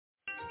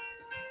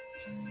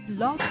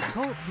Blog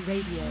Talk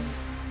Radio.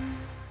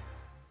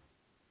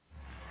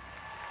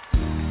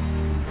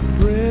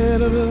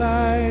 Bread of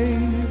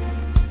life,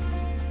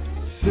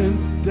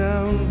 sent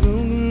down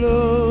from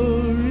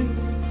glory.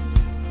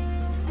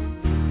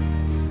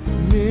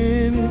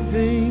 Many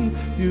things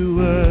you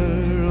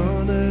were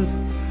on earth,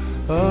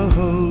 a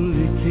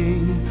holy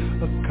king,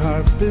 a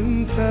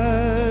carpenter.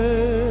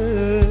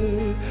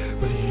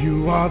 But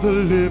you are the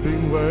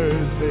living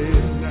word, say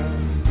it now.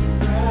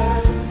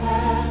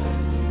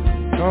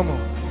 Come on.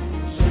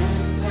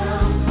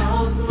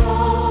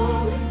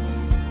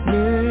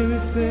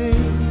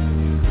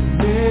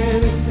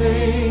 Many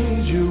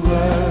things you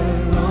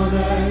were on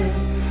earth,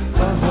 a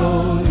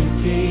holy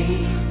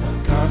king, a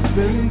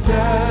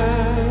carpenter.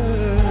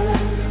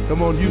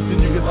 Come on, Houston,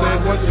 you can say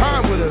it one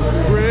time with us.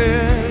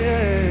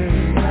 Bread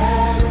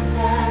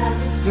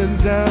sent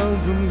down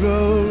from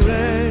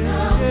glory.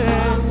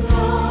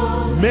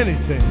 Many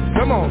things.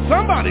 Come on,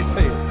 somebody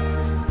say it.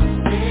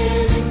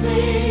 Many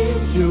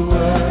things you were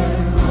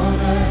on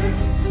earth,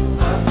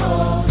 a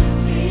holy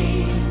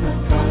king, a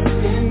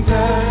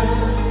carpenter.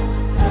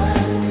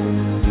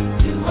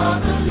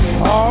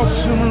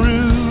 Awesome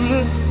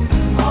ruler,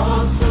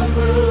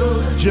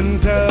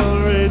 Gentile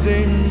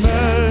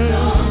redeemer,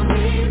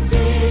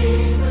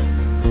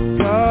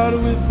 God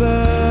with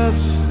us,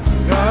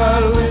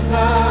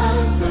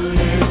 the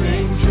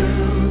living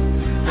truth,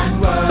 and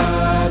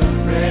what a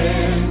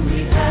friend we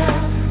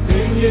have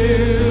in you.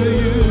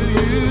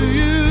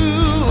 You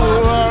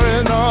are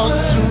an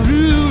awesome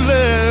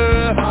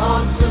ruler,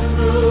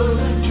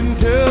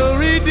 Gentile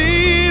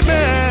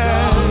redeemer.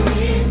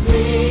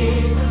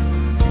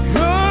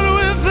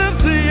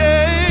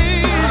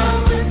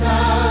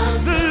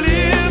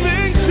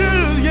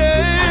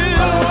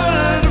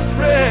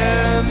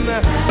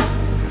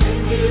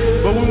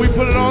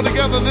 Put it all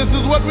together, this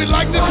is what we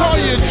like to call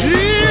you.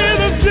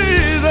 Jesus,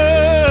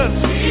 Jesus.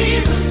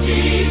 Jesus,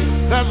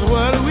 Jesus. That's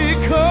what we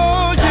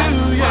call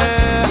you,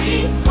 yeah.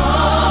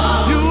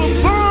 You were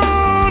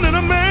born in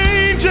a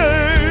manger,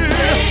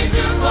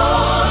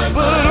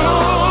 but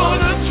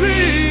on a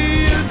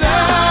tree you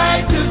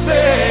died to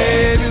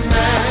save his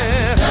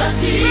man.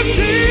 Jesus,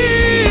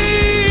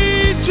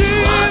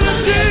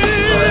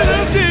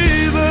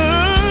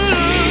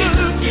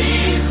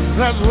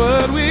 that's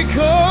what we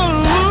call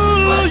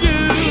you.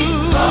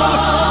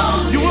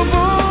 You were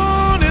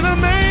born in a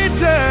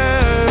manger,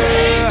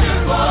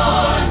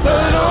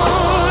 but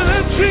on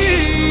a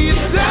tree you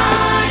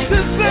died to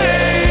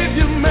save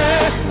your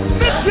man.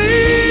 Let's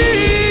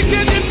see,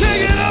 can you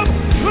take it up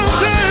from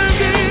there?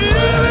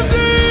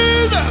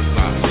 Jesus,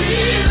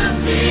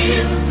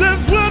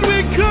 that's what we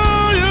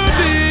call you,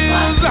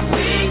 Jesus.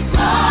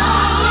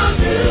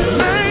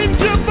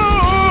 Manger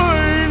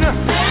born,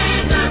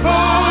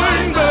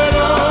 but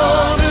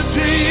on a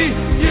tree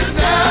you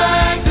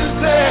died to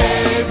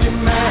save your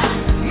man.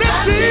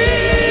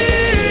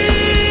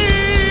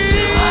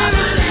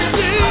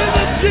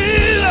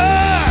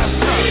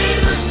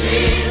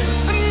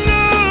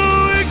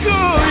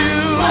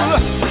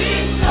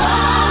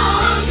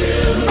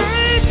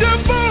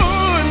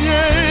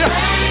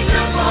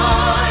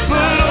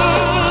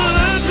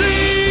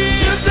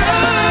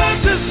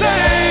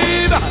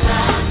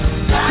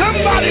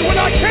 When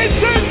I can't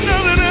say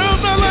nothing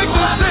else, I like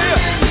to say it.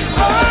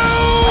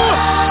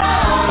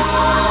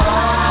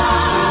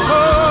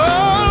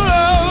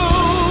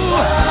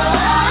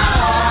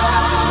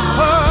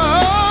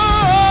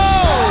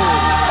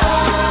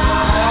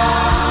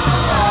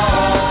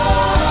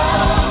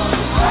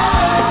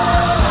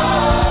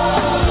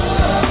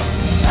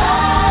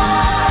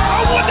 I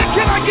wonder,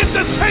 can I get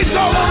this taste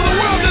all over the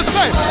world to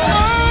say,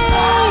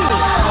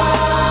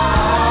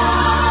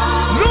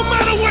 no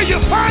matter where you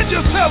find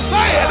yourself,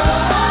 say it.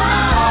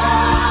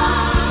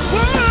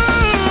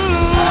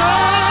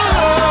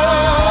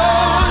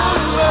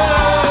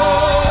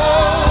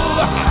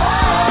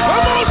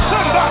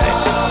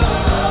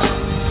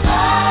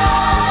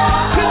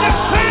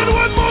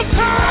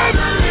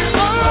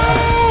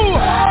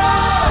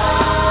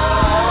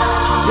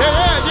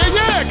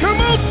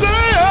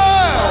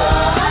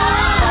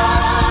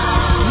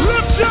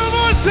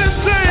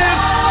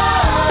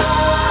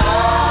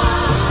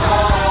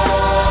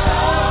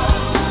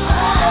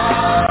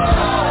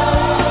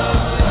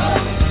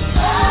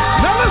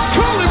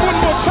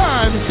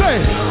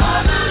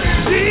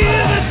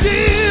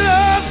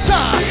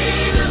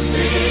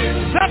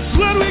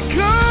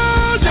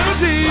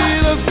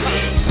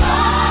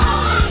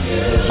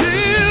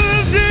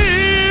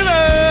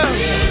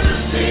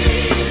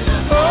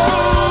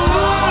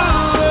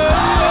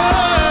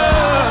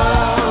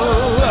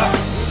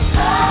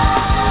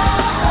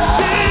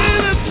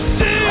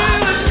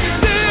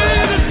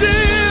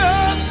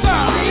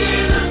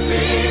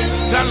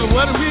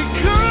 What we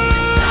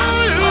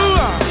call you.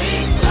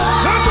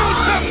 Come on,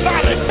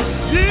 somebody.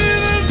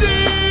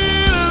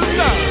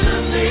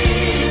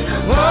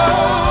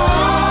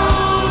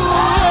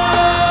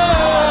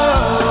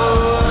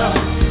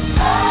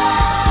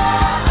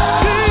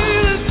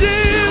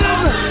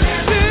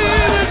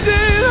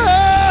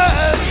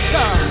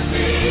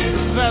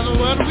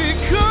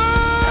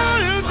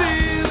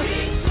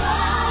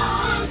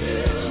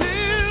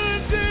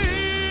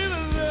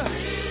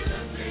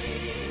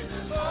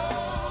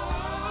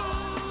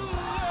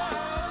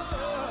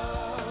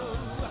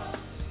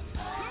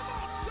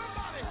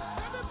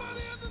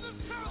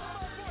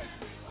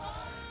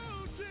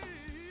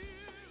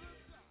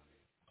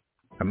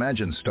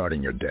 Imagine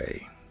starting your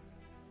day,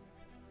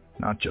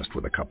 not just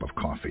with a cup of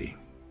coffee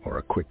or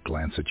a quick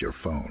glance at your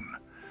phone,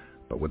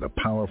 but with a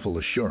powerful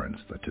assurance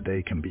that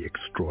today can be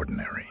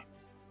extraordinary.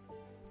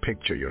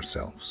 Picture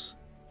yourselves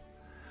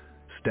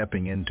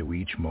stepping into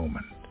each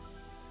moment,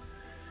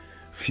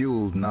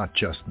 fueled not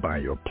just by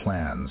your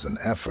plans and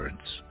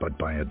efforts, but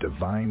by a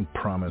divine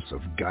promise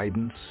of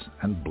guidance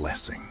and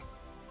blessing.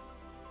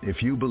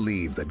 If you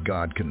believe that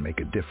God can make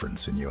a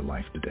difference in your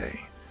life today,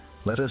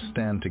 let us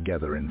stand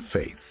together in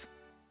faith.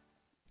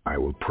 I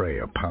will pray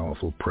a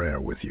powerful prayer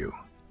with you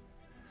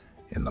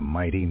in the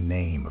mighty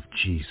name of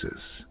Jesus.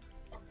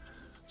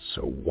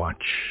 So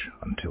watch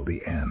until the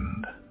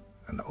end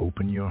and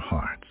open your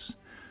hearts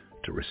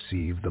to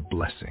receive the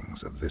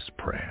blessings of this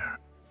prayer.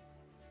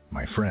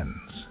 My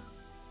friends,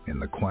 in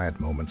the quiet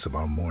moments of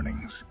our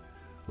mornings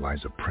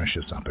lies a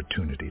precious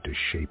opportunity to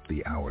shape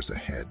the hours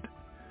ahead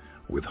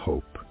with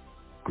hope,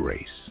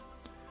 grace,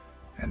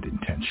 and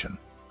intention.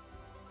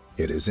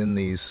 It is in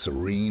these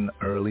serene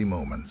early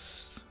moments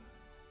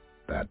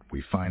that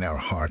we find our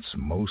hearts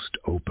most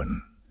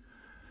open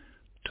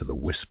to the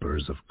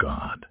whispers of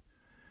God,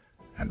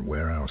 and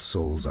where our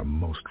souls are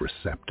most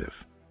receptive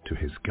to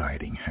His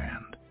guiding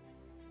hand.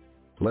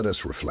 Let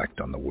us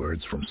reflect on the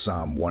words from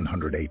Psalm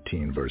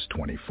 118, verse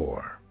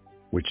 24,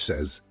 which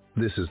says,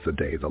 "This is the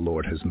day the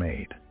Lord has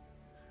made.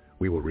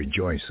 We will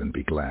rejoice and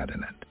be glad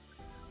in it."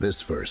 This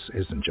verse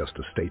isn't just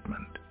a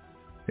statement.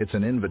 It's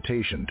an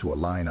invitation to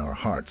align our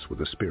hearts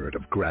with a spirit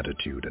of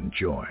gratitude and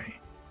joy.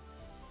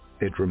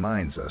 It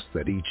reminds us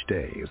that each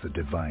day is a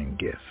divine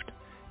gift,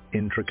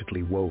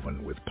 intricately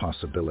woven with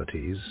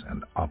possibilities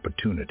and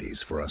opportunities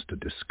for us to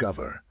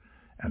discover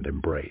and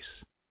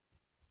embrace.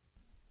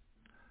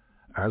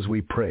 As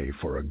we pray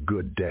for a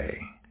good day,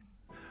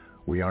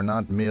 we are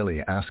not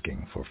merely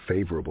asking for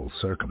favorable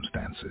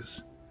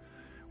circumstances.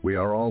 We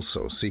are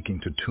also seeking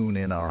to tune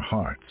in our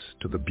hearts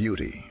to the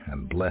beauty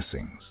and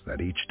blessings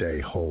that each day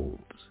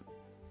holds.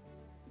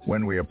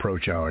 When we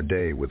approach our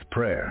day with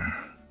prayer,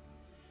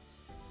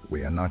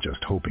 we are not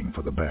just hoping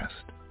for the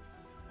best.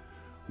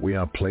 We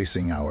are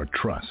placing our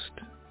trust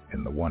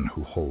in the one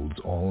who holds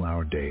all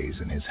our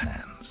days in His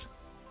hands.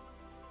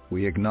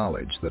 We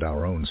acknowledge that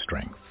our own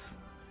strength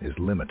is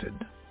limited,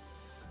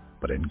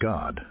 but in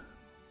God,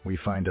 we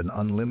find an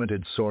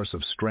unlimited source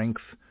of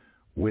strength,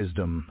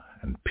 wisdom,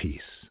 and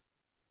peace.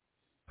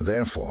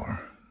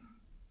 Therefore,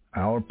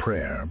 our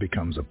prayer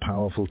becomes a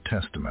powerful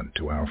testament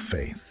to our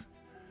faith,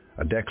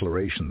 a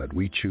declaration that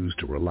we choose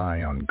to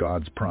rely on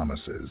God's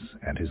promises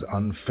and His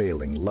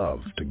unfailing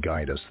love to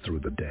guide us through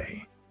the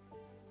day.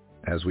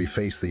 As we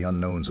face the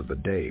unknowns of the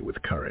day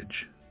with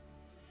courage,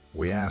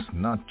 we ask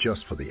not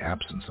just for the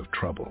absence of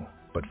trouble,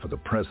 but for the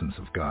presence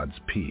of God's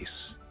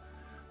peace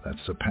that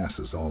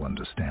surpasses all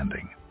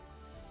understanding.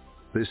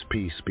 This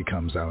peace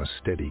becomes our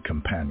steady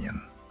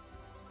companion,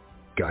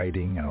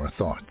 guiding our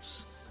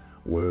thoughts,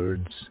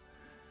 words,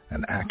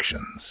 and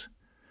actions,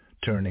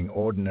 turning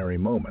ordinary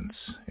moments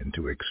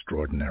into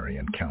extraordinary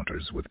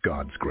encounters with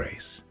God's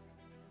grace.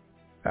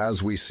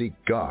 As we seek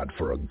God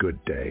for a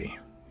good day,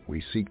 we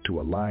seek to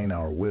align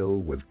our will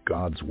with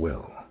God's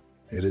will.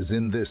 It is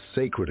in this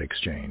sacred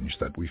exchange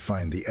that we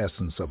find the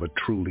essence of a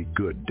truly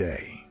good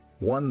day,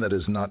 one that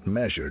is not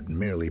measured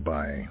merely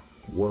by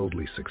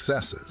worldly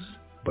successes,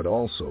 but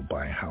also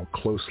by how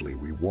closely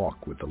we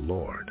walk with the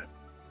Lord.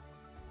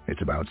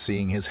 It's about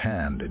seeing His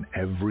hand in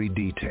every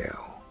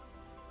detail,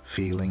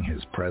 feeling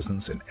His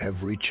presence in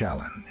every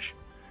challenge,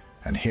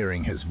 and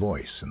hearing His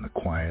voice in the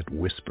quiet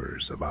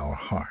whispers of our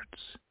hearts.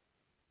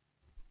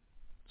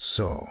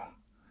 So,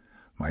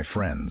 my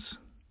friends,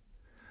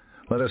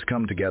 let us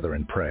come together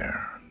in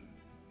prayer,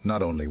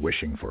 not only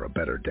wishing for a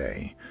better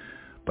day,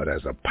 but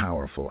as a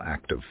powerful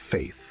act of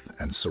faith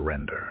and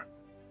surrender.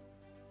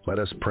 Let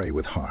us pray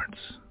with hearts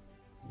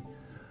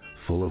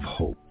full of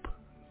hope,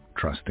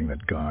 trusting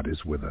that God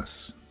is with us,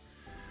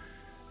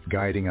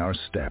 guiding our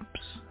steps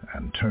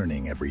and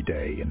turning every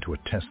day into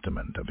a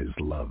testament of His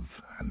love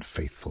and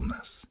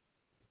faithfulness.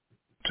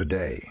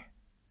 Today,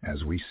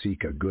 as we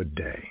seek a good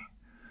day,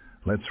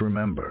 let's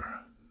remember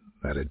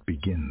that it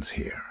begins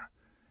here,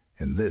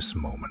 in this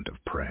moment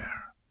of prayer,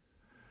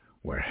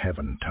 where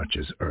heaven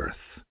touches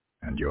earth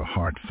and your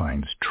heart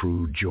finds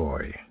true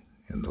joy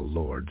in the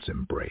Lord's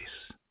embrace.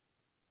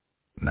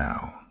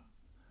 Now,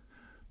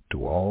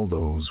 to all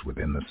those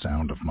within the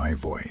sound of my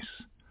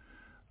voice,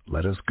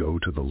 let us go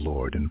to the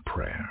Lord in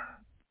prayer.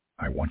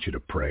 I want you to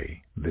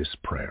pray this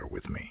prayer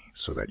with me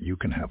so that you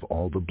can have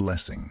all the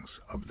blessings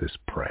of this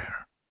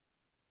prayer.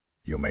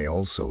 You may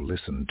also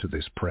listen to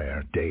this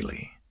prayer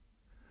daily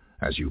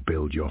as you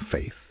build your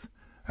faith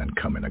and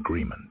come in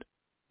agreement.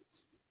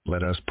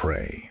 Let us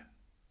pray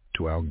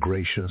to our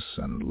gracious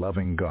and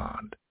loving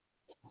God.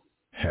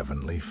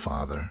 Heavenly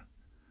Father,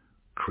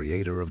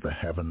 Creator of the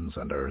heavens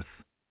and earth,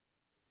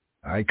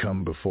 I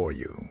come before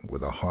you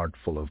with a heart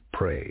full of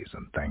praise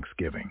and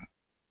thanksgiving.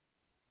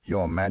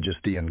 Your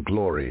majesty and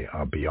glory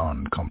are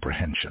beyond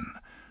comprehension,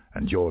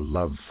 and your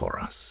love for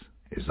us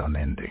is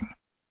unending.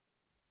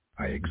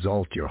 I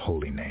exalt your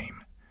holy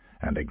name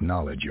and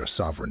acknowledge your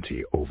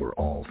sovereignty over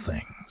all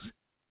things.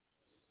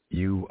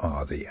 You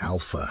are the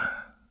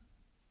Alpha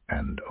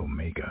and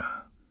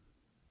Omega,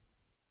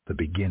 the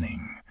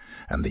beginning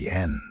and the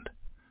end,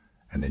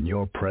 and in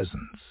your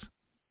presence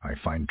I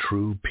find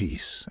true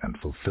peace and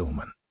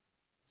fulfillment.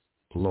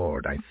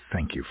 Lord, I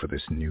thank you for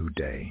this new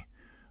day,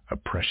 a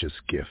precious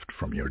gift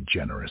from your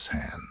generous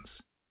hands.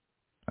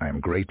 I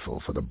am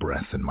grateful for the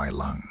breath in my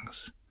lungs,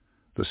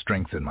 the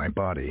strength in my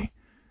body,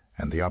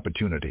 and the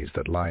opportunities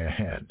that lie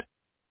ahead.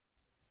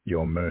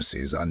 Your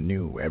mercies are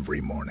new every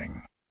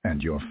morning,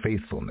 and your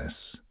faithfulness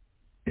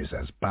is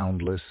as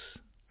boundless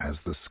as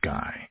the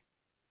sky.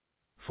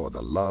 For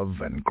the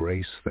love and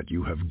grace that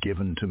you have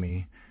given to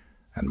me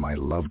and my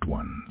loved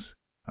ones,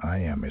 I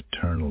am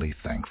eternally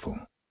thankful.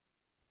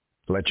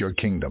 Let your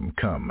kingdom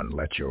come and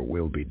let your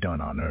will be done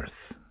on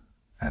earth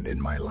and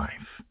in my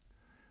life,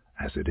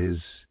 as it is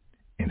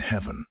in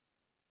heaven.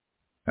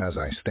 As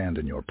I stand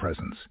in your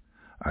presence,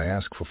 I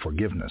ask for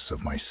forgiveness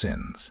of my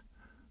sins,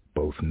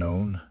 both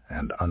known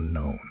and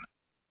unknown.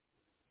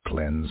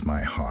 Cleanse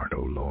my heart,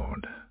 O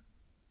Lord,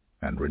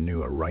 and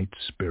renew a right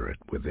spirit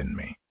within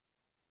me.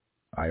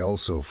 I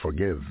also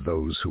forgive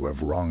those who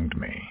have wronged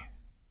me,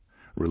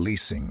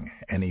 releasing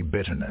any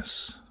bitterness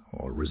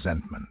or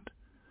resentment,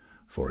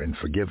 for in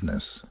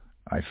forgiveness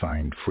I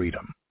find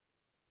freedom.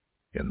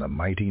 In the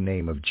mighty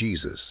name of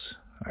Jesus,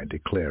 I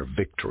declare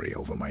victory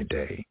over my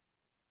day.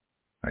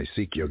 I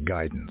seek your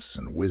guidance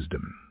and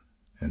wisdom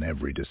in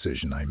every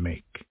decision I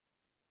make.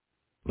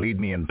 Lead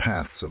me in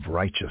paths of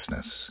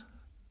righteousness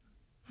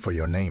for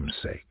your name's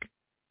sake.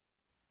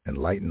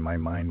 Enlighten my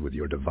mind with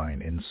your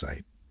divine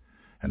insight,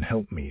 and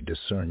help me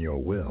discern your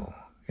will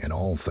in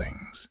all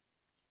things.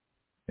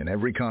 In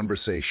every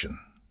conversation,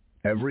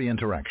 every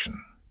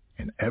interaction,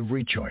 in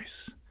every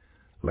choice,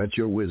 let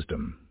your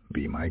wisdom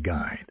be my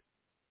guide.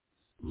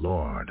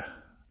 Lord,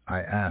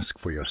 I ask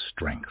for your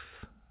strength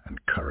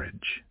and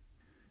courage.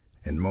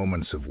 In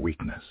moments of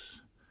weakness,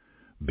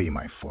 be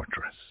my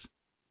fortress.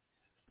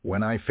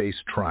 When I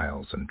face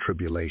trials and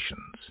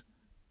tribulations,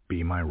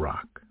 be my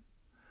rock.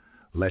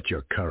 Let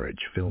your courage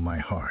fill my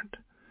heart,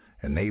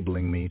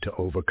 enabling me to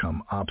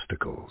overcome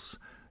obstacles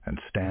and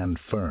stand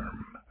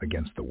firm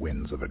against the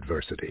winds of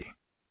adversity.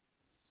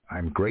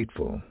 I'm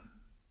grateful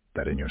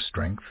that in your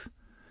strength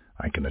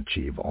I can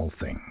achieve all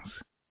things.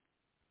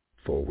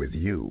 For with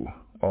you,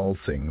 all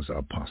things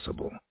are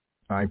possible.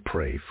 I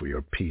pray for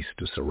your peace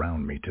to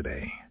surround me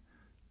today.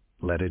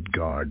 Let it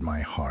guard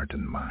my heart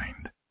and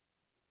mind.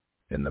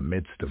 In the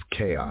midst of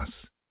chaos,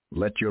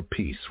 let your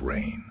peace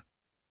reign.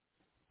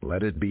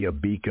 Let it be a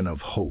beacon of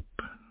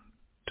hope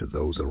to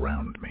those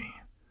around me,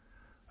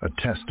 a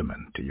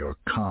testament to your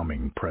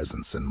calming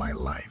presence in my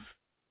life.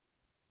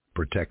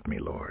 Protect me,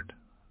 Lord,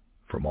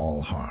 from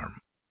all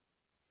harm.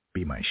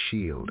 Be my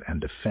shield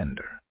and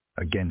defender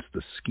against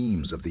the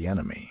schemes of the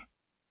enemy.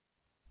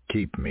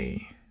 Keep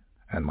me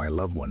and my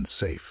loved ones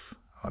safe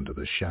under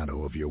the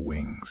shadow of your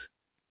wings.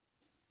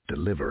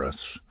 Deliver us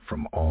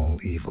from all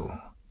evil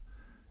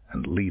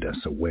and lead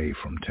us away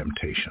from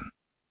temptation.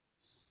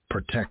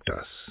 Protect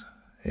us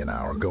in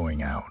our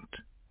going out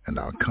and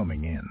our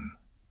coming in,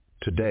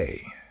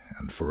 today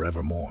and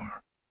forevermore.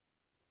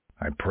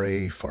 I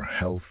pray for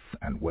health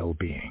and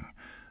well-being,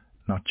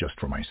 not just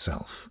for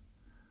myself,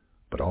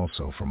 but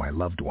also for my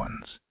loved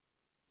ones.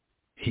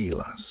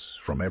 Heal us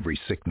from every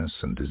sickness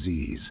and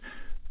disease.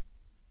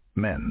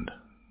 Mend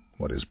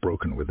what is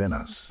broken within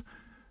us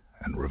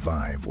and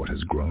revive what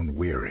has grown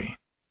weary.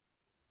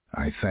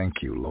 I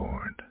thank you,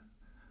 Lord,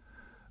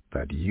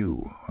 that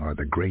you are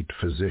the great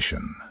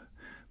physician,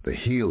 the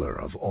healer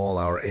of all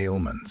our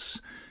ailments,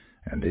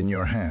 and in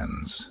your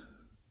hands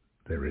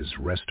there is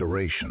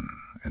restoration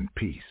and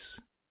peace.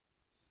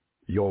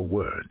 Your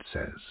word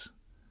says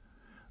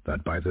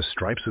that by the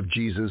stripes of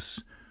Jesus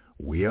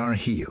we are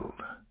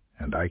healed,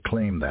 and I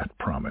claim that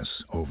promise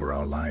over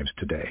our lives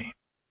today.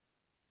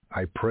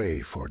 I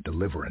pray for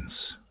deliverance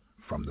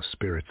from the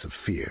spirits of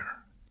fear,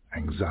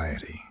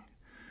 anxiety,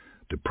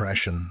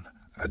 depression,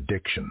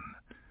 addiction,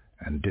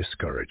 and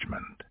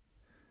discouragement,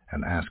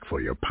 and ask for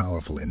your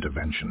powerful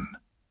intervention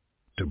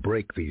to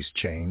break these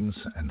chains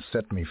and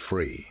set me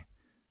free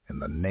in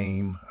the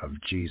name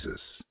of Jesus.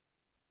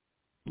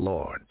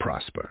 Lord,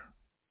 prosper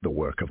the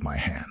work of my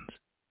hands.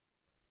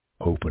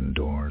 Open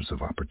doors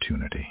of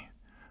opportunity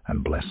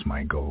and bless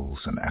my goals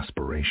and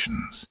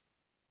aspirations.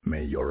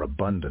 May your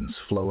abundance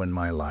flow in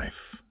my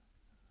life,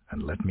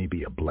 and let me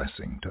be a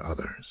blessing to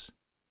others.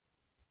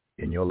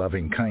 In your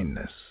loving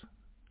kindness,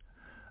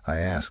 I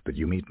ask that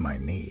you meet my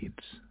needs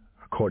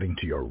according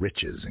to your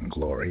riches in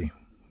glory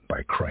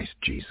by Christ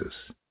Jesus.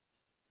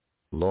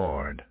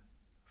 Lord,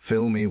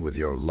 fill me with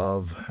your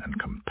love and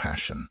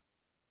compassion.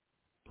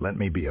 Let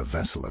me be a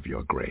vessel of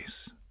your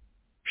grace,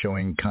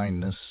 showing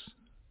kindness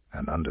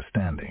and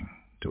understanding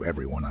to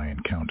everyone I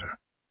encounter.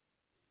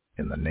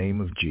 In the name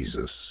of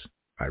Jesus,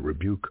 I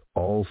rebuke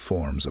all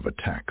forms of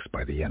attacks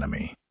by the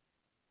enemy.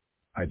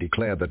 I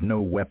declare that no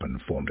weapon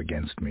formed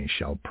against me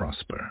shall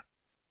prosper.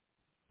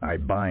 I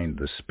bind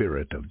the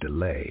spirit of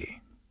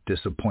delay,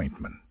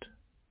 disappointment,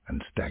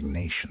 and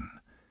stagnation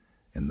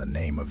in the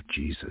name of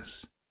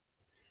Jesus.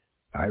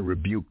 I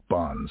rebuke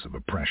bonds of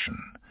oppression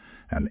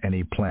and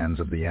any plans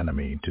of the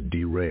enemy to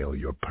derail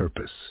your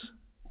purpose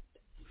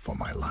for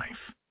my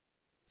life.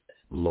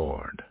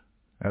 Lord,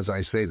 as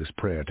I say this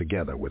prayer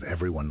together with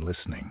everyone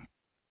listening,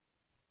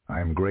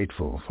 I am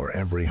grateful for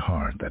every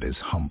heart that is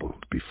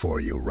humbled before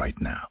you right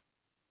now,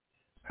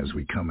 as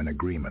we come in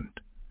agreement,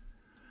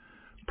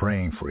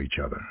 praying for each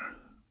other.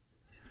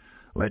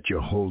 Let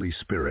your Holy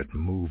Spirit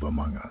move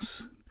among us,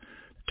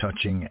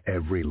 touching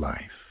every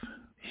life,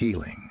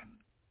 healing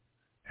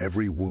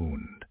every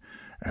wound,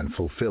 and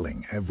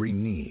fulfilling every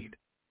need.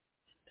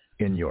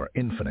 In your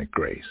infinite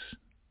grace,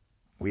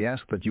 we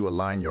ask that you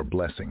align your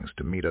blessings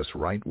to meet us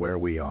right where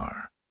we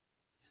are.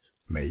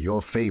 May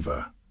your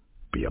favor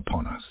be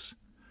upon us.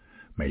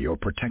 May your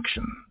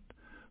protection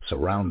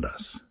surround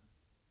us,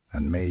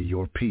 and may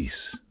your peace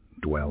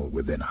dwell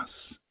within us.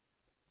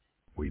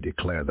 We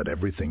declare that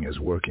everything is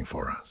working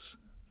for us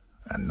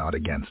and not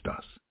against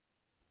us.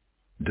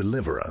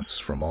 Deliver us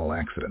from all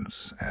accidents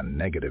and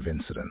negative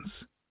incidents.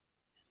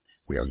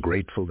 We are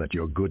grateful that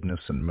your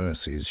goodness and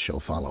mercies shall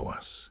follow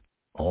us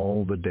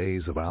all the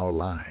days of our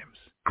lives.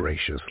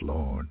 Gracious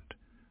Lord,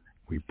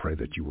 we pray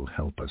that you will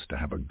help us to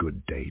have a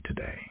good day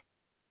today.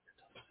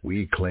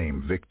 We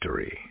claim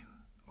victory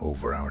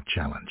over our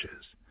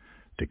challenges,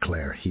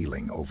 declare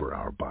healing over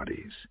our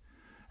bodies,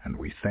 and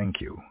we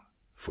thank you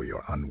for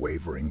your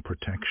unwavering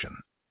protection.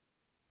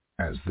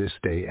 As this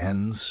day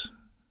ends,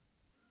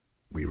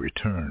 we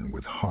return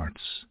with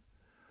hearts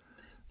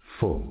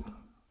full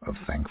of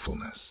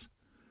thankfulness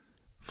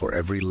for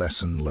every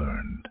lesson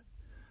learned,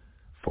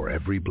 for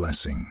every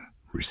blessing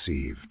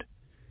received.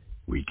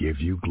 We give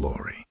you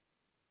glory.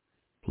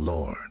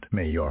 Lord,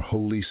 may your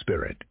Holy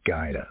Spirit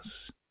guide us,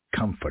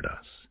 comfort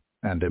us,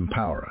 and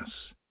empower us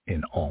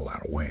in all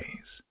our ways.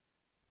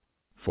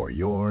 For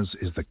yours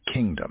is the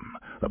kingdom,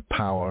 the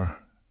power,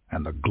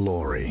 and the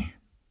glory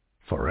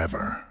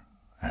forever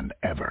and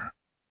ever.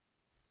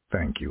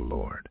 Thank you,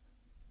 Lord,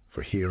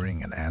 for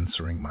hearing and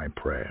answering my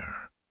prayer.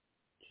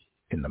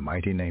 In the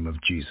mighty name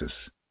of Jesus,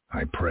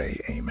 I pray,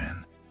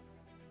 amen.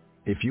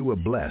 If you were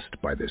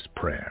blessed by this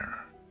prayer,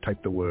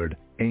 type the word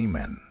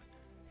amen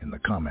in the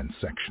comments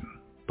section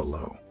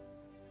below.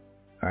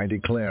 I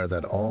declare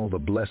that all the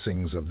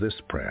blessings of this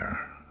prayer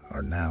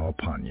are now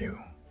upon you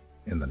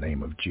in the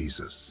name of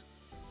Jesus.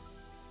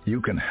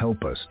 You can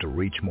help us to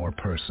reach more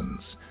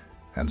persons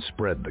and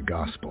spread the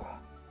gospel.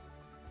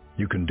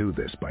 You can do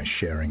this by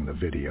sharing the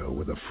video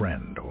with a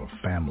friend or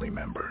family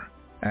member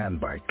and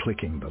by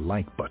clicking the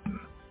like button.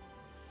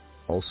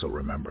 Also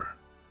remember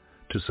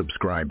to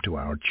subscribe to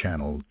our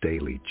channel,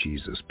 Daily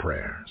Jesus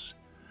Prayers,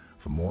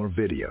 for more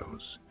videos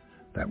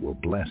that will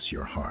bless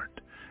your heart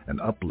and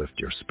uplift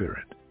your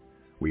spirit.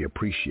 We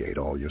appreciate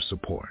all your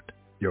support.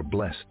 You're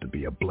blessed to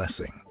be a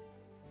blessing.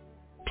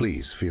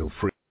 Please feel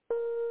free.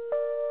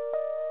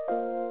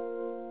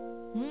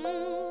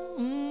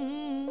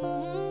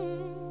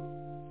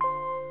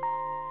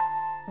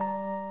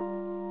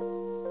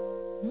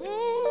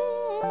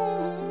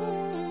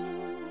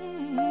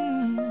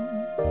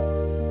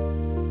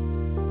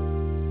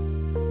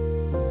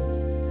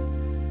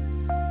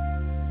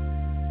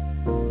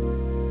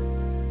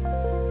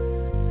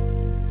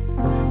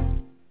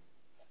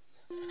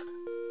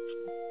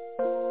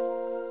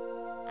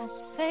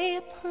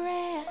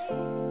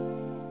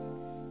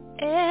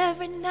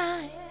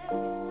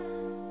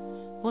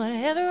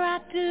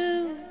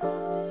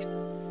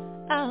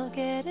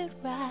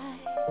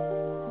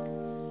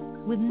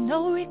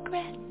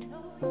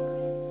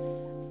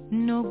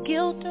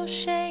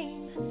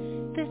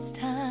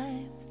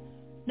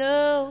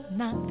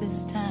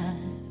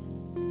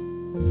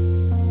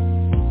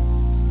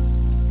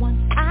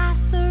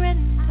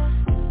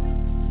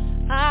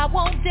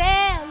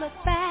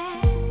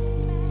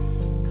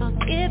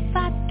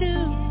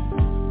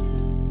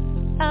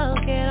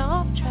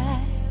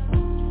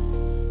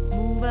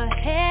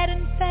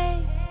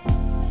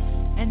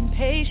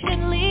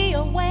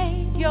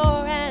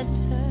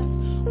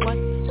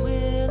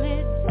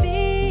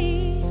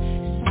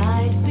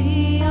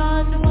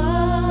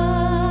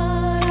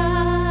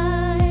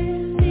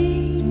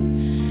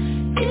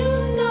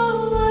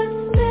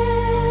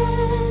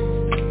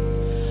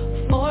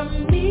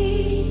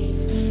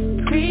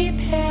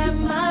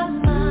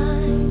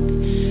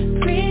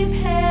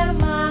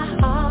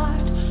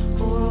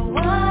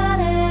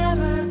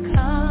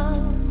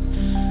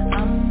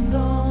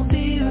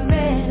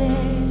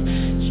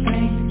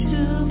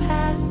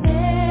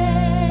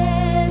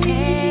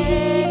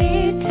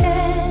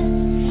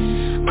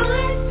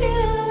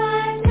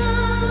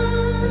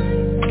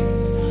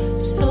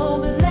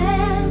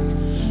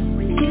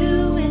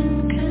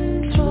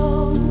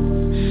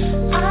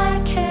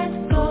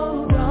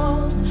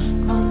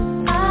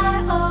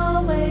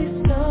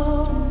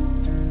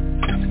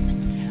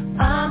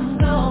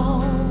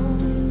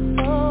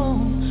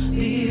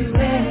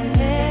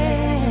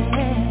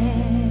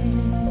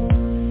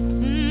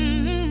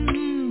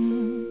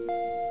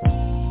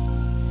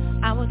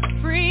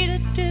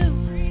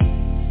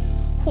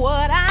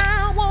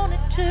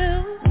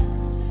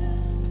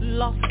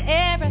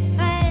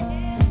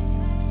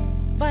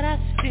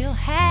 still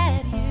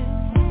had you.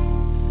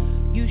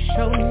 You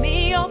showed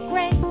me your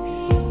grace.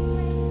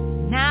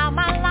 Now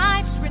my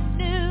life's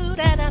renewed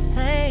and I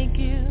thank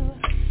you.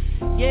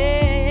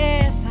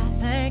 Yes, I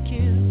thank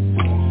you.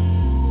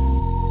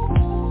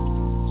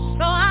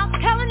 So I'll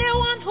tell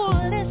anyone who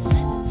will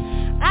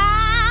listen,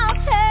 I'll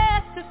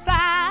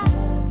testify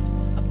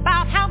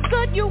about how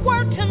good you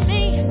were to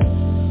me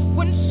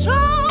when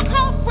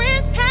so-called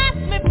friends passed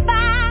me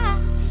by.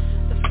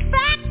 The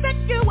fact that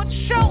you would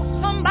show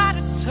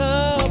somebody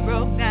to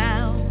broke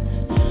down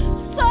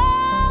so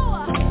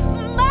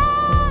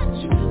much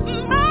mercy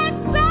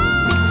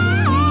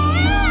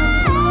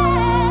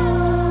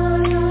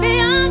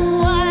beyond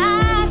what I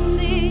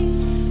see.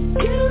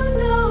 You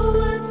know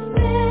what's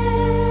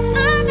best. I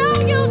know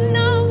you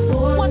know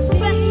what's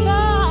best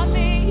for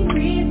me.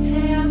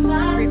 Prepare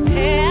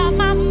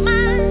my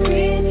mind,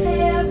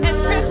 and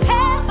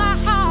prepare my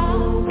heart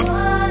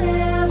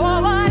for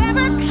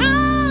whatever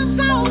comes.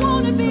 I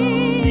wanna be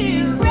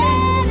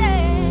ready.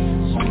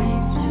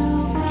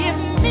 Give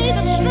me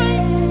the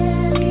strength.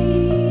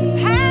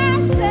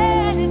 Past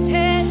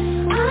anything.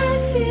 I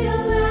feel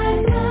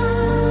like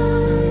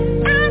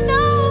I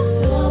know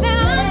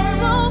that I'm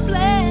so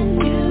blessed.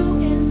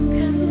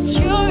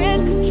 You're in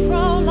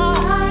control, Lord.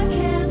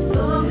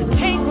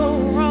 Can't go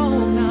wrong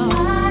now.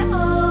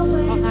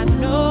 For I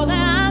know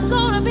that I'm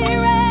gonna be ready.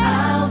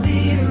 I'll be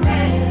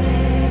ready.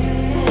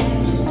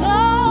 So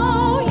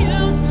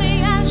use me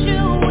as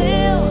you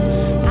will.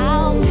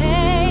 I'll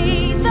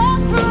pay the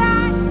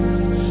price.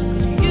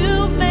 You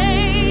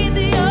made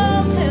the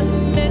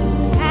ultimate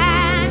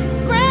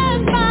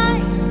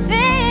sacrifice.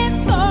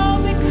 It's all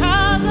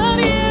because of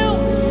you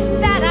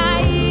that I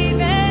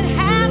even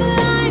have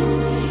life.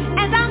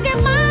 And I'll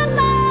give my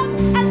love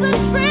as a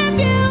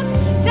tribute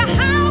to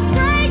how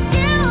great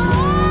you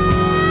are.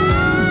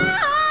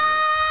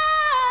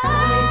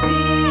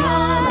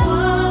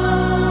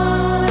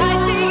 I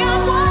see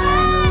what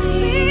I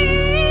see.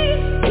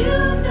 You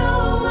know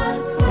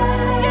what's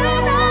best.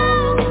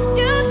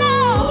 You know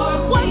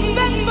what's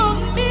best for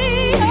me.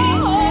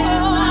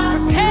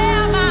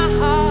 Prepare my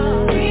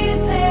heart.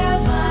 Prepare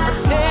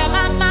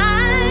my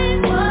mind.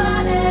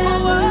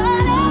 Whatever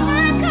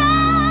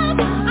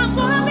comes, I'm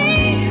gonna be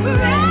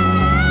ready.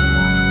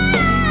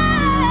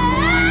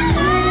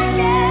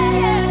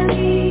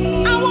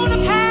 I wanna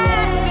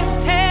pass this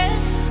test.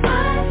 I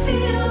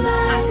feel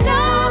like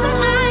know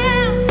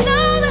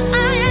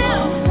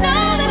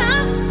that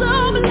I'm so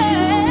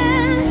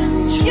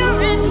blessed. You're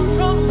in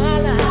control of my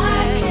life.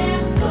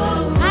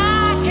 I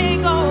can't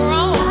go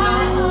wrong.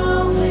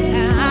 And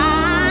I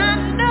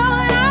know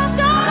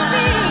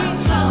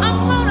I'm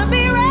gonna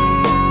be ready.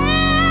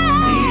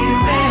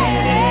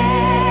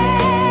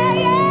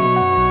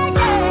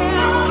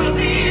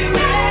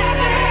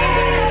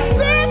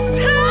 This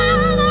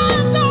time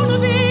I'm gonna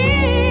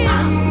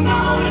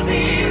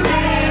be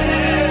ready.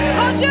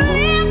 'Cause you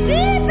live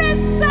deep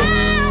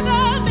inside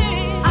of me.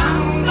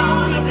 I'm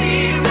gonna be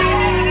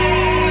ready.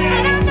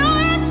 And I know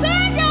it's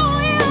in your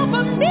will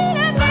for me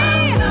to be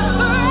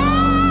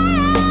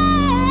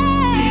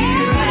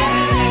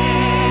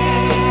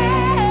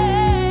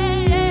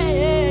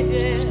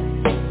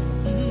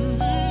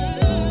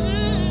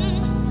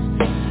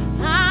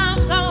I'm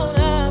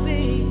gonna be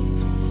ready.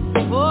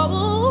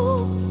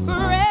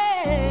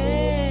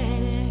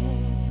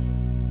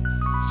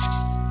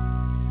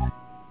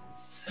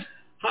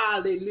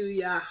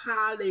 Hallelujah,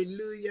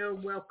 hallelujah.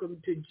 Welcome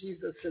to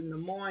Jesus in the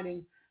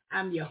Morning.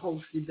 I'm your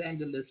host,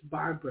 Evangelist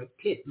Barbara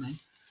Pittman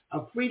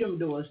of Freedom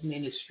Doors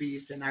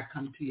Ministries, and I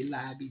come to you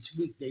live each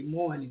weekday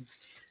morning,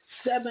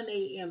 7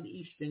 a.m.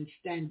 Eastern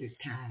Standard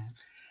Time.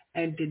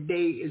 And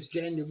today is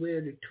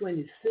January the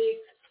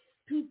 26th,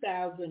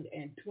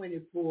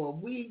 2024.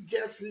 We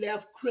just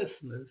left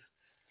Christmas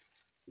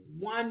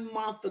 1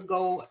 month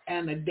ago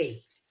and a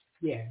day.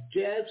 Yeah,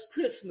 just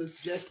Christmas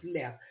just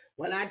left.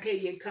 Well, I tell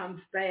you, it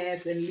comes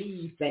fast and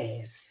leaves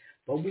fast.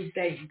 But we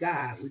thank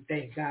God. We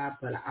thank God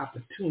for the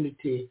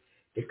opportunity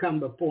to come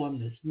before him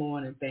this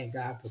morning. Thank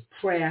God for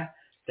prayer.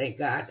 Thank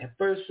God. The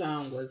first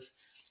song was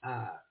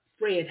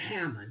Fred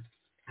Hammond,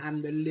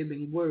 I'm the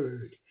Living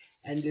Word.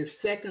 And the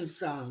second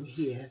song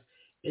here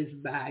is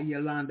by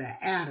Yolanda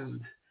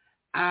Adams,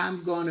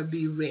 I'm going to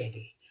be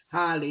ready.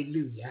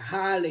 Hallelujah.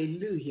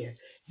 Hallelujah.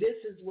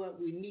 This is what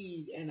we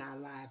need in our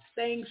lives.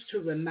 Things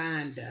to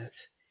remind us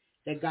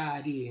that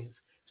God is.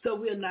 So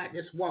we're not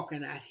just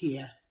walking out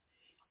here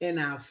in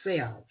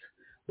ourselves,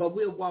 but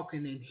we're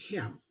walking in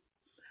him.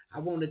 I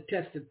want to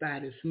testify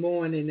this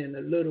morning in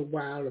a little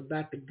while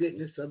about the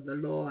goodness of the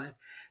Lord,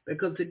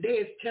 because today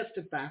is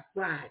Testify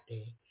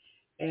Friday,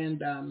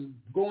 and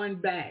going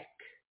back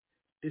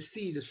to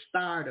see the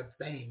start of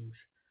things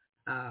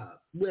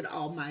with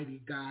Almighty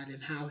God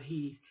and how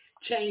he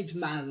changed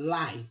my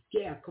life,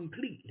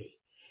 completely.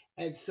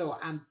 And so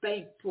I'm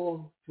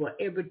thankful for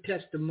every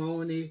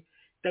testimony,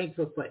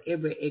 thankful for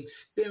every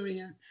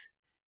experience,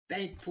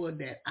 thankful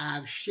that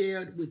I've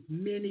shared with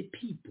many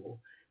people,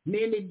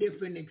 many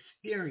different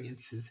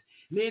experiences,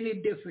 many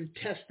different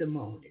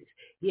testimonies.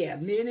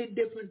 Many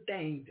different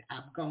things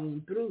I've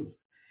gone through.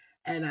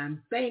 and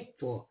I'm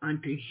thankful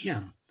unto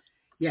him.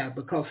 Yeah,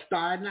 because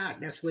starting out,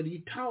 that's what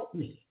he taught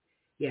me.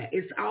 Yeah,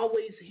 it's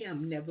always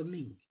him, never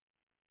me.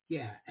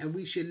 Yeah, and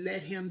we should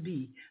let him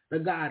be the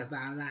God of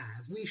our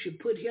lives. We should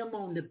put him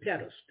on the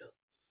pedestal.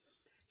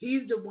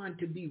 He's the one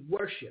to be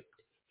worshiped.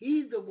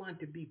 He's the one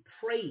to be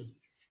praised.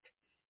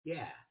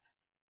 Yeah.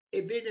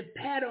 If it's a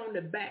pat on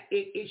the back,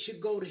 it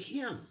should go to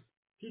him.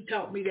 He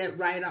taught me that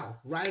right off.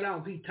 Right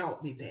off, he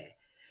taught me that.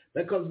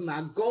 Because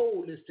my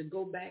goal is to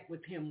go back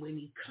with him when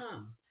he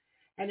comes.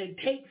 And it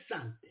takes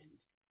something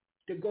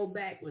to go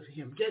back with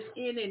him. Just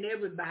in and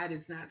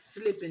everybody's not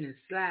slipping and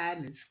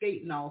sliding and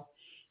skating off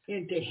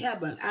into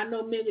heaven. I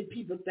know many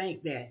people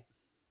think that.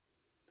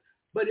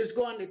 But it's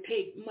going to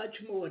take much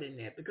more than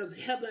that, because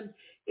heaven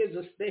is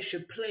a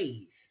special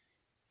place.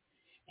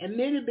 And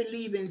many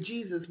believe in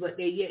Jesus, but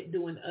they're yet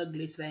doing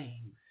ugly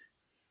things.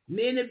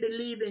 Many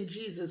believe in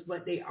Jesus,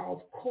 but they're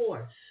off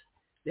course.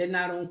 They're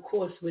not on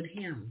course with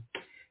him.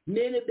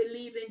 Many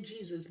believe in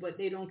Jesus, but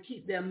they don't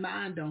keep their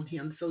mind on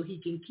him so he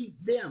can keep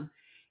them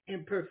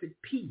in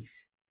perfect peace.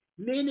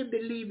 Many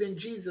believe in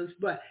Jesus,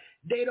 but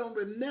they don't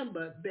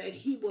remember that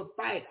he will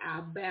fight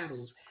our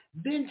battles.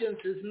 Vengeance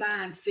is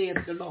mine, saith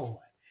the Lord.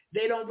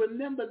 They don't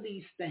remember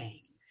these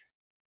things.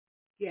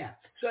 Yeah,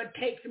 so it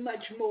takes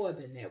much more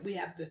than that. We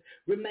have to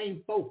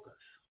remain focused.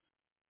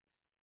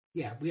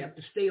 Yeah, we have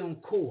to stay on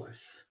course.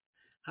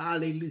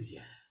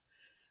 Hallelujah.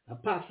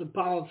 Apostle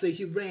Paul said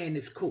he ran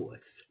his course.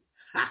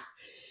 Ha!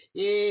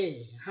 Yeah,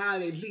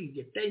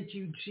 hallelujah. Thank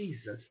you,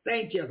 Jesus.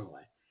 Thank you,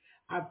 Lord.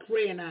 I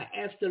pray and I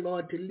ask the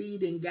Lord to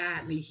lead and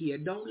guide me here.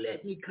 Don't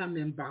let me come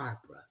in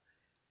Barbara.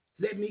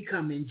 Let me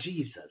come in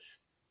Jesus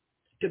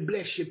to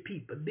bless your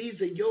people. These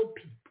are your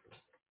people.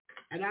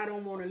 And I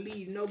don't want to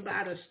lead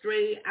nobody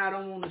astray. I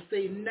don't want to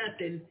say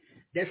nothing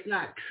that's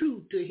not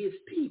true to his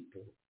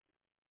people.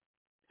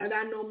 And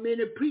I know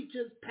many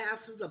preachers,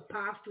 pastors,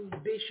 apostles,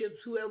 bishops,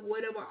 whoever,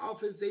 whatever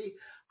office they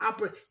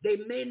operate, they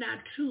may not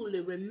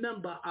truly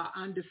remember or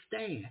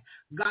understand.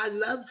 God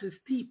loves his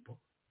people.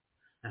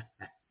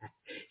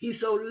 He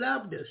so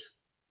loved us.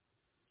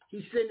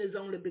 He sent his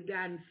only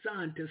begotten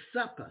son to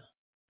suffer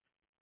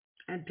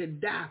and to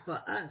die for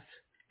us.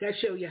 That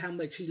shows you how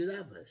much he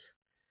loves us.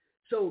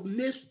 So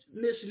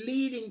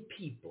misleading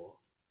people,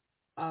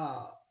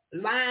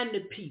 lying to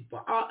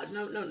people,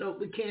 no,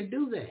 we can't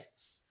do that.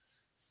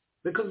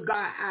 Because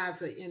God's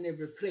eyes are in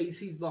every place.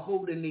 He's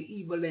beholding the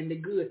evil and the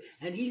good.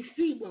 And he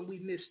sees when we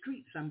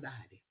mistreat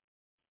somebody.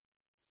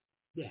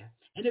 Yeah.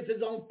 And if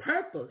it's on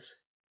purpose,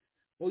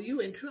 well,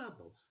 you're in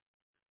trouble.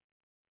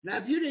 Now,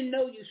 if you didn't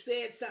know you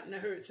said something to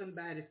hurt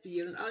somebody's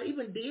feelings, or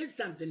even did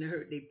something to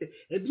hurt their feelings,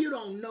 if you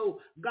don't know,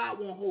 God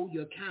won't hold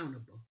you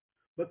accountable,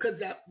 because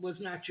that was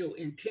not your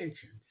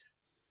intentions.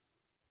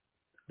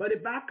 But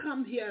if I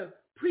come here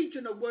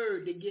preaching a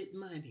word to get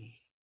money,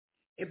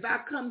 if I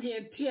come here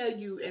and tell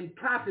you in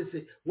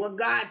prophecy what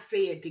God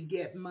said to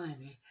get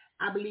money,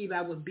 I believe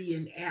I would be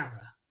in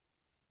error.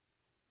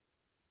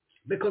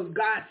 Because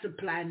God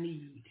supply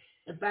need.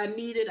 If I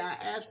need it, I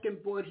ask him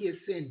for it, he'll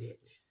send it.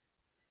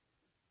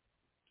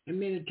 And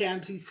many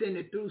times he send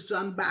it through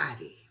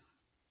somebody.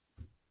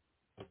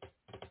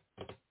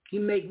 He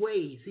make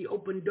ways. He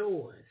open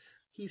doors.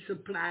 He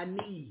supply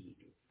need.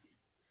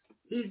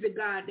 He's the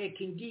God that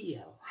can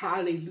give.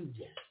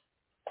 Hallelujah.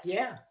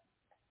 Yeah.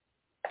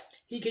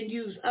 He can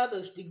use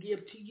others to give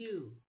to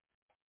you.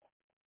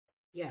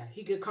 Yeah,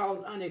 he can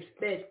cause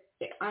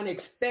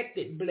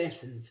unexpected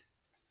blessings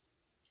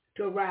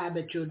to arrive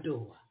at your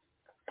door.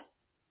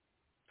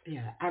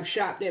 Yeah, I've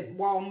shopped at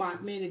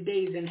Walmart many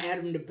days and had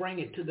them to bring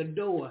it to the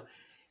door.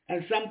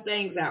 And some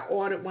things I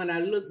ordered, when I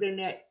looked in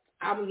that,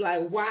 I was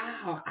like,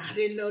 wow, I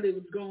didn't know they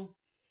was going to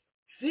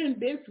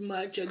send this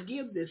much or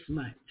give this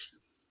much.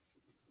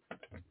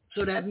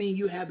 So that means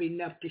you have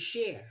enough to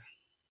share.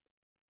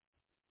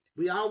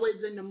 We're always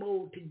in the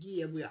mode to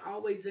give. We're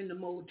always in the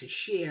mode to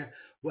share.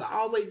 We're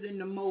always in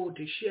the mode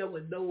to share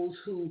with those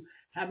who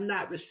have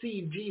not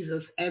received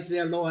Jesus as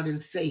their Lord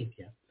and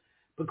Savior.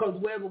 Because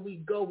wherever we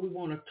go, we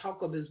want to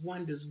talk of his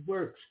wondrous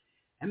works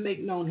and make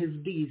known his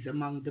deeds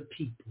among the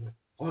people.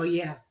 Oh,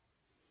 yeah.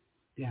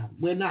 Yeah.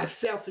 We're not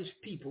selfish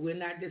people. We're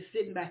not just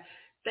sitting back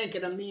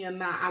thinking of me and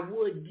my, I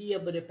would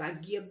give, but if I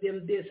give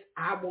them this,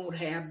 I won't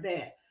have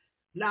that.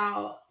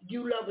 Now,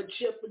 you love a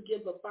chip,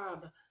 give a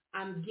father.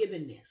 I'm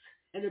giving this.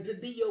 And if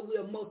it be your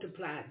will,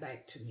 multiply it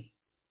back to me.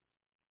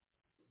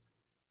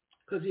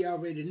 Because he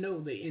already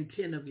knows the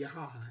intent of your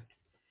heart.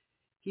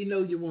 He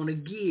knows you want to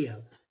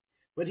give,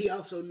 but he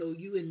also knows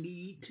you in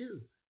need too.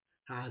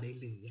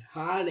 Hallelujah.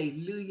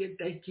 Hallelujah.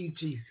 Thank you,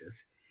 Jesus.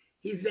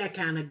 He's that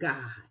kind of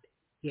God.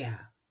 Yeah.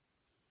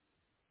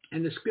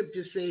 And the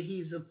scripture says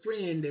he's a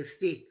friend that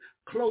sticks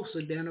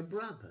closer than a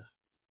brother.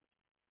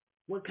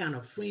 What kind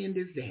of friend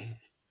is that?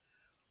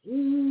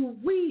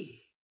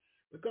 Ooh-wee.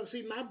 Because,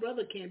 see, my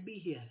brother can't be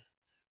here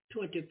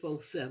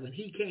 24/7.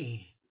 He can.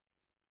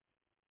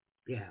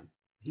 Yeah.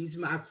 He's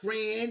my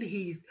friend.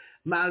 He's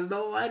my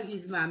Lord.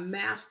 He's my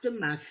master,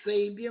 my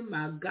Savior,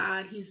 my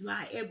God. He's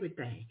my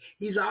everything.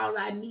 He's all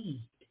I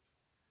need.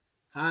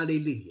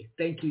 Hallelujah.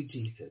 Thank you,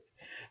 Jesus.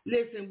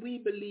 Listen, we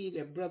believe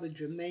that Brother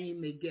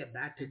Germaine may get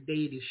back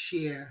today to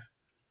share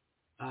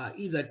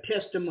either a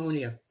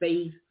testimony of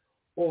faith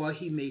or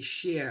he may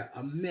share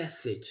a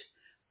message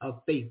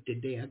of faith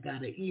today. I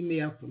got an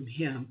email from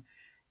him,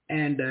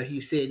 and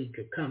he said he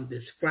could come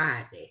this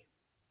Friday.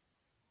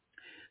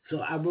 So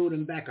I wrote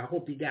him back. I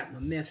hope he got my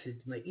message,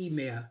 my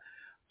email.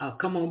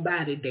 Come on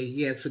by today.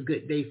 Yeah, it's a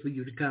good day for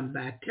you to come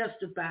by.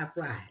 Testify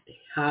Friday.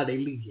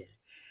 Hallelujah.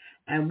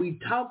 And we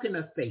talking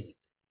of faith.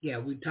 Yeah,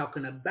 we're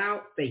talking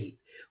about faith.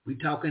 We're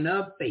talking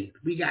of faith.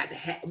 We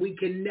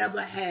can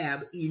never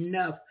have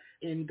enough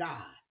in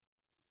God.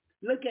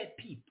 Look at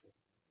people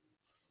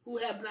who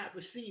have not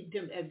received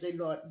him as their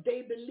Lord.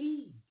 They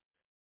believe.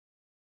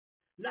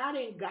 Not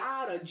in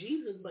God or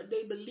Jesus, but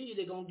they believe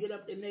they're going to get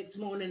up the next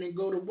morning and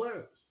go to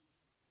work.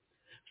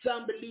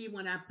 Some believe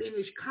when I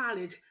finish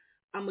college,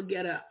 I'm going to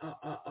get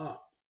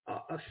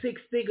a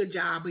six-figure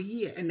job a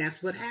year, and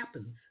that's what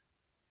happens.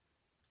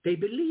 They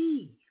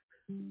believe.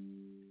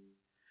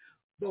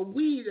 But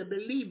we, the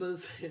believers,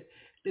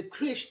 the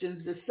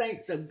Christians, the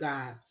saints of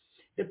God,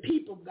 the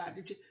people of God,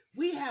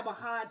 we have a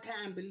hard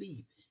time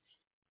believing.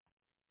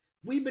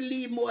 We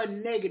believe more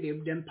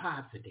negative than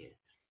positive.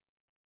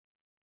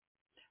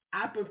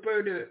 I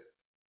prefer to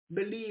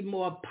believe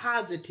more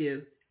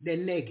positive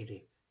than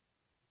negative.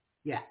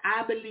 Yeah,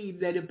 I believe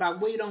that if I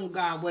wait on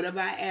God, whatever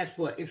I ask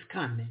for is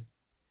coming.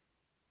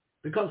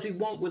 Because he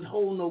won't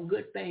withhold no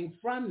good thing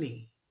from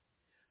me.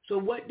 So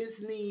what this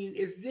means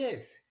is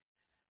this.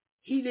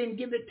 He didn't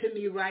give it to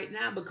me right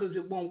now because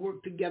it won't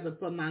work together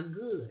for my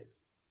good.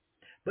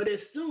 But as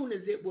soon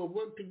as it will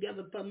work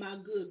together for my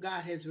good,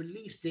 God has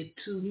released it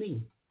to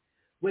me.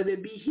 Whether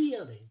it be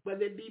healing,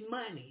 whether it be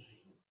money,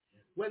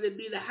 whether it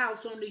be the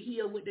house on the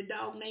hill with the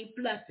dog named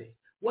Fluffy,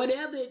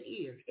 whatever it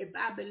is, if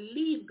I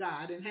believe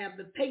God and have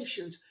the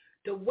patience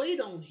to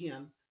wait on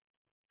him,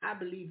 I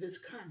believe it's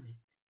coming.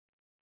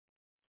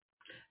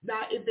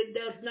 Now, if it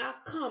does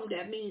not come,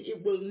 that means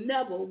it will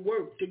never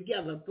work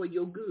together for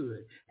your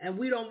good. And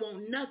we don't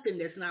want nothing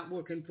that's not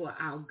working for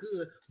our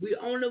good. We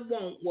only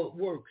want what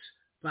works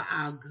for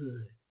our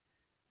good.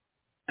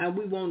 And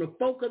we want to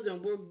focus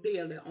and work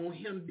daily on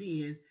him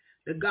being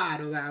the God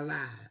of our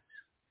lives.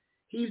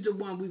 He's the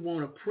one we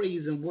want to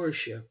praise and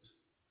worship.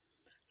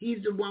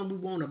 He's the one we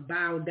want to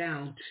bow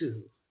down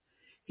to.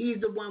 He's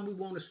the one we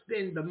want to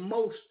spend the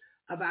most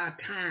of our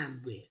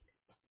time with.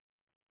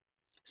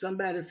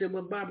 Somebody said,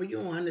 well, Barbara, you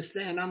don't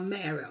understand. I'm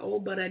married. Oh,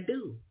 but I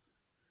do.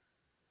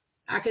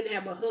 I can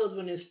have a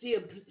husband and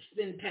still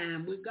spend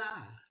time with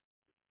God.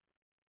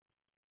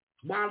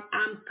 While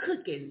I'm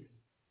cooking,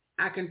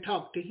 I can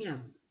talk to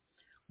him.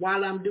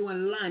 While I'm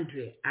doing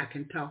laundry, I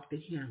can talk to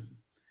him.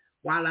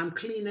 While I'm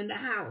cleaning the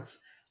house,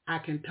 I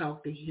can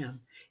talk to him.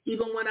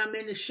 Even when I'm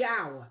in the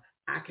shower,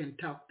 I can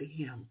talk to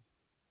him.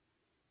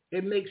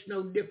 It makes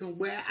no difference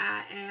where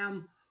I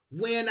am,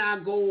 when I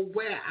go,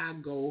 where I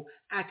go,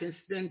 I can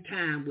spend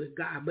time with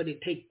God, but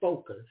it takes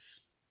focus.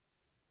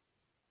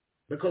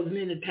 Because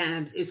many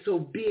times it's so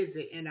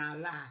busy in our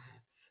lives.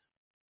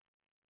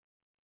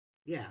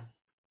 Yeah.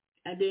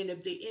 And then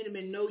if the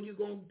enemy know you're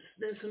going to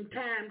spend some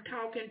time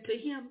talking to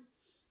him,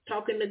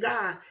 talking to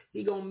God,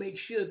 he going to make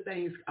sure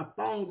a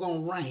phone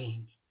going to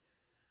ring.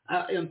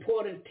 An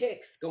important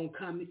text going to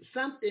come.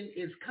 Something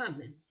is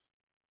coming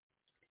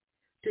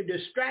to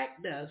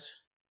distract us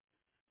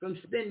from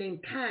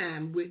spending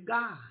time with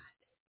God.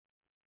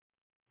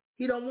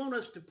 He don't want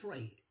us to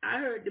pray. I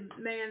heard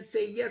the man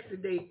say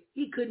yesterday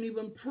he couldn't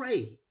even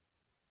pray.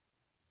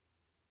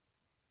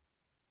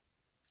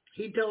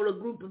 He told a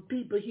group of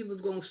people he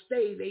was going to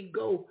stay. They'd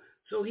go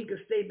so he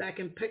could stay back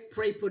and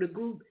pray for the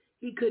group.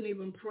 He couldn't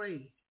even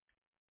pray.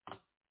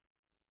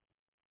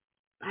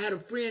 I had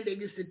a friend that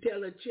used to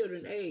tell her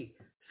children, hey,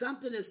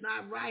 something is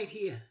not right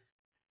here.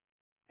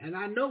 And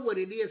I know what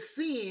it is.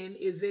 Sin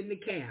is in the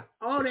camp.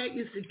 All that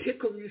used to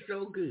tickle me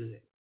so good.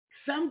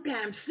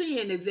 Sometimes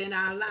sin is in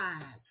our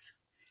lives.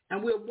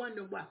 And we're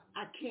wondering why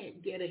I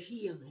can't get a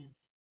healing.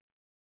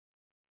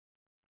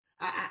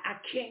 I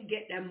can't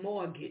get that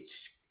mortgage.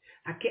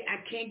 I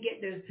can't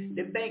get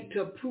the bank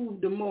to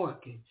approve the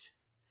mortgage.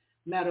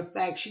 Matter of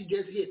fact, she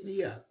just hit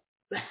me up.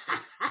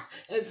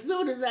 As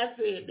soon as I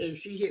said that,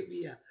 she hit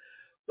me up.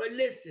 But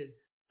listen,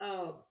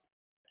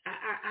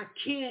 I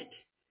can't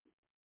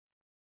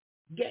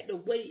get the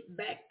weight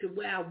back to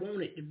where I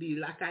want it to be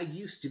like I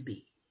used to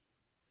be.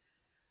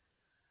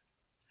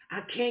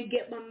 I can't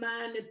get my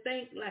mind to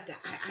think like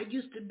I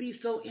used to be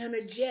so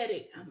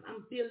energetic.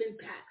 I'm feeling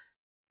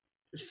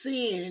tired.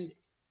 Sin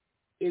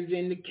is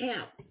in the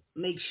camp.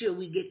 Make sure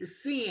we get the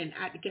sin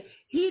out the camp.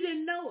 He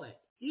didn't know it.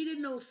 He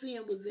didn't know sin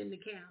was in the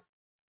camp.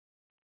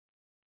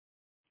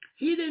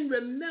 He didn't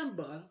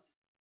remember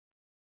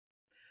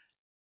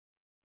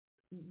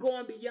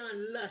going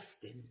beyond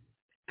lusting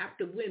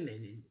after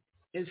women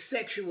and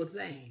sexual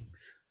things.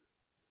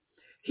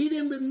 He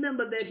didn't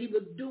remember that he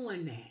was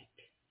doing that.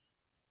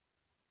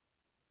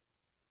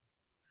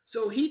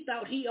 So he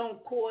thought he on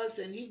course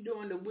and he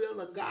doing the will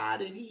of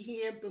God and he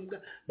hearing from God.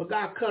 But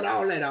God cut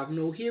all that off.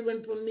 No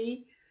hearing from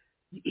me,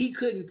 He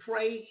couldn't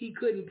pray. He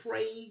couldn't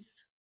praise.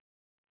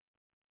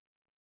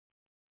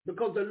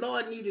 Because the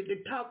Lord needed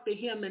to talk to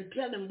him and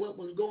tell him what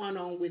was going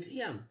on with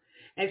him.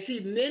 And see,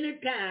 many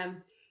times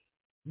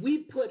we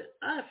put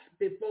us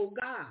before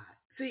God.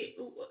 See,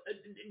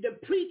 the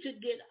preacher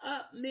get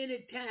up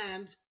many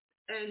times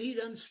and he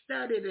done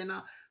studied and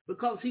all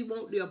because he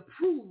want the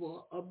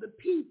approval of the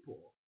people.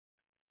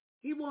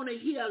 He want to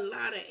hear a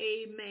lot of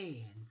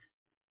amens.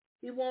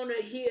 He want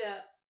to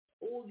hear,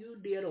 oh, you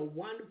did a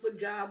wonderful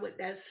job with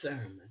that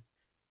sermon.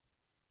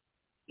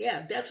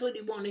 Yeah, that's what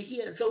he want to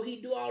hear. So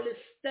he do all this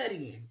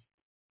studying.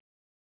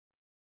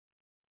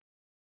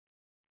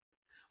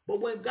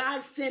 But when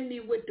God send me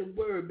with the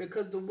word,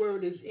 because the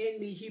word is in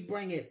me, he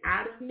bring it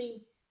out of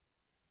me.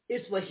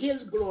 It's for his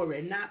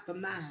glory, not for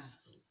mine.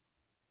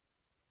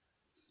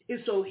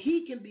 It's so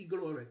he can be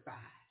glorified.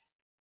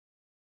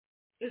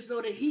 It's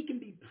so that he can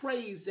be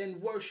praised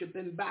and worshiped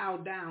and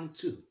bowed down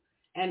to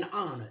and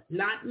honored,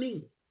 not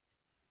me.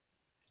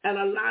 And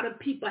a lot of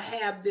people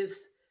have this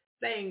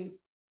thing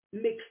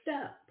mixed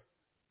up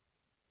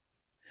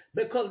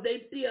because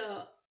they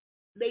feel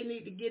they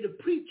need to give the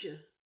preacher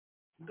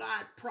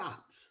God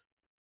props.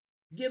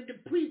 Give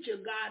the preacher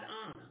God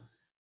honor.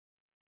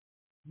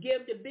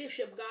 Give the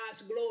bishop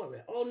God's glory.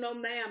 Oh, no,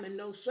 ma'am, and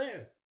no,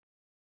 sir.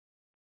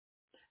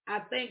 I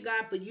thank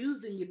God for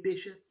using your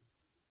bishop.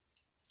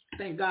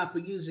 Thank God for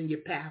using your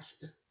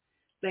pastor.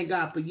 Thank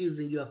God for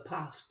using your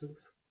apostles,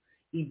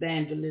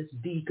 evangelists,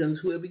 deacons,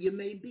 whoever you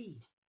may be.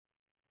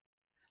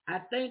 I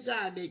thank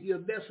God that you're a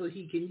vessel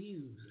he can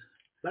use.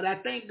 But I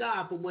thank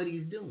God for what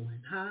he's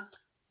doing, huh?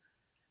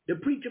 The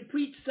preacher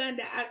preached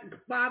Sunday.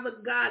 Father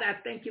God, I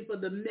thank you for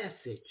the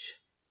message.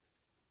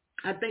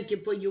 I thank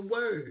you for your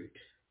word.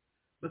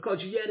 Because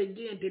yet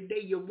again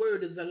today your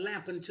word is a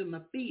lamp unto my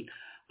feet,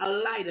 a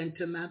light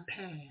unto my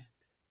path.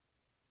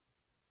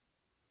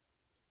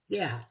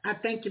 Yeah, I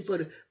thank you for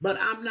the, but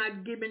I'm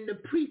not giving the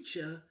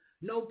preacher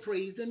no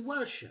praise and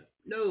worship.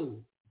 No.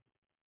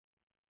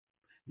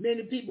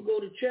 Many people go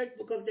to church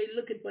because they're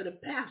looking for the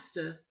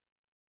pastor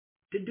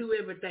to do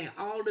everything,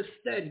 all the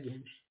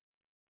studying,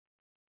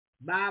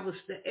 Bible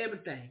study,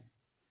 everything.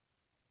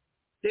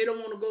 They don't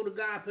want to go to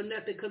God for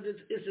nothing because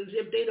it's as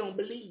if they don't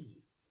believe.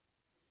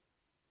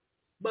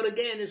 But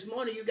again, this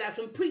morning you got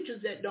some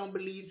preachers that don't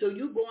believe, so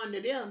you're going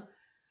to them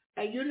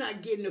and you're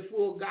not getting the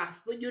full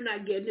gospel. You're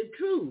not getting the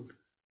truth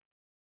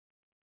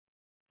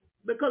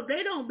because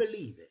they don't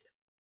believe it.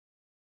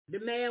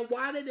 The man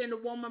wallet and the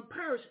woman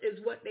purse is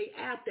what they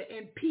after,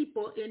 and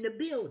people in the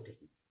building.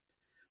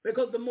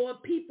 Because the more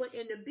people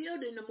in the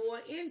building, the more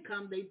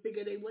income they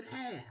figure they would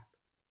have.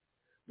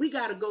 We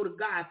got to go to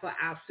God for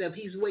ourselves.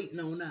 He's waiting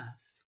on us.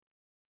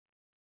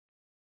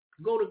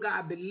 Go to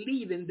God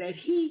believing that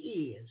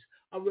he is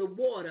a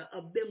rewarder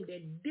of them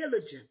that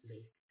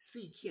diligently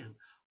seek him.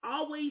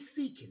 Always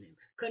seeking him.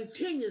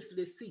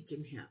 Continuously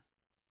seeking him.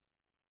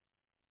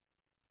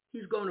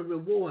 He's going to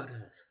reward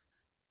us.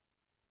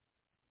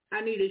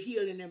 I need a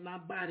healing in my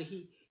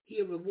body.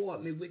 He'll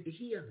reward me with the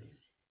healing.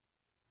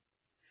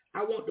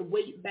 I want the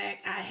weight back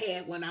I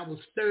had when I was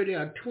 30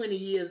 or 20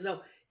 years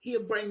old.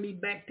 He'll bring me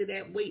back to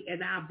that weight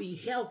and I'll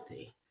be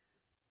healthy.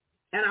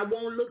 And I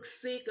won't look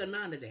sick or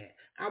none of that.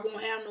 I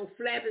won't have no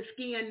flabby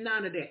skin,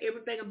 none of that.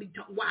 Everything will be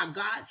while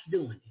God's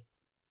doing it.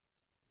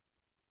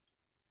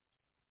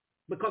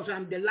 Because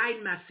I'm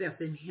delighting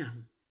myself in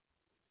him.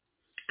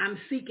 I'm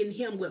seeking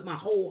him with my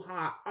whole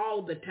heart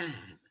all the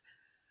time.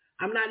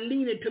 I'm not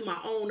leaning to my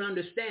own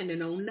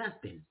understanding on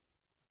nothing.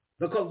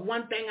 Because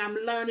one thing I'm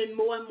learning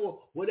more and more,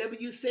 whatever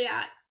you say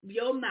out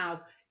your mouth,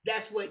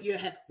 that's what you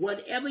have.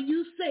 Whatever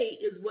you say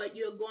is what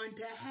you're going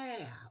to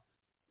have.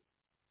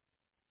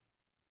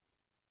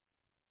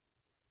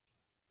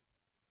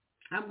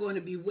 I'm going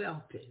to be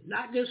wealthy,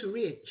 not just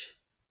rich,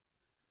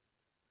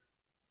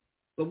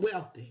 but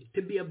wealthy,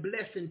 to be a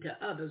blessing to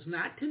others,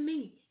 not to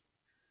me,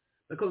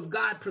 because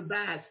God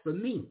provides for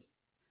me.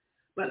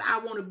 But I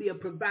want to be a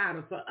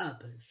provider for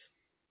others.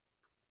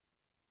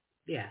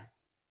 Yeah.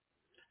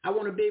 I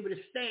want to be able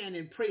to stand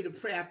and pray the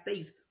prayer of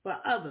faith for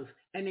others,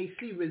 and they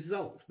see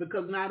results,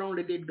 because not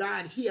only did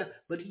God hear,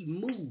 but he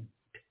moved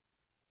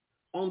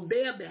on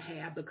their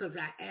behalf because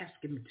I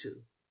asked him to.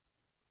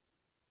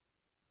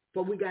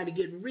 But we got to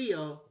get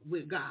real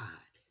with God.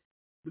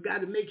 We got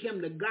to make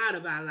him the God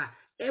of our life.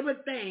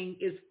 Everything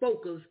is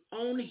focused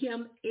on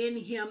him,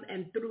 in him,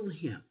 and through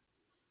him.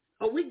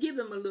 Oh, we give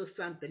him a little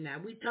something now.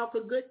 We talk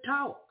a good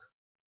talk,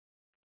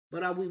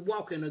 but are we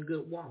walking a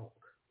good walk?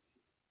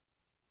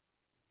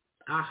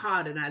 Our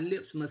heart and our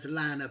lips must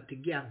line up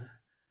together.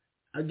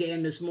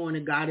 Again, this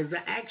morning, God is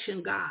an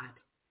action God,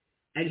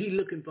 and he's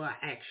looking for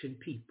action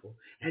people.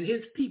 And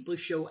his people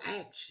show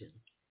action.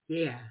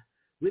 Yeah.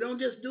 We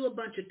don't just do a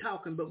bunch of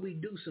talking, but we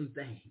do some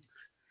things.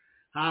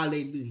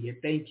 Hallelujah.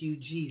 Thank you,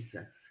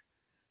 Jesus.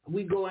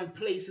 We go in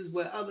places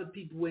where other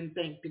people wouldn't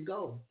think to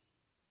go.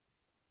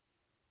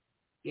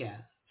 Yeah.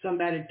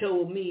 Somebody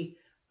told me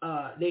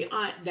their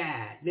aunt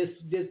died.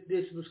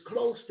 This was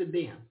close to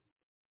them.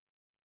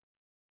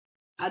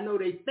 I know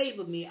they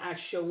favored me. I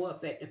show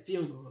up at the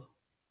funeral.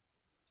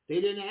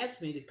 They didn't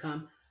ask me to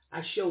come.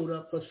 I showed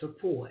up for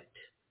support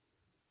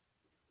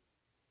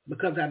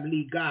because I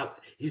believe God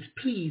is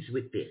pleased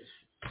with this.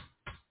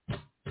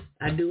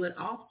 I do it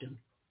often.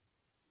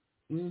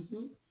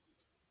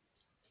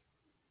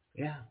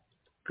 Yeah.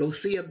 Go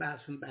see about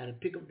somebody.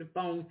 Pick up the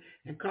phone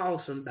and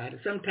call somebody.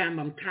 Sometimes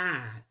I'm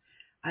tired.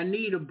 I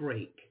need a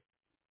break.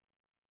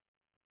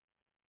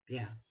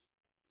 Yeah.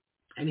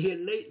 And here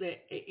lately,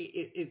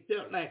 it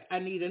felt like I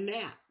need a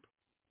nap.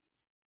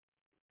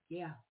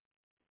 Yeah.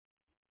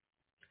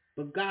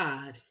 But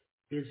God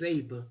is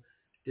able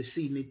to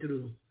see me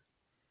through.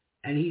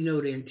 And he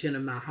knows the intent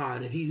of my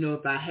heart. And he knows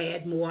if I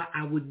had more,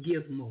 I would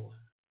give more.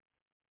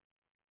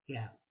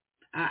 Yeah.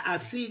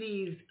 I see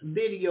these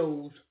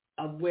videos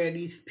of where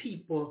these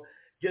people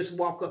just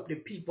walk up to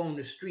people on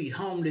the street,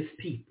 homeless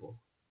people.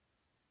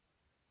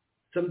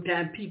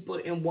 Sometimes people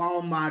in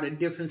Walmart or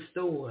different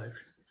stores.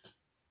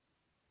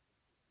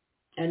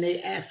 And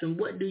they ask them,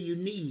 what do you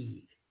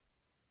need?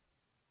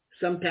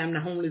 Sometimes the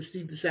homeless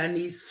people say, I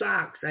need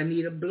socks, I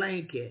need a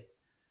blanket,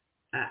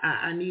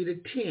 I need a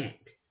tent.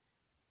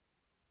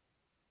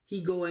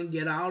 He go and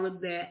get all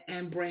of that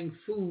and bring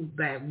food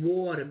back,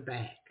 water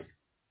back.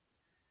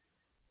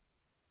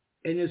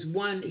 And there's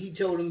one, he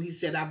told him, he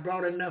said, I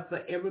brought enough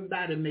for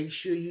everybody. Make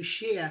sure you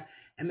share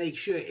and make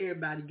sure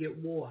everybody get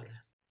water.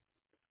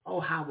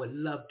 Oh, how I would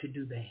love to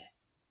do that.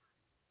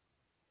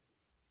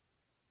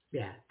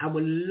 Yeah, I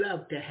would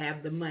love to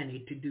have the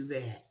money to do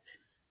that.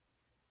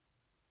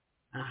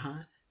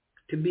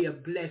 To be a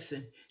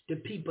blessing to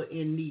people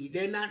in need.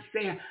 They're not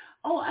saying,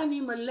 oh, I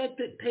need my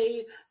electric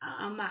paid.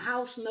 My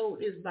house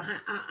note is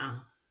behind.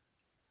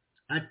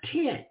 A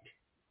tent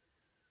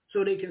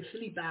so they can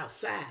sleep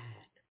outside.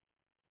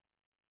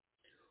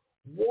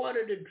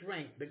 Water to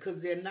drink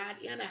because they're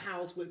not in a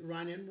house with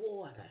running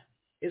water.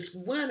 It's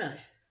winter.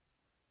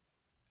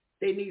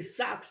 They need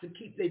socks to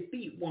keep their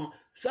feet warm.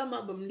 Some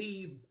of them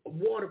need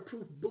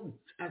waterproof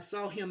boots. I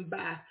saw him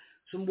buy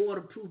some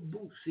waterproof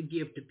boots to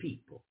give to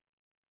people.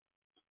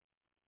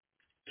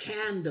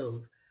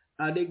 Candles.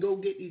 They go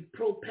get these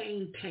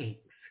propane tanks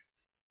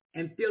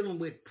and fill them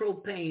with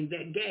propane,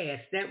 that gas.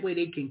 That way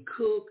they can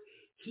cook,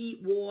 heat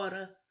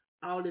water,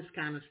 all this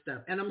kind of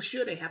stuff. And I'm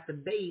sure they have to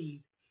bathe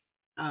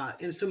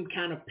in some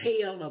kind of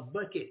pail or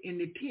bucket in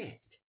the tent.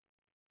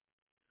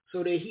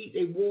 So they heat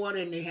their water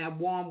and they have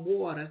warm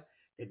water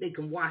that they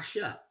can wash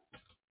up.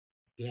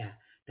 Yeah,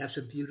 that's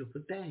a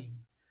beautiful thing.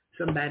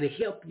 Somebody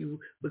help you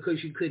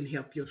because you couldn't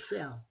help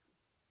yourself.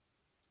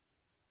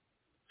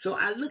 So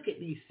I look at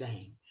these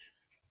things.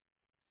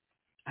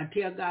 I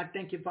tell God,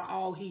 thank you for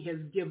all he has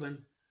given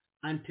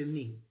unto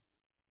me.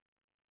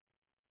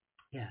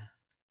 Yeah.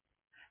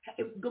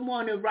 Hey, good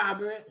morning,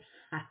 Robert.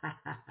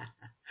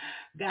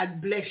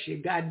 God bless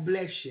you. God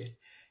bless you.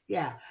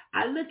 Yeah.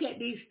 I look at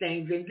these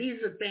things, and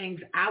these are things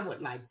I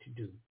would like to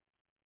do.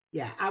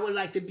 Yeah. I would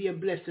like to be a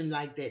blessing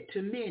like that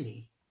to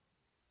many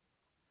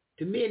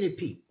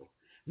people.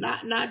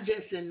 Not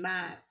just in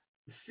my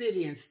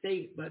city and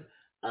state, but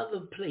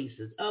other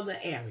places, other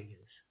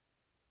areas.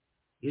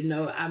 You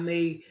know, I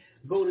may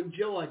go to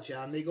Georgia,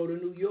 I may go to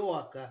New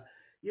York,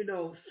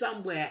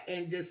 somewhere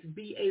and just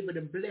be able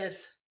to bless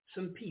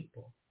some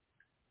people.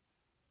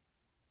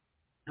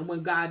 And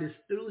when God is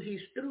through,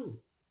 he's through.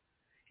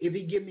 If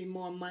he give me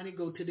more money,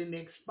 go to the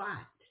next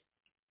spot.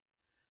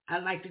 I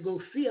like to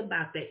go see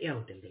about the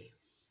elderly.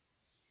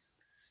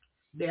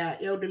 There are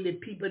elderly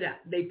people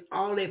that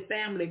all their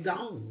family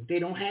gone. They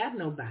don't have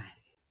nobody.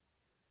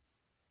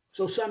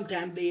 So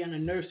sometimes they're in a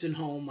nursing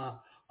home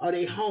or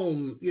they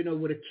home,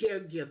 with a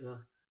caregiver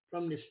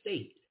from the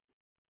state.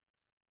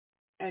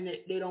 And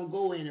they don't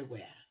go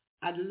anywhere.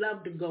 I'd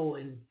love to go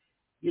and,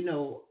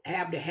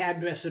 have the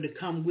hairdresser to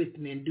come with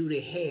me and do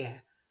their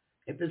hair.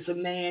 If it's a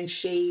man,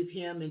 shave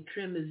him and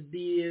trim his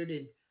beard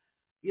and,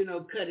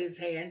 cut his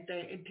hair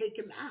and take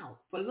him out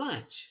for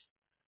lunch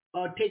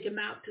or take him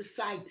out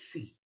to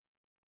sightsee.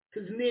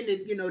 Because men,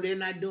 they're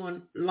not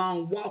doing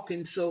long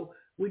walking, so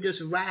we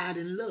just ride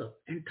and look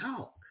and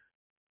talk.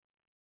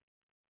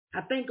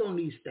 I think on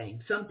these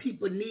things. Some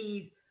people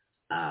need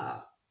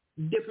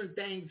different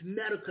things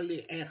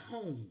medically at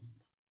home.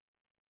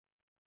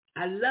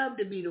 I love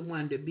to be the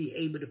one to be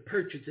able to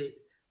purchase it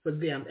for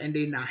them and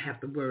they not have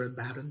to worry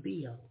about a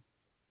bill.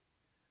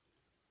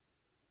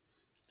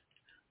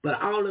 But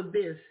all of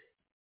this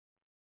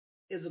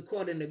is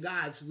according to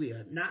God's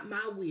will. Not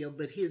my will,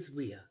 but his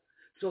will.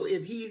 So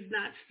if he's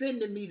not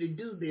sending me to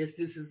do this,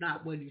 this is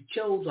not what he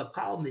chose or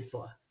called me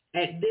for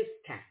at this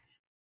time.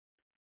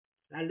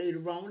 Now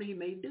later on, he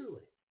may do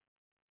it.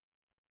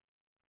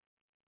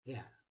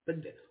 Yeah. But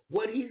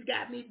what he's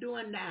got me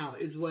doing now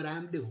is what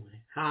I'm doing.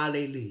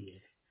 Hallelujah.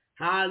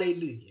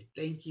 Hallelujah.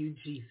 Thank you,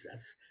 Jesus.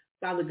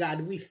 Father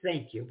God, we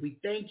thank you. We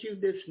thank you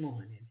this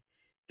morning.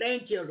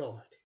 Thank you,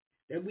 Lord,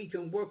 that we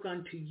can work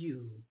unto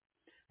you.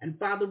 And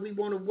Father, we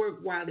want to work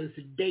while it's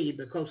day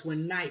because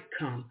when night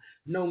comes,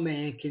 no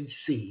man can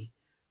see.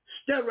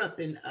 Stir up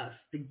in us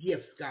the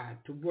gifts, God,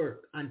 to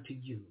work unto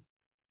you.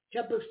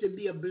 Help us to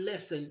be a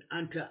blessing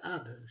unto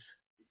others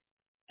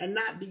and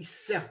not be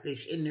selfish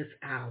in this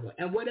hour.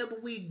 And whatever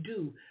we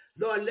do,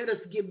 Lord, let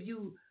us give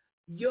you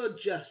your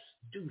just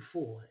due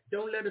for it.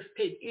 Don't let us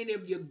take any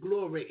of your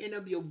glory, any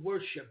of your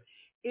worship,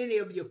 any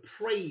of your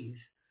praise,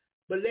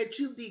 but let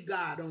you be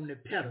God on the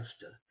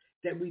pedestal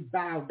that we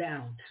bow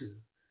down to.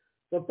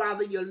 But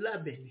Father, you're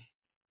loving,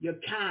 you're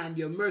kind,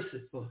 you're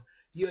merciful,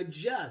 you're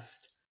just,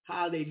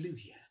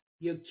 hallelujah,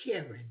 you're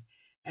caring,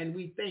 and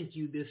we thank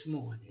you this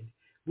morning.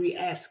 We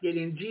ask it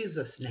in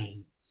Jesus'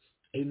 name.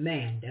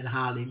 Amen and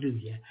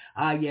hallelujah.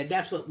 Yeah,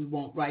 that's what we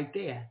want right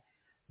there.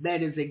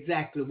 That is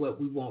exactly what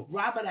we want.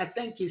 Robert, I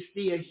think you're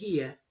still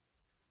here.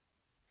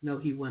 No,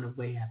 he went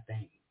away, I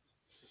think.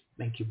 I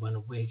think he went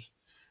away.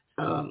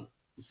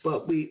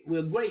 But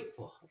we're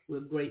grateful. We're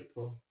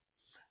grateful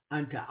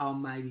unto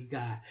Almighty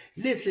God.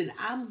 Listen,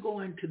 I'm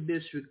going to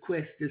this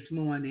request this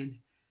morning,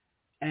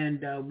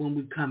 and when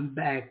we come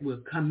back, we're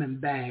coming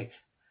back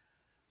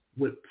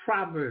with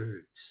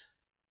Proverbs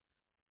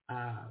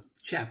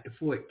chapter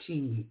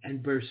 14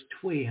 and verse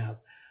 12.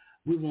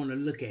 We want to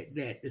look at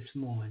that this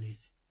morning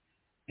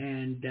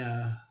and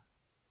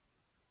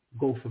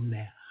go from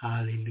there.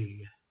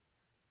 Hallelujah.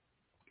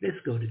 Let's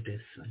go to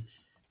this one.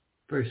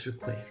 First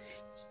request.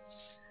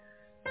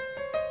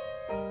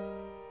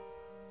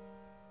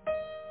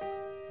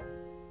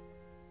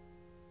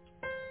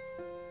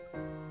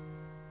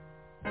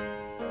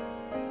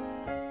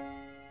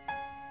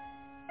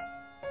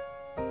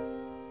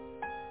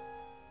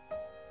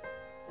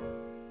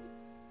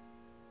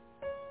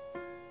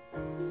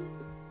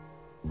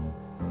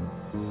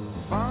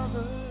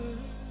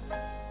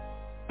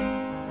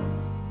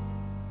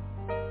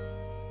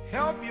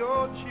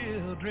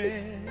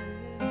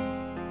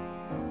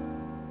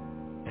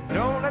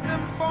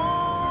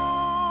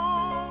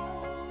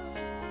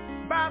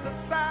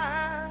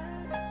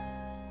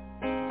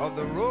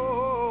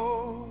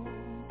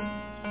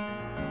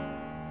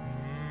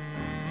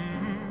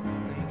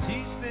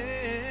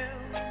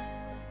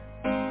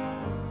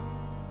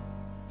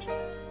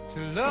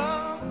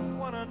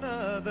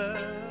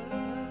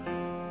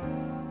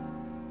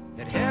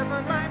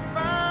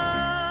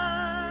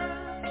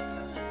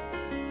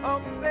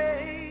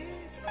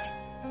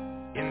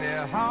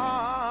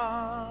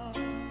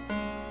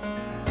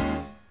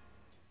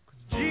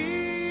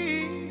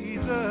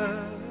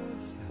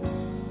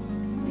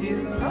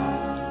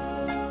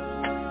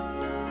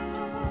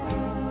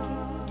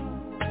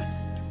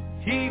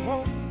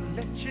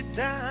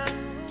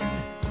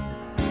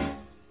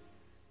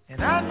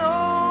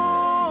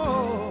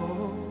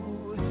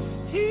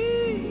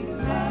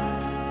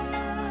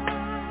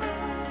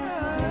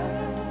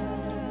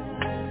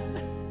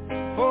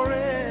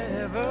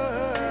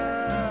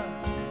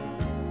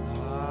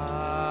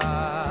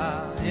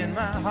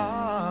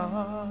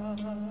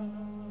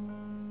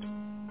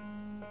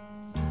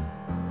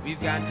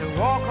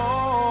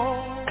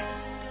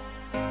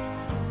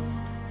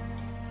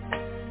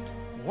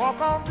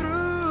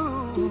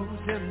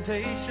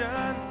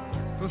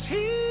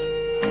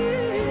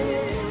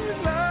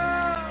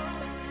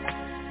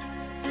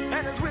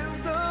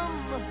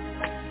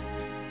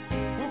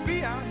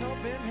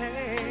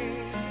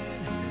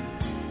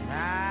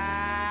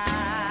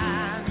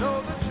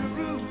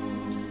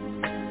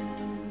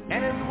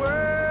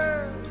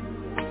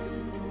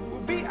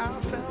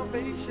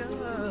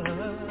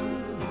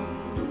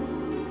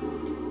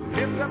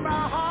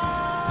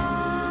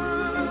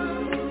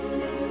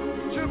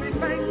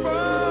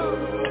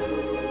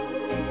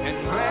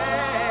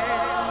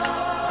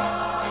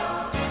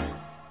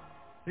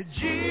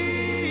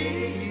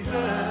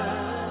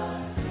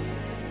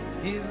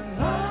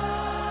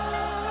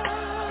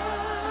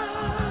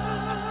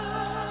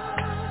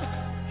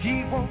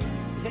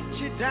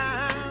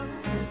 Yeah.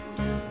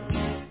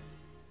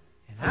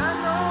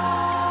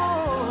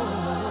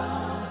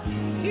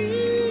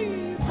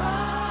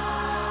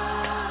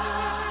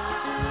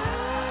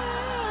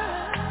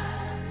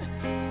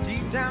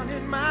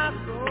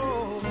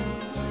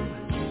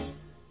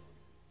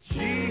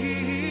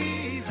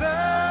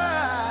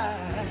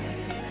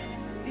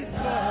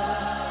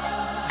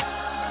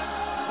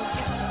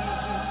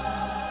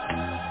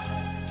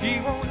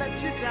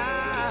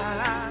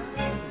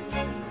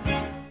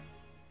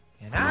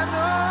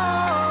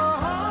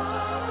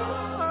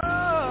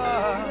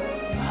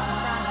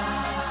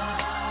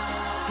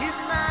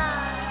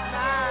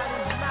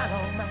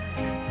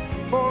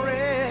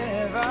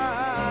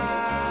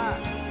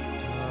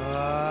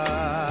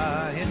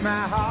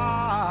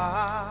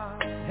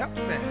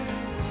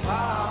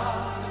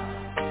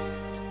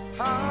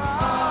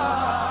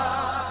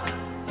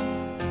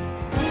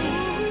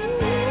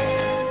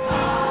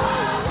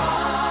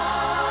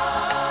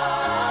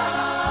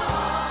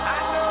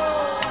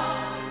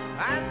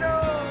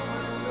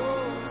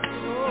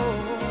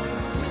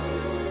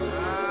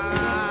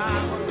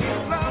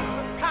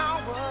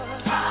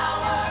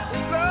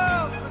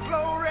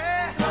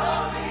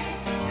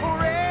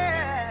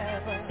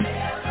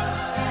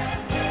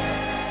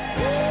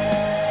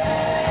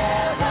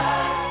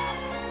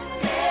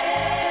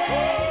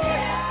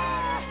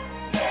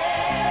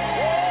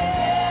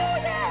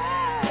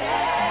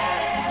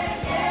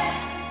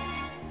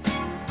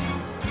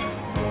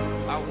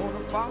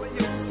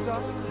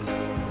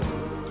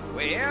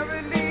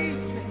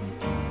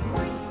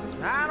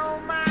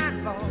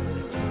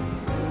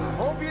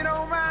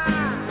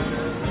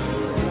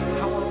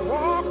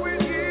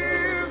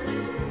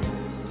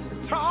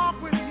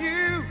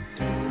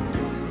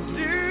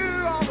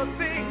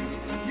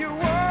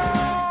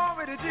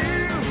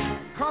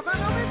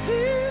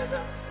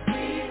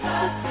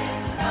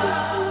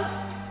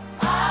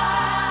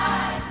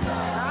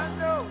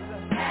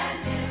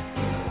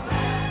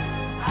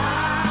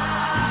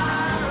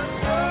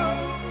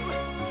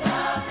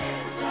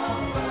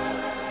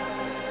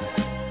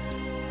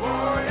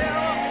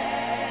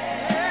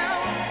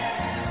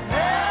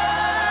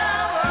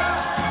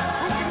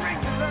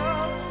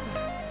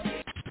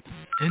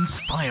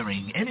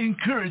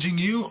 encouraging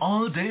you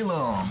all day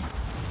long.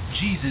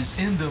 Jesus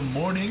in the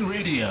Morning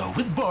Radio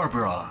with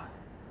Barbara.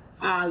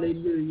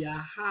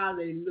 Hallelujah,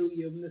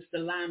 hallelujah, Mr.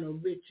 Lionel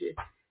Richie.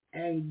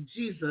 And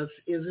Jesus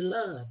is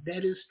love.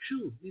 That is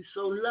true. He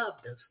so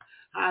loved us.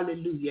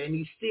 Hallelujah. And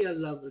he still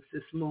loves us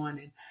this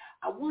morning.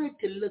 I wanted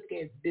to look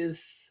at this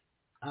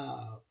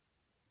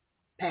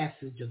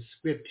passage of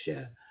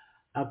scripture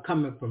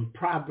coming from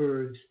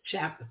Proverbs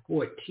chapter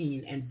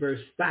 14 and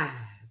verse 5.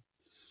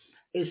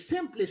 It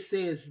simply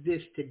says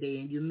this today,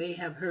 and you may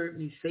have heard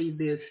me say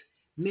this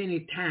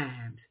many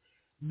times.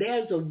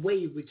 There's a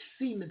way which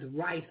seemeth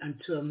right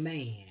unto a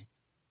man,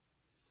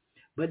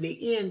 but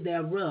the end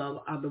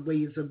thereof are the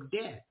ways of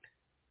death.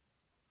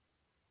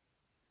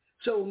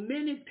 So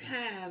many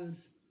times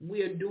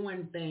we are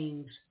doing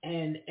things,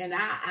 and in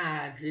our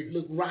eyes it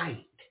look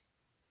right.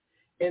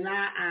 In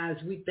our eyes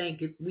we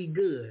think we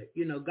good.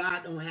 You know,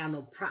 God don't have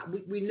no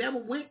problem. We never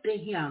went to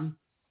him.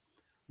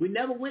 We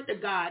never went to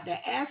God to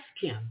ask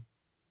him,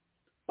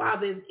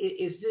 Father,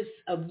 is this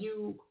of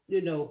you?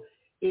 You know,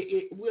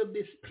 it will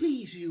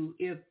displease you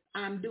if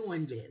I'm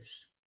doing this.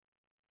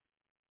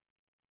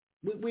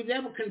 We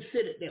never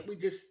considered that. We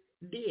just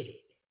did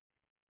it.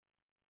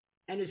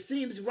 And it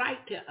seems right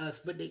to us,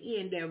 but the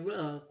end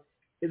thereof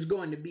is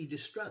going to be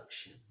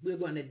destruction. We're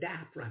going to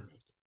die from it.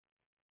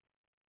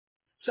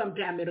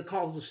 Sometimes it'll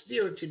cause a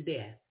spiritual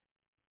death.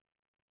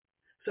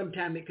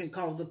 Sometimes it can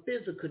cause a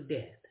physical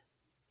death.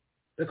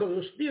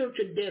 Because a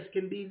spiritual death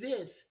can be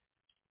this.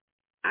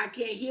 I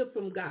can't hear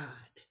from God.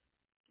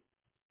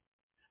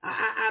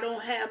 I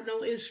don't have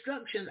no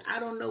instructions. I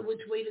don't know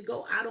which way to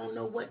go. I don't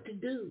know what to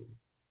do.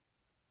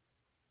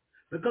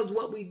 Because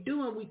what we're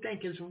doing we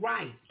think is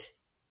right,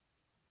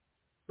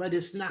 but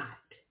it's not.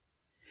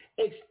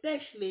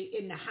 Especially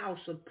in the house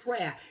of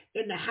prayer,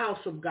 in the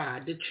house of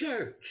God, the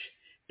church.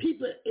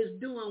 People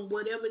is doing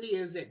whatever it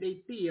is that they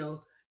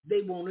feel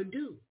they want to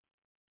do.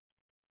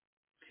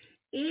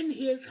 In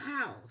his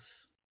house,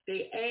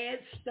 they add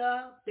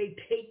stuff, they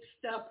take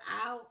stuff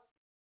out,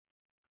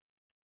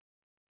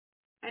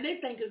 and they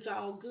think it's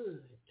all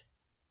good.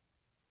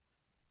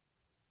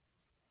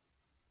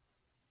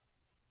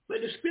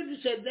 But the scripture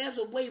said there's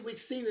a way which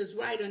seemeth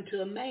right unto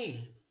a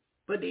man,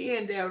 but the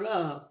end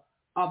thereof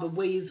are the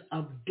ways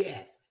of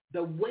death.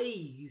 The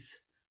ways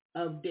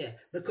of death.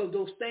 Because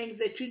those things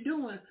that you're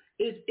doing,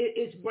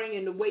 it's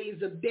bringing the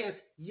ways of death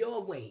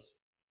your way.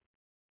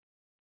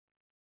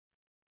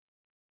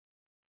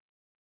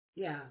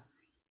 Yeah.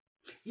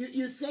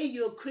 You say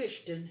you're a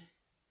Christian,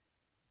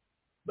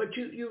 but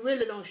you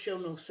really don't show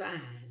no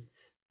signs.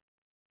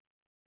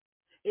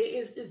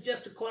 It's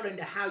just according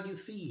to how you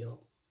feel.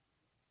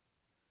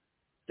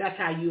 That's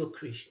how you're a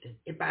Christian.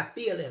 If I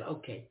feel it,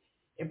 okay.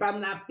 If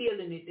I'm not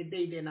feeling it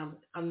today, then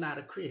I'm not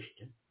a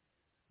Christian.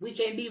 We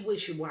can't be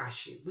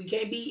wishy-washy. We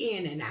can't be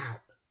in and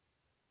out.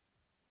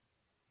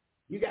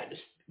 You got to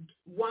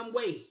one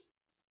way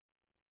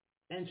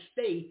and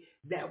stay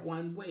that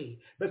one way,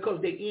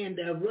 because the end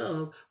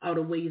thereof are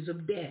the ways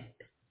of death.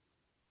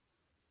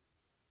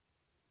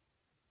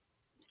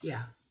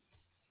 Yeah.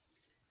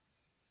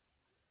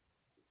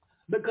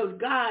 Because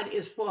God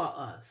is for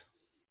us.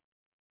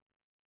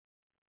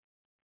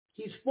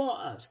 He's for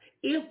us.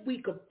 If we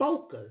could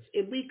focus,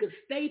 if we could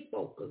stay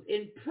focused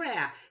in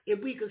prayer,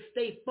 if we could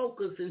stay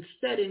focused in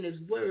studying his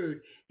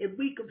word, if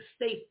we could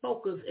stay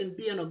focused in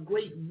being a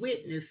great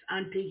witness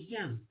unto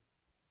him,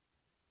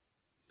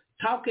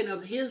 talking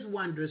of his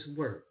wondrous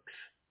works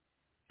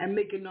and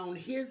making known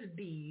his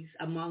deeds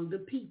among the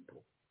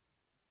people.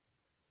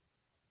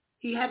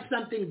 He has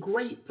something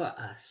great for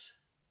us.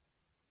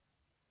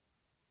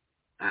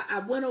 I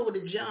went over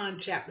to John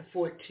chapter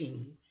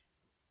 14,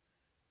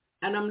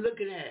 and I'm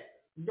looking at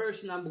verse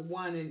number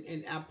 1,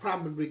 and I'll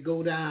probably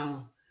go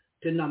down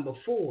to number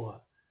 4.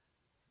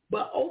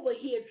 But over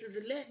here it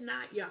says, let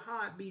not your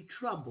heart be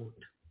troubled.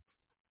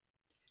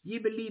 Ye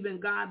believe in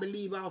God,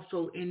 believe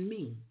also in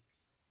me.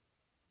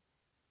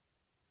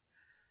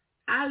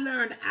 I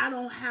learned I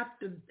don't have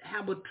to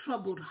have a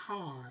troubled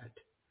heart.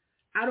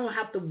 I don't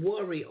have to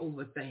worry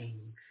over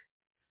things.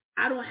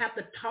 I don't have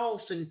to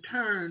toss and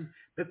turn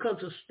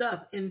because of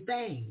stuff and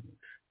things.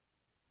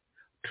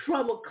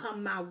 Trouble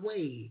come my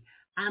way.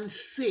 I'm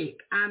sick.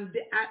 I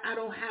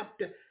don't have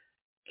to,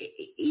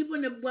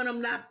 even when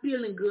I'm not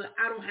feeling good,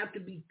 I don't have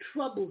to be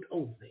troubled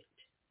over it.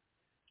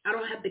 I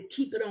don't have to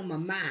keep it on my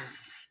mind.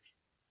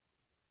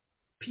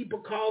 People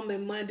call me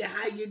Monday,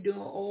 how you doing?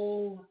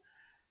 Oh,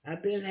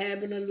 I've been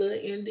having a little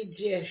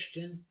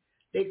indigestion.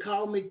 They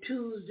call me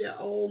Tuesday,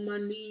 oh, my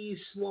knees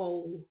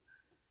swole.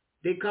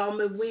 They call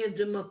me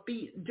Wednesday, my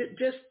feet.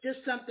 Just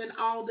something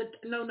all the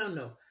time.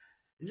 No.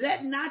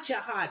 Let not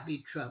your heart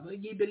be troubled.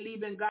 Ye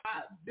believe in God,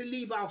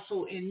 believe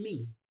also in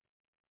me.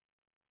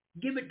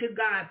 Give it to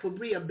God for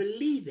real,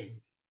 believing.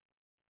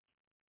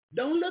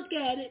 Don't look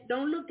at it.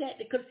 Don't look at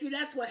it. Because see,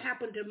 that's what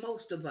happened to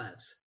most of us.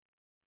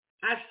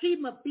 I see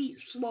my feet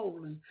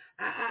swollen.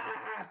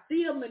 I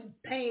feel my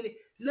pain.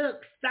 Look,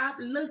 stop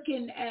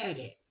looking at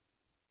it.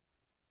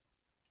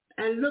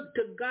 And look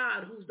to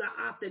God, who's the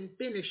author and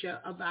finisher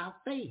of our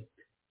faith.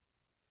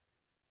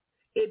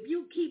 If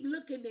you keep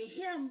looking at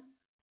him,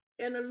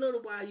 in a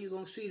little while you're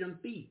going to see them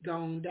feet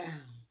going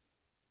down.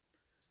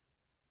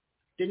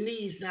 The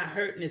knees not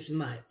hurting as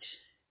much.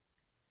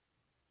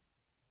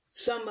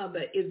 Some of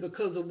it is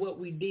because of what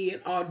we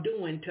did or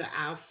doing to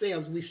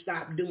ourselves. We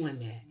stopped doing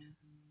that.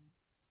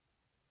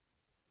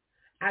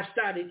 I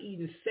started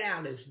eating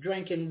salads,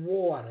 drinking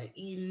water,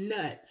 eating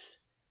nuts.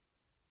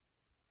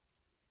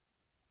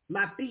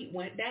 My feet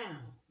went down.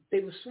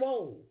 They were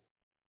swollen.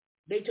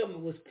 They told me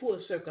it was poor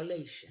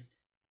circulation.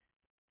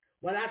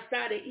 When I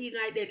started eating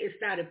like that, it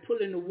started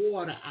pulling the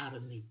water out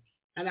of me.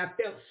 And I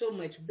felt so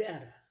much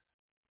better.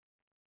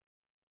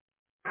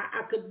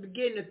 I could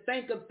begin to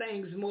think of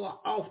things more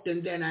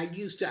often than I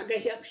used to. I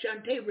could help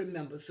Shantae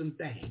remember some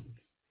things.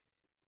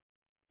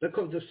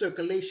 Because the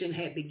circulation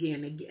had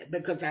begun again.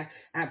 Because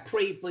I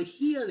prayed for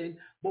healing,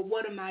 but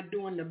what am I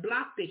doing to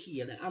block the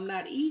healing? I'm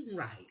not eating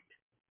right.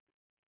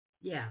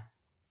 Yeah.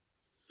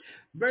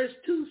 Verse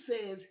 2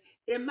 says,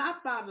 in my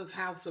Father's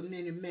house are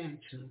many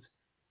mansions.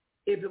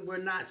 If it were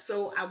not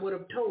so, I would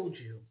have told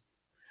you.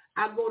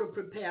 I go to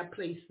prepare a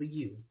place for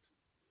you.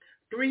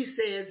 3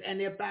 says,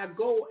 and if I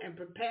go and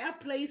prepare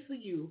a place for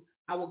you,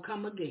 I will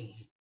come again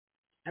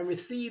and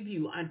receive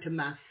you unto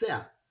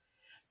myself,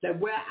 that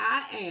where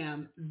I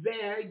am,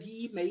 there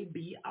ye may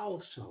be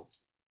also.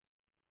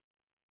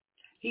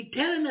 He's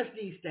telling us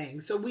these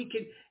things so we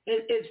can,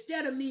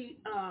 instead of me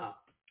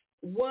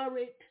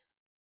worried,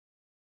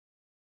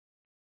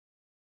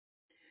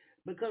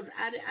 because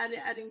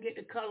I didn't get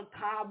the color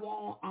car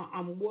on,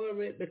 I'm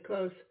worried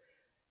because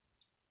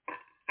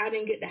I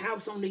didn't get the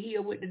house on the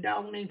hill with the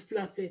dog named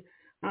Fluffy.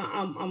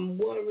 I'm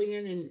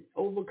worrying and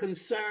over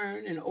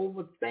concerned and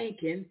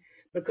overthinking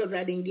because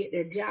I didn't get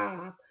that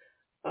job.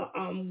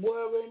 I'm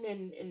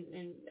worrying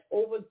and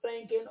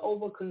overthinking,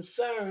 over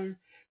concerned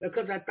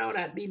because I thought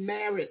I'd be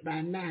married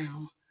by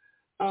now.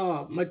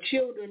 My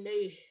children,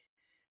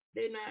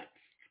 they're not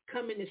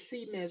coming to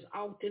see me as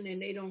often,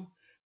 and they don't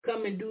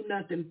come and do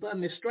nothing for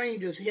me.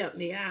 Strangers help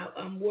me out.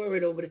 I'm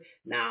worried over it.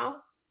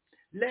 Now,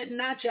 let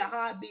not your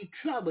heart be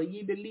troubled.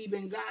 Ye believe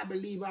in God,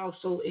 believe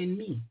also in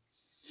me.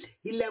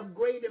 He left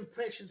great and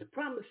precious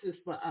promises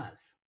for us.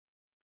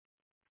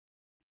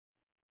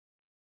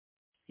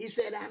 He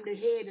said, I'm the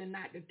head and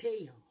not the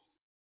tail.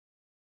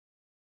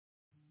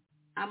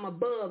 I'm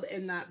above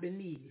and not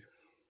beneath.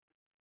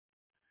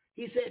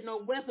 He said, no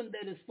weapon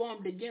that is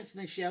formed against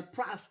me shall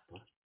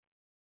prosper.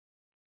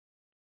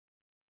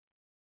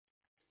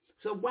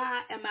 So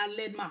why am I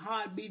letting my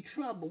heart be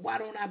troubled? Why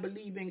don't I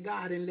believe in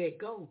God and let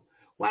go?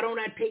 Why don't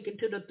I take it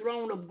to the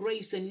throne of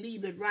grace and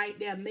leave it right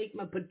there, make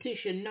my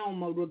petition known,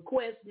 my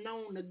request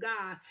known to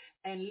God,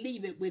 and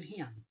leave it with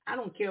him? I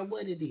don't care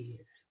what it is.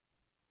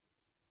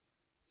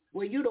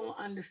 Well, you don't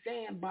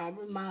understand,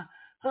 Barbara. My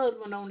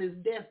husband on his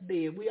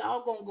deathbed. We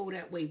all going to go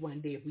that way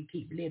one day if we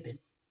keep living.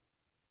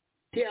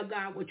 Tell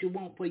God what you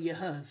want for your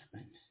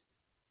husband.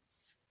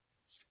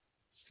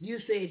 You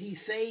said he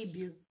saved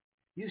you.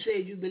 You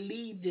said you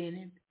believed in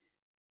him.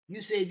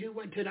 You said you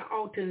went to the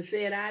altar and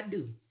said, I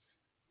do,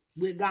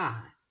 with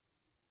God.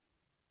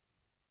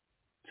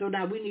 So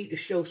now we need to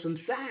show some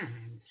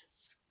signs.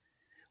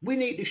 We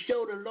need to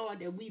show the Lord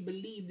that we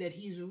believe that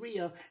he's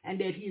real and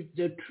that he's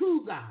the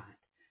true God,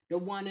 the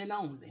one and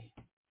only,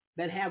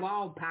 that have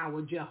all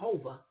power,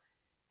 Jehovah,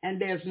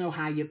 and there's no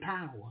higher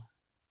power.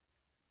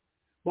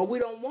 But we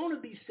don't want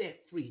to be set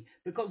free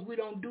because we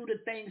don't do the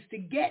things to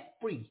get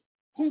free.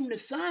 Whom the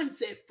Son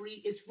set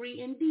free is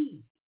free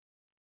indeed.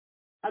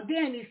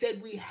 Again, he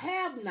said, we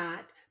have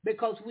not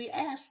because we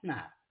ask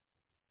not.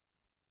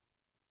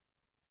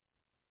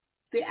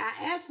 See,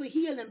 I asked for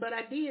healing, but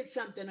I did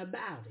something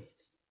about it.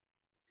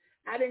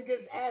 I didn't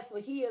just ask for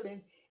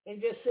healing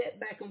and just sit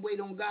back and wait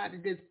on God to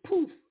just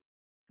poof,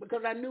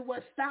 because I knew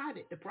what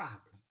started the problem.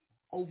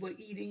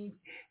 Overeating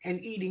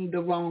and eating the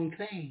wrong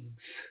things.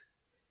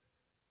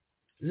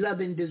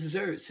 Loving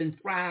desserts and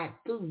fried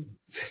foods.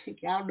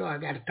 Y'all know I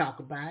got to talk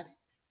about it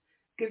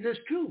because it's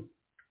true.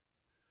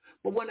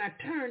 But when I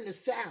turned to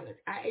salad,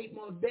 I ate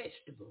more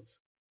vegetables.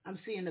 I'm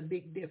seeing a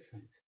big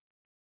difference.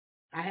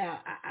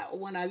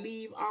 When I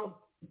leave off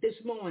this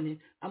morning,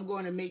 I'm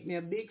going to make me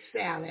a big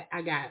salad.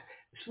 I got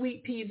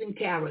sweet peas and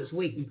carrots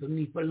waiting for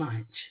me for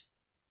lunch.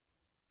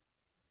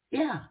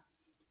 Yeah.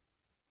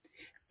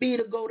 Be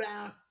to go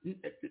down,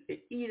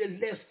 eat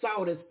as less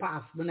salt as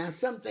possible. Now,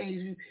 some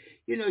things,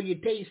 your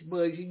taste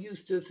buds, you're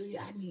used to, so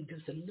I need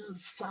just a little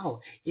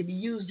salt. If you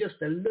use just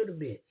a little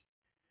bit.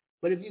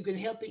 But if you can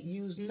help it,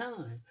 use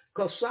none.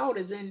 Because salt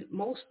is in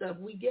most stuff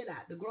we get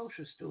at the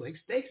grocery store,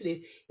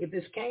 especially if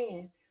it's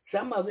canned.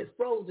 Some of it's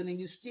frozen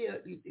and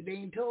they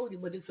ain't told you,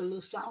 but it's a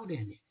little salt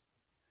in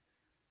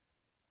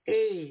it.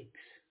 Eggs.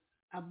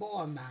 I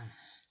boil mine.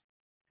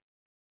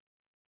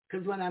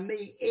 Because when I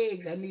made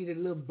eggs, I needed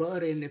a little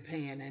butter in the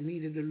pan. I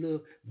needed a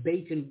little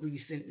bacon grease.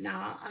 And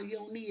no, you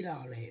don't need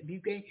all that. If you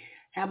can't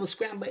have a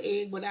scrambled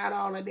egg without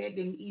all of that,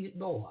 then eat it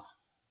boiled.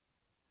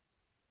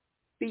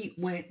 Feet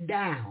went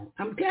down.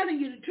 I'm telling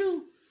you the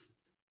truth.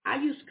 I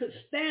used to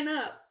stand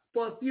up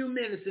for a few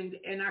minutes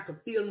and I could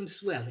feel them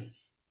swelling.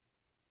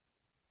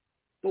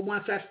 But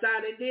once I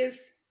started this,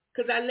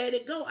 because I let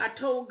it go. I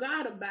told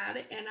God about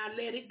it, and I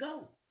let it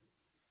go.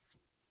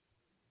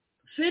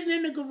 Sitting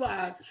in the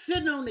garage,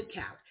 sitting on the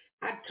couch.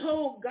 I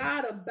told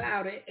God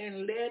about it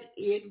and let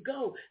it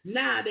go.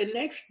 Now, the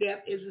next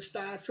step is to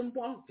start some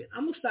walking.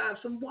 I'm going to start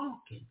some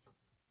walking.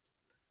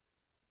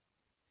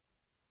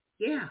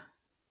 Yeah.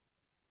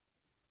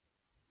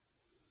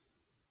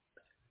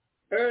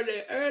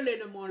 Early in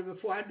the morning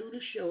before I do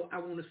the show, I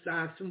want to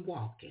start some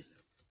walking.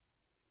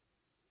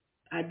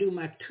 I do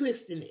my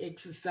twisting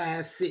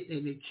exercise sitting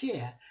in the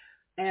chair,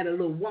 add a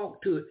little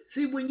walk to it.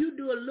 See, when you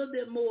do a little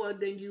bit more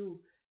than you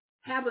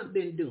haven't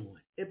been doing,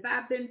 if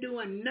I've been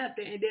doing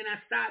nothing and then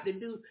I start to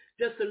do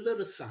just a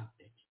little something,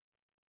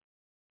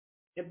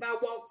 if I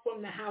walk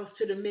from the house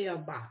to the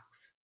mailbox,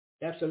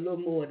 that's a little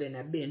more than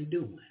I've been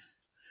doing.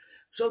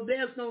 So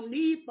there's no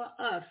need for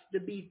us to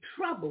be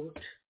troubled.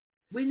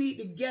 We need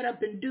to get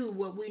up and do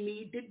what we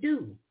need to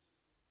do.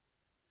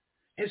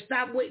 And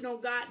stop waiting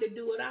on God to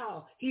do it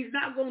all. He's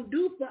not going to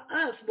do for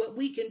us what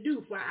we can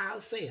do for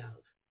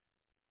ourselves.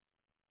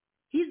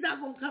 He's not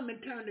going to come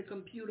and turn the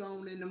computer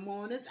on in the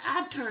mornings.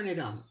 I turn it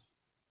on.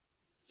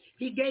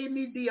 He gave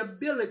me the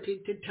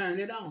ability to turn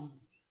it on.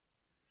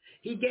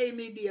 He gave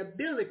me the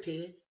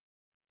ability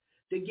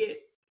to get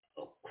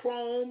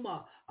Chrome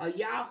or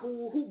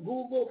Yahoo,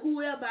 Google,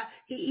 whoever.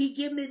 He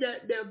gave me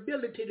the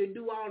ability to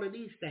do all of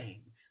these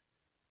things.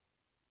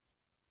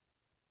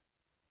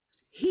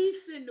 He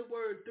sent the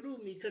word through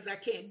me because I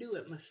can't do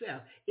it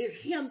myself.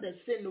 It's him that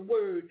sent the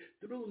word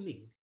through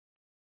me.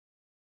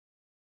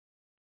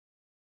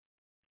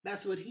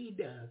 That's what he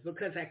does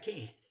because I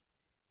can't.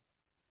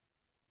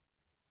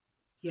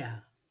 Yeah.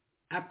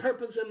 I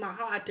purpose in my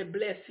heart to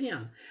bless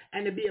him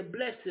and to be a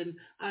blessing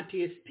unto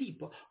his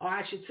people. Or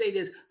I should say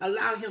this,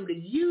 allow him to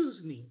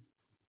use me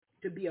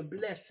to be a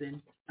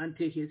blessing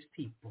unto his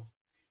people.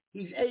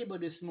 He's able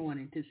this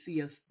morning to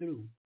see us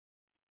through.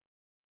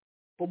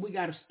 But we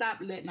got to stop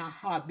letting our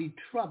heart be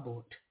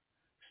troubled.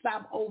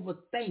 Stop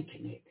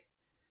overthinking it.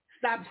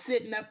 Stop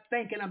sitting up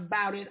thinking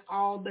about it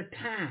all the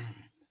time.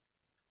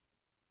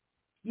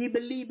 You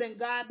believe in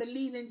God,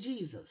 believe in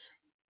Jesus.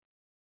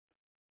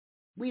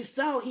 We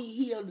saw he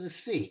healed the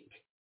sick.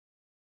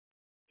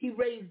 He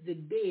raised the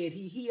dead.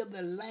 He healed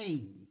the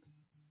lame.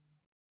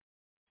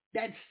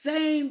 That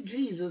same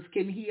Jesus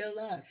can heal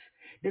us.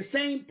 The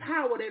same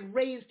power that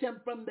raised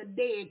him from the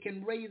dead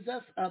can raise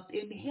us up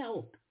in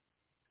health,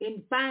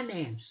 in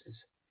finances,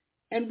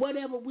 and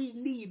whatever we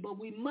need, but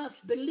we must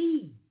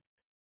believe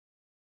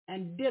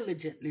and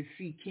diligently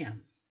seek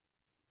him.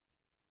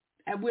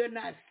 And we're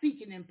not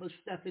seeking him for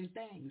stuff and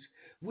things.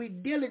 We're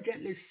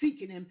diligently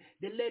seeking him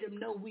to let him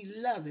know we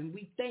love him.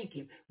 We thank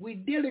him. We're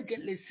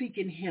diligently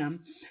seeking him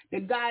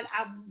that God,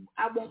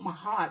 I want my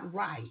heart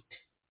right.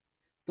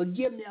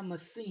 Forgive me of my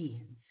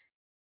sins.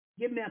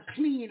 Give me a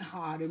clean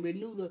heart and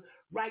renew the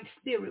right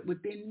spirit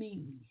within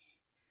me.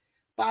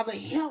 Father,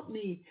 help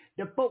me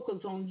to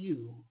focus on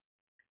you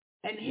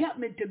and help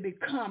me to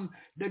become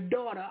the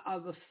daughter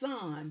of a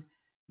son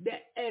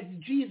that as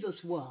Jesus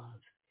was.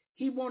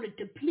 He wanted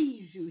to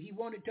please you. He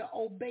wanted to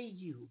obey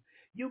you.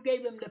 You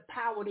gave him the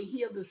power to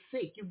heal the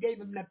sick. You gave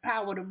him the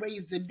power to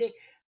raise the dead.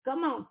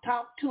 Come on,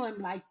 talk to him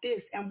like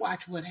this and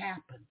watch what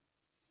happens.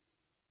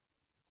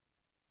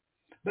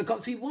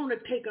 Because he wants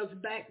to take us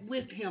back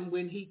with him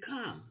when he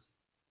comes.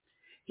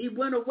 He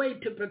went away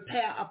to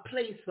prepare a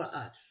place for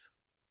us.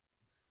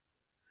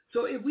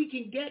 So if we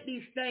can get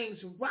these things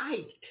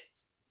right,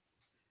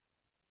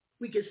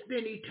 we can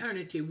spend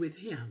eternity with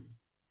him.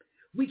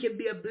 We can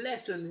be a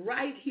blessing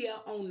right here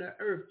on the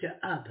earth to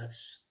others.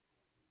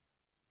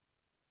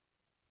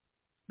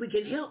 We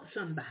can help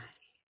somebody.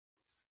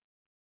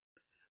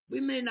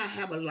 We may not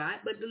have a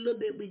lot, but the little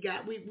bit we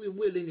got, we're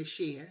willing to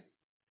share.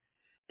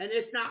 And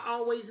it's not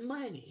always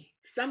money.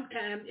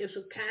 Sometimes it's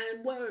a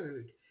kind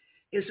word.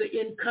 It's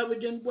an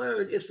encouraging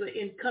word. It's an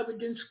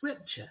encouraging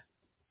scripture.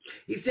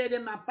 He said,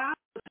 in my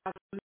Father's house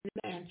are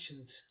many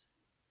mansions.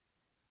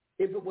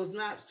 If it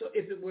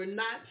were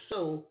not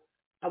so,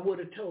 I would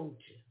have told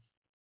you.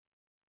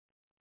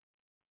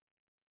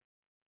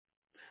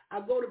 I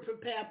go to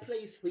prepare a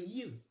place for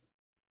you.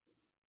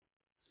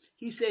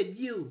 He said,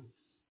 you.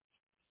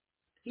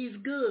 He's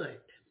good.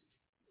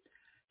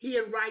 He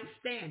in right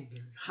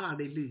standing.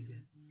 Hallelujah.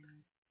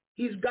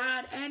 He's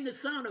God and the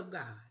Son of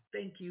God.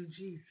 Thank you,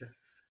 Jesus.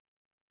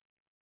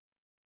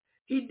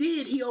 He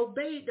did. He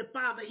obeyed the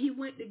Father. He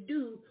went to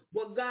do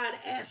what God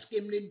asked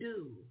him to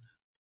do.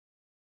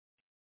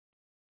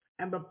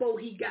 And before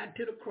he got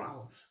to the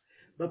cross,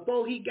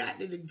 before he got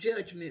to the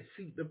judgment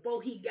seat,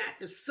 before he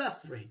got to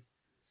suffering,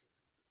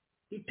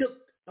 he took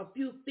a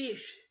few fish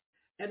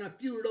and a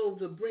few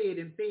loaves of bread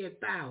and fed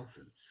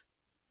thousands.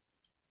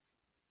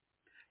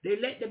 They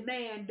let the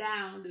man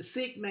down, the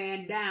sick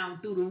man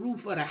down through the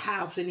roof of the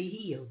house, and he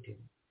healed him.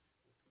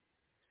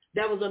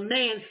 There was a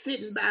man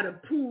sitting by the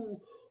pool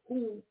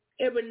who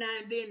every now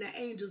and then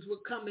the angels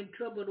would come and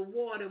trouble the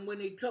water, and when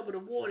they troubled the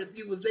water, if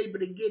you was able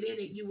to get in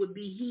it, you would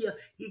be healed.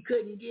 He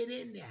couldn't get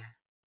in there.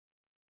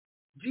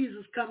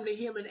 Jesus come to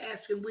him and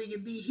ask him, will you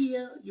be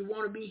healed? You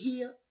want to be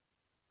healed?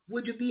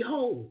 Would you be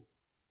whole?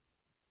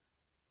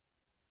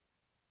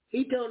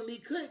 He told him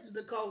he couldn't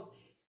because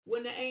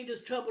when the angels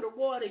troubled the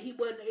water, he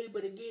wasn't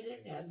able to get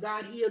in there.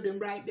 God healed him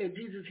right there.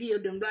 Jesus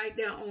healed him right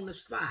there on the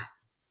spot.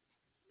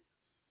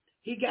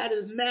 He got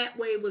his mat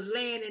where he was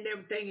laying and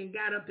everything and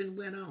got up and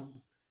went on.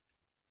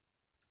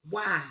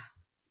 Why?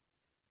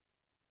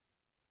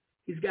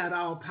 He's got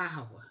all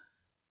power.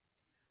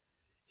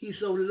 He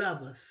so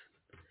loves us.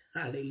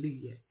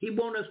 Hallelujah. He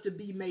wants us to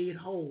be made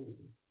whole.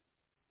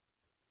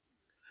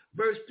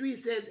 Verse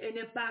 3 says, and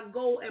if I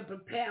go and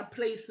prepare a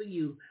place for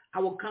you, I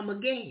will come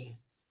again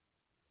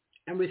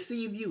and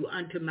receive you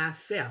unto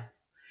myself,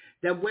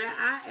 that where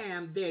I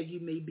am, there you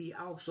may be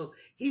also.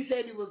 He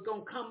said he was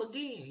going to come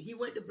again. He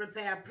went to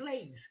prepare a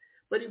place,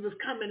 but he was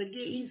coming again.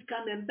 He's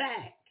coming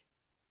back.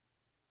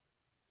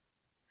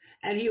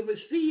 And he'll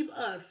receive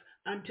us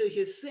unto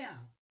himself,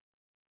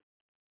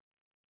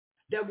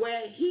 that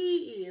where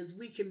he is,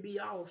 we can be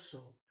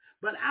also.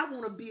 But I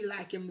want to be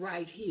like him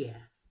right here.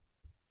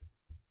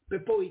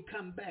 Before he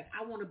come back,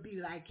 I want to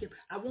be like him.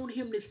 I want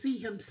him to see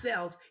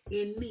himself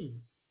in me.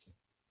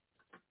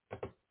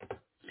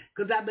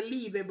 Because I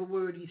believe every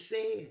word he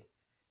said.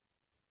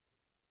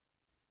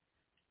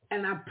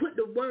 And I put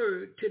the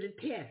word to the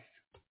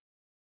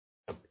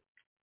test.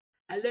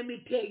 And let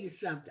me tell you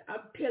something.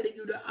 I'm telling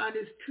you the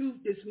honest truth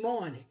this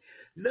morning.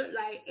 Look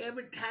like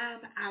every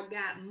time I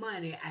got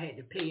money, I had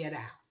to pay it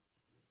out.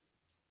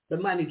 The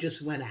money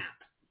just went out.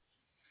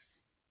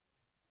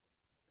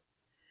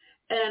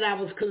 And I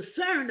was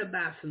concerned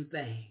about some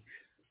things.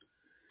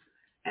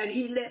 And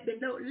he let me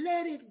know,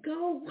 let it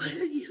go.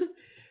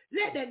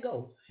 Let that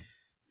go.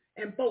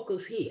 And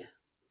focus here.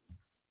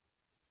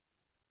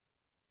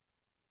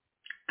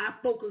 I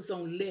focus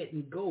on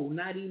letting go,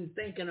 not even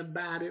thinking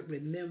about it,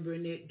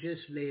 remembering it,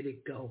 just let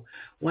it go.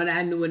 When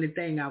I knew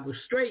anything, I was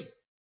straight.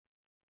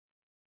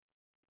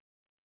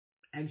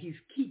 And he's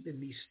keeping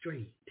me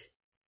straight.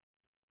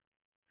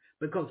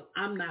 Because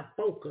I'm not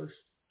focused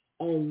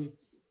on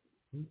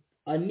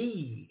a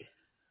need,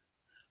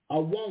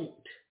 a want.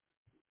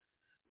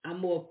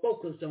 I'm more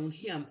focused on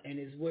him and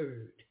his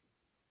word.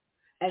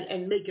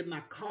 And making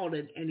my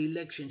calling and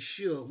election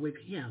sure with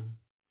him.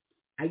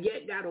 I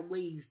yet got a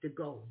ways to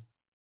go.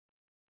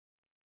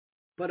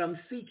 But I'm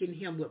seeking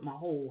him with my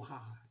whole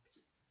heart.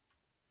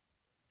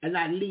 And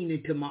not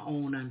leaning to my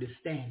own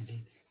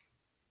understanding.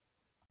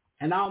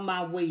 And all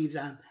my ways,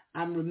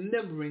 I'm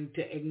remembering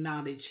to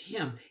acknowledge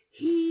him.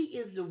 He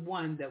is the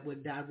one that will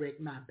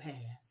direct my path.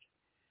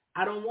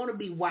 I don't want to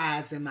be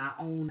wise in my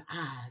own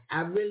eyes.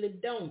 I really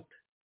don't.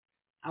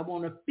 I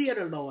want to fear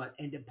the Lord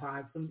and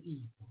depart from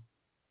evil.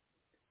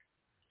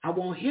 I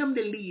want him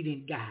to lead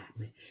and guide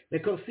me.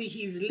 Because, see,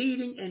 he's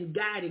leading and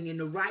guiding in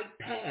the right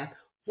path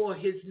for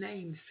his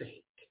name's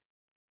sake.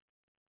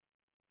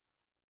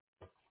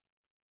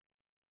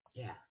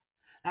 Yeah.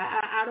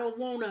 I don't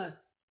want to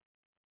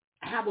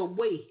have a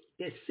way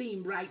that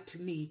seems right to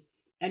me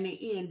and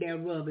the end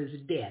thereof is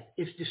death.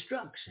 It's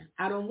destruction.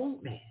 I don't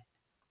want that.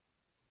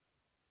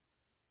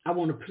 I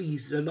want to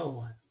please the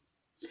Lord.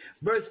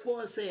 Verse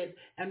 4 said,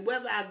 and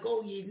whether I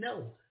go ye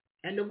know,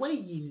 and the way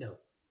ye know.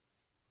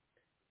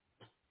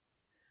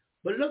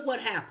 But look what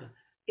happened.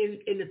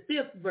 In the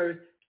 5th verse,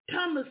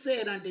 Thomas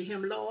said unto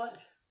him, Lord,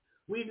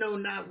 we know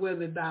not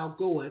whither thou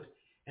goest,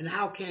 and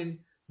how can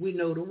we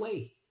know the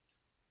way?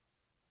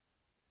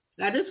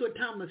 Now this is what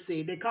Thomas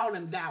said. They call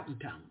him Doubting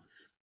Thomas.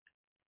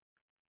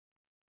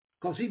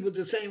 Because he was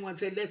the same one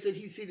said, lest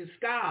he see the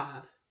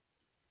scars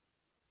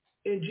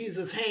in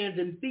Jesus' hands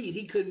and feet.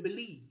 He couldn't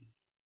believe.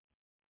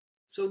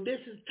 So this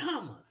is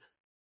Thomas.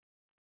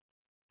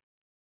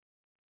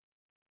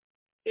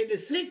 In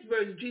the 6th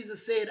verse, Jesus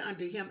said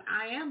unto him,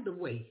 I am the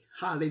way,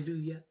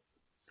 hallelujah,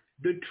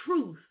 the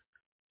truth,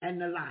 and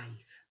the life.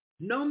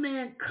 No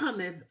man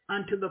cometh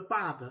unto the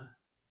Father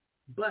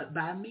but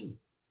by me.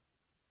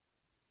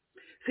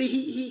 See,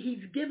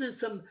 he's given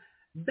some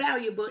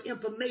valuable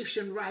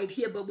information right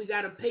here, but we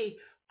got to pay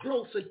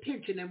close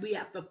attention and we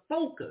have to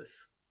focus.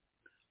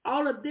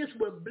 All of this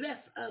will bless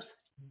us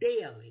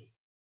daily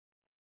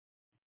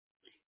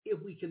if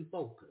we can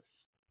focus.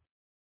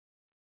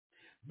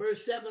 Verse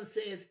 7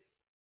 says,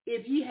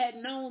 if ye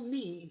had known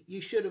me,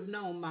 you should have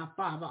known my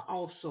Father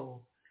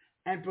also.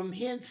 And from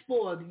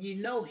henceforth ye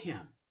know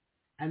him,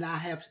 and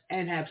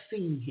have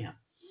seen him.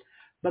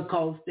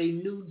 Because they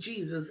knew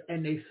Jesus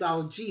and they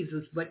saw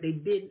Jesus, but they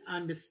didn't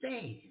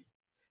understand.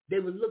 They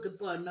were looking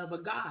for another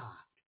God.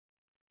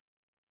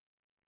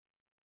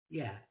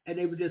 Yeah, and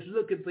they were just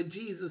looking for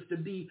Jesus to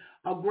be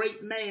a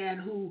great man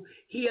who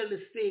healed the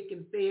sick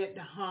and fed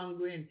the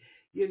hungry and,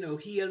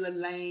 healed the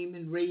lame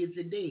and raised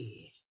the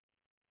dead.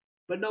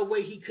 But no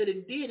way he could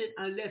have did it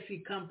unless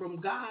he come from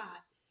God.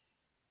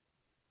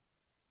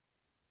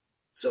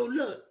 So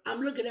look,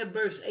 I'm looking at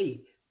verse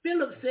 8.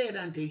 Philip said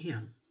unto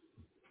him,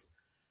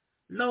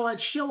 Lord,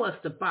 show us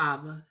the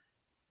Father,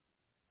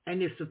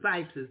 and it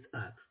suffices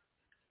us.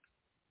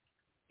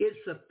 It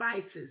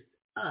suffices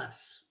us.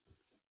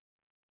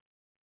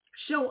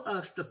 Show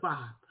us the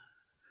Father.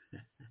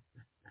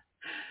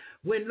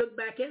 When look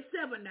back at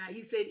 7 now,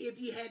 he said, if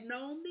you had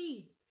known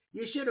me,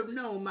 you should have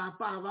known my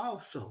Father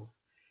also.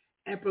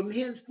 And from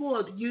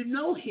henceforth, you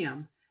know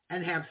him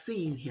and have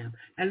seen him.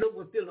 And look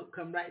what Philip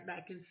come right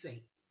back and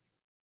say.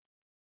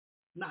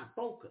 Not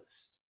focused.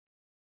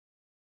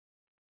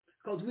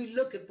 Because we're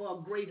looking for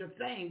a greater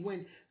thing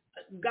when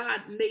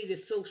God made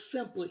it so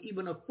simple,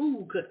 even a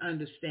fool could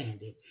understand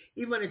it.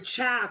 Even a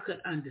child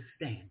could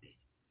understand it.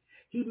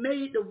 He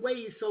made the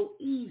way so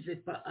easy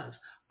for us.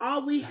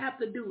 All we have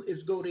to do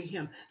is go to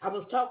him. I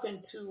was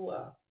talking to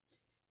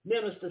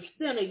Minister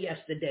Spinner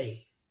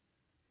yesterday,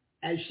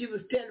 and she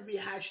was telling me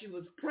how she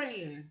was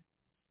praying,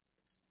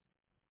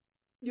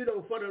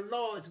 for the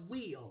Lord's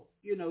will,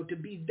 to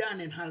be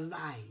done in her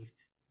life,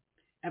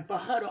 and for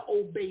her to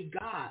obey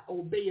God,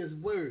 obey his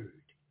word.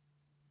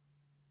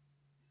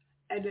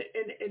 And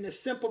in the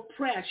simple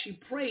prayer she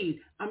prayed,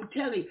 I'm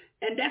telling you,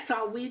 and that's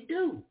all we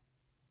do.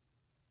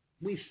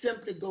 We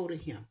simply go to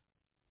him.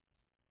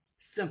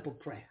 Simple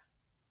prayer.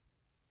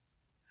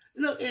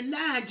 Look, and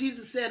now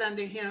Jesus said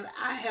unto him,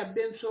 I have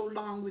been so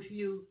long with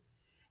you,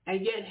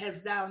 and yet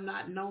hast thou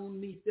not known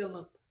me,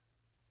 Philip?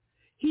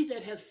 He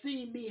that has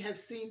seen me has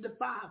seen the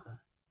Father.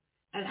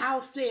 And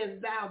how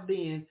sayest thou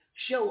then,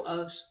 show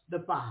us the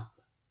Father?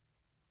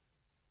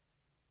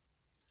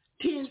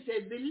 10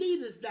 said,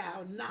 believest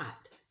thou not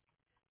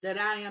that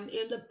I am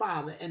in the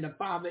Father, and the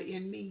Father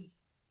in me?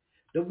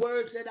 The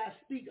words that I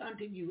speak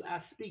unto you,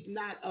 I speak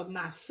not of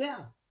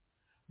myself,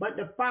 but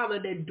the Father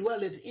that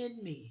dwelleth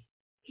in me,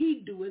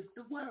 he doeth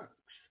the works.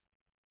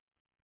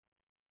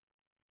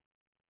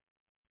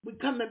 We're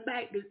coming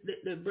back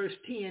to verse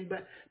 10,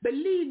 but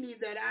believe me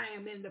that I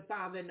am in the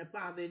Father and the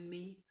Father in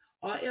me,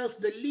 or else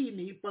believe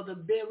me for the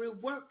very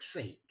work's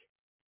sake.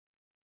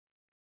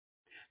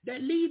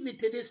 That leads me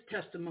to this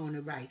testimony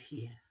right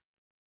here.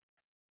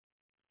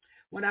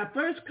 When I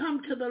first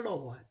come to the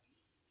Lord,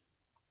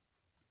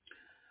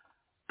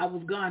 I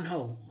was gone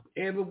home.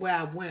 Everywhere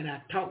I went,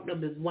 I talked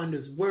of his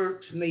wondrous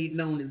works, made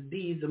known his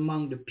deeds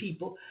among the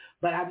people,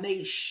 but I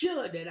made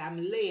sure that I'm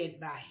led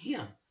by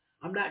him.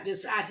 I'm not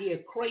just out here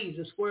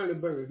crazy swirly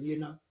bird,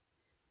 The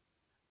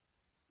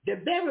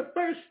very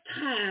first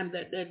time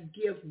that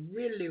gift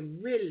really,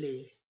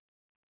 really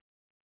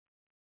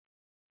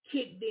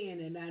kicked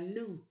in and I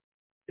knew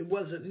it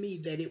wasn't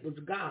me, that it was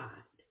God.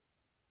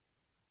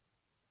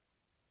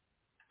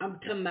 I'm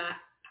talking about,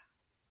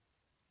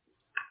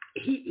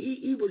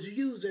 he was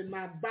using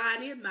my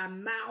body, my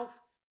mouth,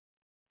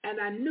 and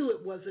I knew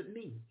it wasn't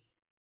me.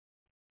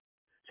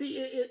 See,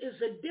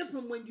 it's a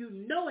different when you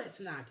know it's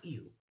not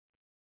you.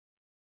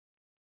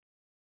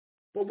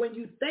 But when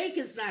you think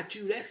it's not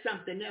you, that's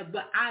something else.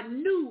 But I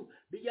knew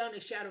beyond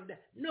a shadow of doubt,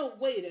 no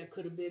way that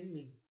could have been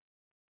me.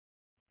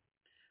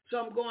 So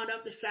I'm going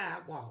up the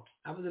sidewalk.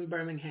 I was in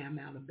Birmingham,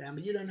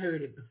 Alabama. You done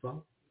heard it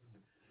before.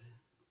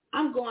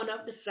 I'm going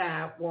up the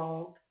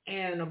sidewalk,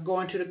 and I'm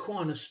going to the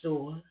corner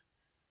store.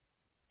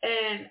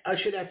 And, or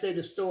should I say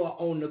the store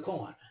on the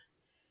corner.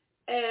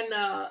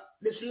 And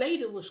this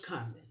lady was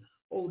coming,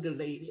 older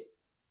lady.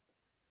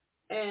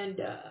 And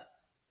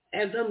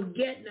as I'm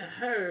getting to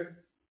her,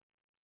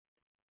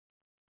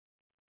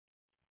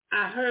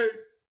 I heard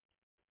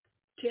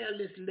tell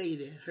this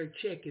lady her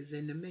check is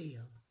in the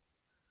mail.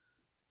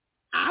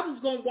 I was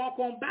going to walk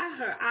on by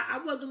her. I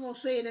wasn't going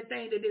to say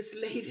anything to this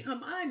lady.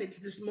 I'm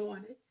honest this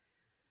morning.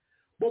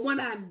 But when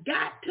I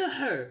got to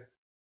her,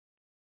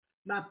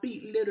 my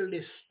feet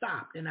literally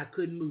stopped and I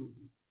couldn't move.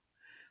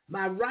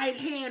 My right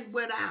hand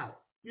went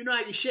out. You know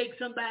how you shake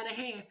somebody's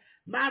hand?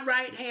 My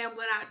right hand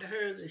went out to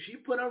hers, and she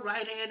put her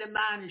right hand in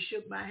mine and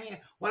shook my hand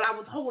while I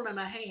was holding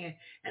her hand.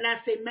 And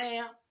I said,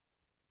 ma'am.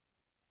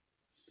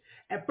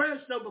 At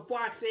first, though, before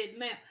I said,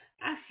 ma'am,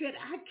 I said,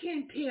 I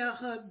can't tell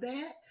her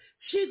that.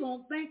 She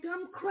gonna think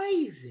I'm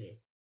crazy.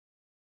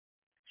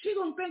 She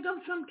gonna think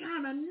I'm some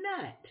kind of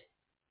nut.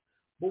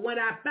 But when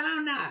I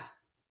found out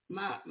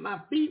my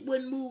feet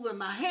wouldn't move and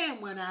my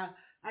hand went out,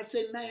 I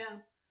said,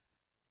 ma'am,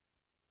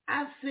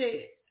 I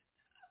said,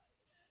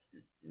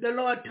 the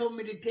Lord told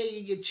me to tell you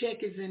your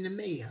check is in the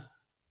mail.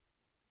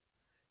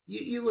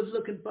 You was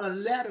looking for a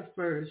letter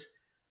first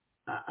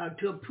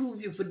to approve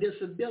you for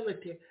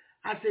disability.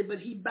 I said, but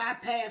he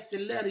bypassed the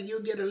letter.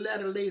 You'll get a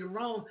letter later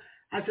on.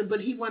 I said,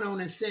 but he went on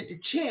and sent the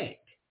check.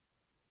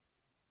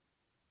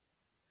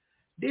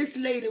 This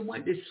lady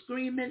went to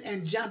screaming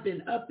and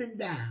jumping up and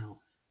down.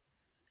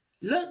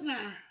 Look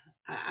now,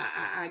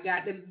 I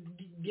got to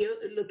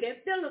look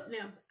at Philip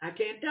now. I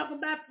can't talk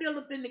about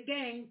Philip in the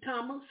gang,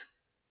 Thomas.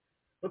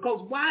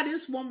 Because while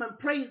this woman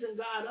praising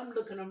God, I'm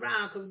looking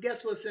around because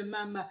guess what's in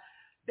my mind?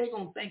 They're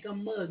going to think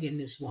I'm mugging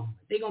this woman.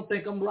 They're going to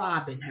think I'm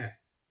robbing her.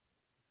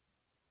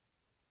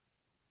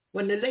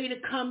 When the lady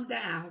come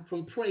down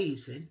from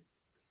praising,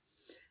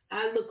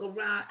 I look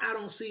around, I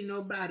don't see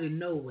nobody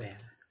nowhere.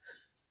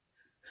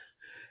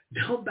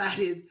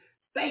 Nobody's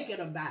thinking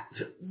about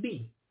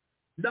me.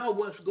 Know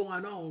what's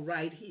going on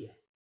right here.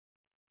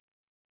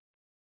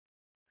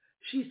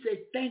 She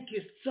said, thank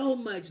you so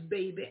much,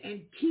 baby,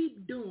 and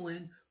keep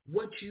doing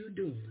what you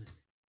doing.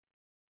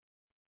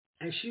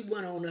 And she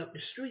went on up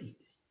the street.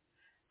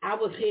 I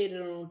was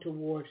headed on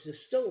towards the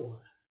store.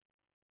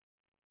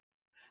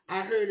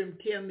 I heard him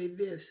tell me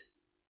this.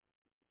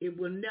 it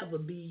will never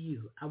be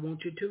you. I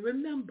want you to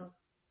remember,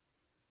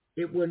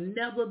 it will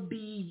never be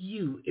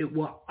you. It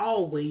will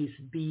always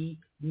be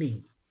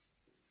me.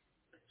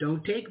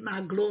 Don't take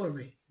my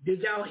glory.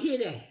 Did y'all hear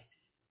that?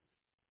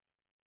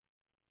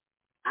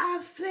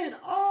 I said,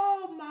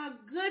 oh my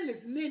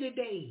goodness, many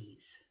days.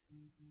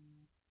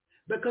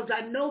 Because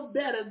I know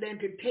better than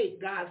to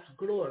take God's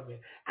glory.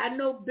 I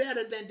know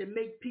better than to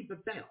make people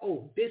think,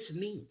 oh, this is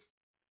me.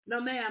 No,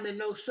 ma'am, and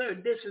no, sir,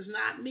 this is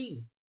not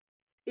me.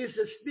 It's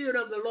the Spirit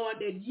of the Lord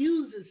that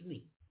uses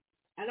me.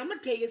 And I'm going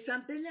to tell you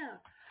something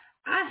else.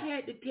 I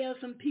had to tell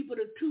some people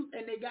the truth,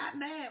 and they got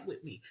mad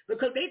with me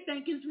because they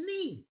think it's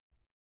me.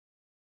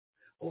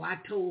 Oh, I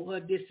told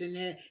her this and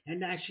that, and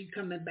now she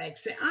coming back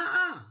saying,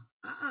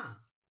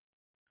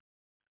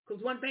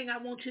 Because one thing I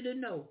want you to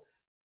know,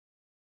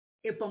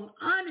 if I'm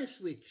honest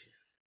with you,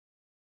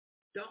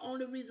 the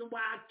only reason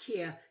why I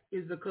care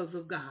is because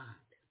of God.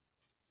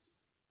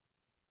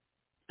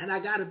 And I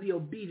got to be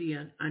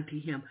obedient unto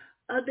him.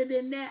 Other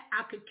than that,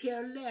 I could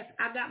care less.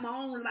 I got my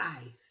own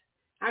life.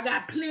 I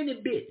got plenty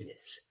of business.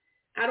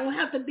 I don't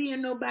have to be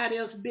in nobody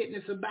else's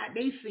business about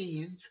their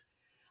sins.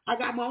 I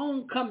got my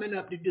own coming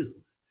up to do.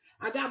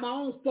 I got my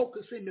own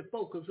focusing to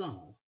focus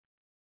on.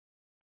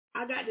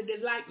 I got to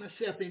delight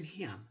myself in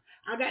him.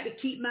 I got to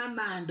keep my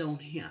mind on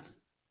him.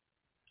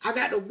 I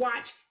got to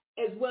watch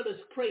as well as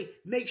pray.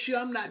 Make sure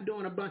I'm not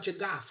doing a bunch of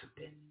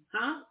gossiping.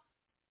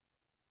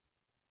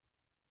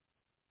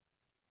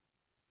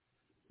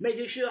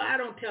 Making sure I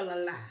don't tell a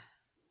lie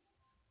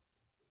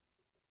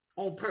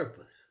on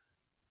purpose.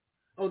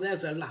 Oh,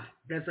 that's a lot.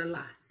 That's a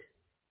lot.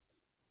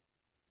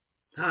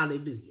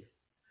 Hallelujah.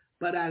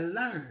 But I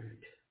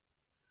learned,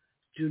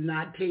 do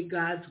not take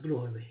God's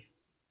glory.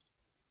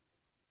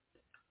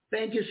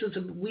 Thank you,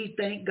 sister. We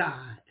thank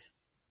God.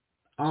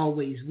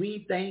 Always,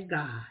 we thank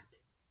God.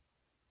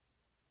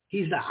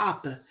 He's the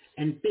author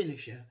and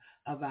finisher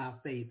of our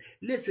faith.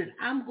 Listen,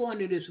 I'm going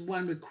to this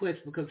one request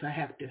because I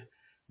have to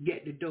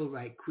get the dough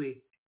right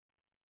quick.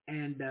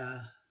 And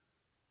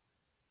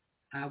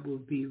I will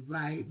be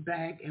right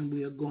back, and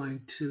we are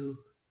going to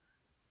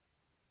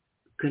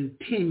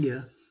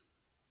continue.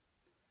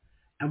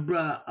 And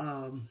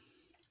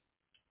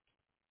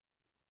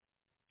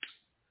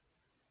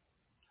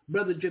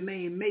Brother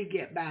Germaine may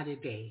get by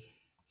today.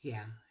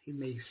 Yeah, he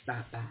may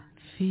stop by.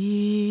 Fill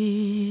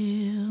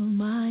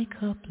my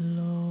cup,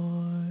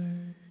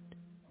 Lord.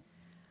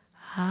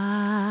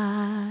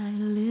 I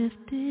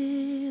lift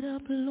it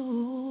up,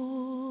 Lord.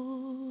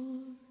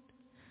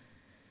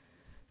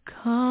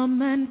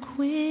 Come and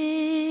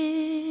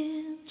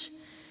quench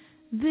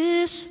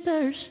this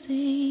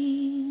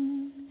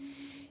thirsting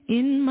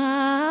in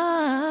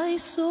my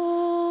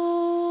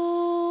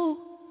soul.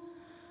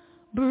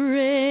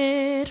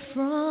 Bread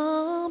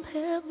from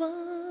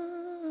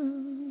heaven,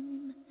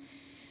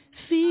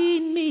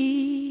 feed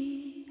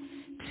me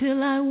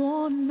till I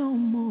want no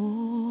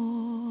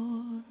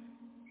more.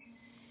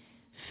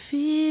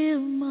 Fill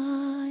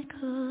my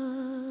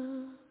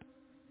cup,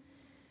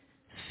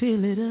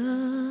 fill it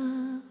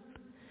up,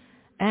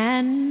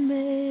 and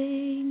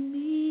make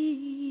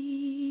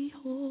me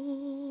whole.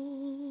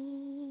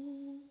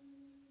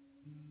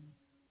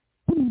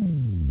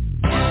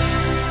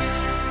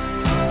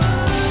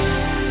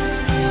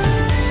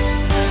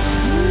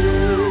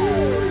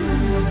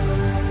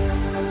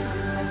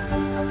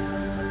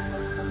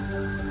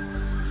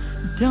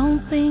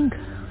 Don't think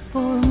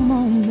for a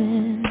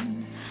moment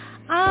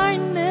I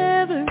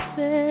never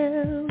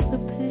felt the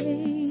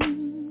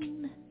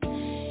pain.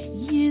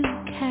 You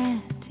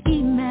can't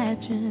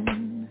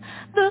imagine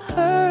the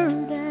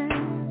hurt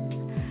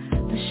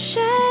and the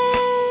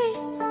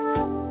shame.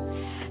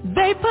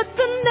 They put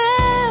the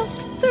nails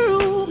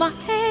through my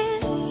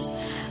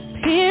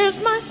hands,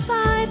 pierced my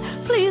side.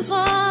 Please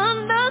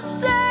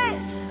understand,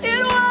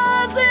 it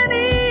wasn't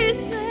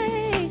easy,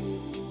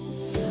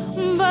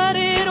 but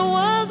it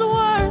was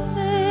worth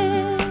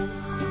it.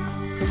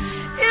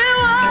 It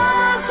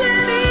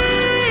wasn't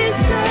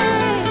easy.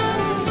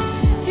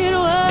 It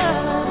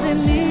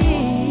wasn't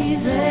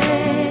easy.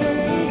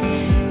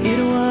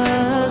 It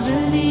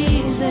wasn't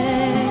easy,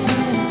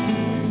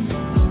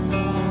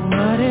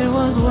 but it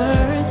was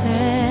worth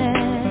it.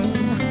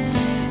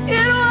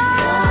 It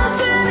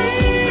wasn't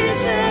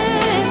easy.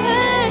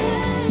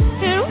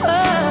 It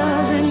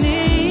wasn't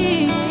easy.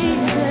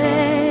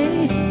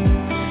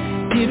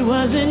 It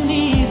wasn't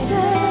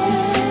easy,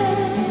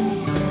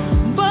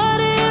 but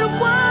it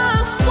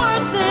was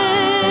worth it.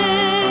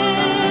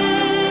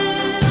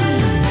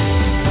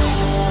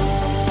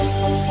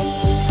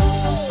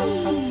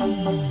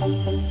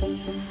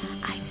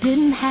 I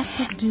didn't have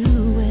to do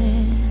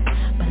it,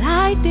 but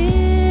I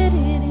did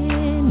it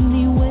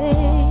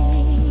anyway.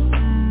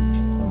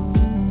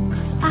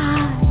 'Cause I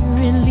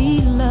really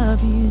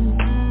love you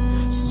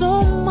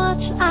so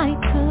much I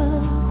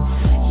took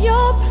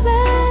your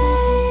place.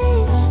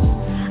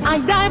 I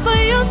died for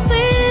your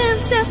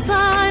sins, yes,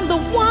 I'm the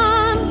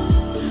one.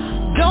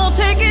 Don't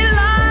take it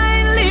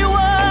lightly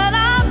what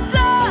I've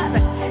done.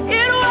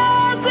 It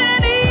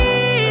wasn't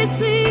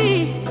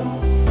easy,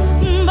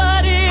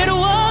 but it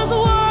was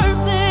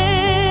worth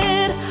it.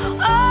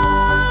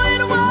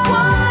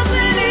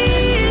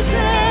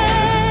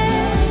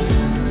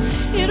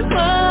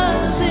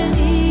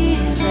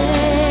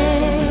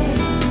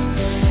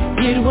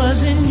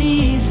 wasn't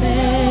easy,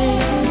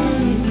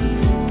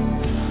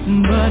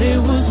 but it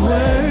was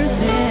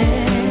worth it.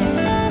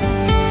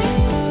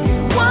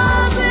 It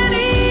wasn't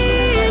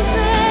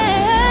easy.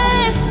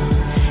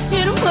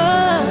 It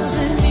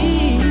wasn't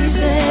easy.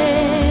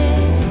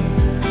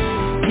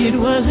 It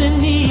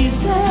wasn't easy.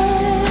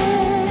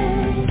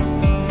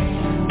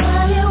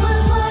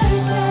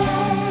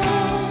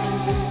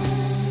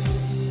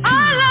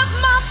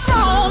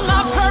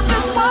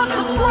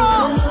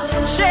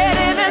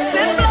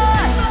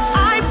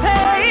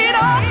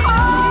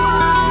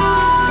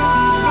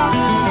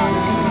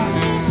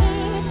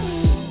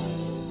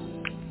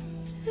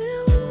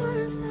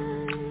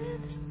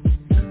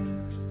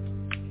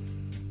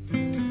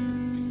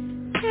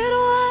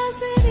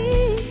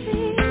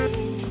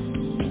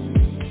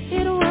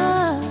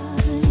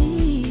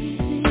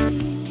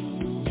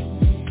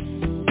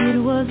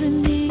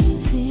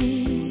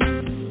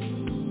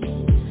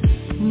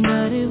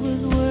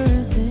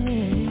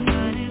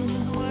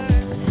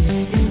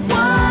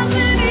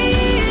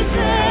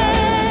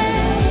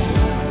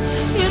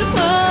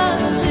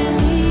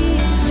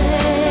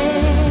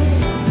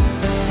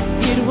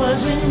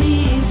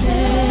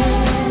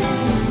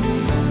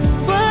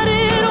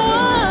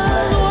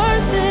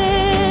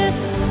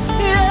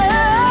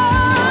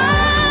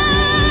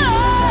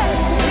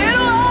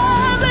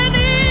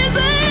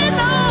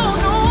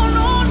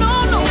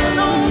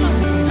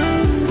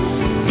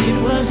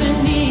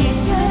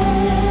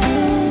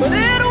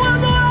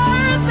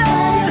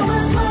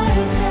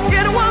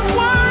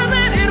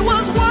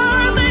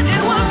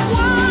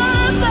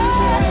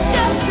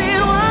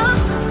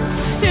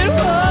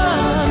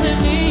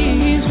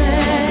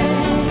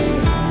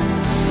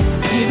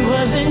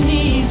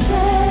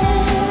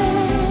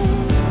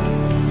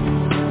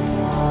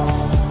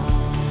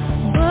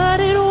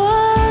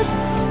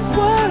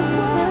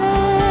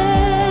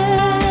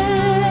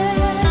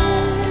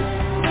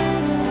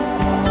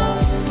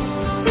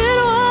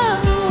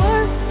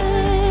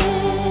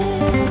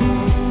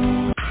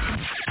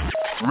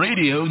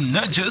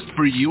 Not just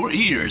for your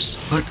ears,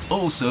 but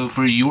also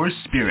for your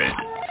spirit.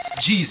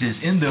 Jesus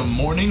in the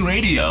Morning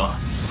Radio.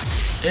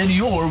 And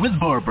you're with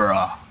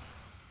Barbara.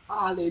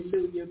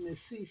 Hallelujah, Miss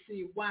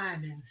C.C.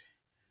 Winans.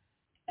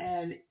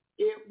 And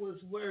it was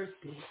worth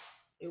it.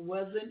 It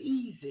wasn't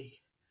easy,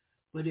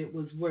 but it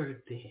was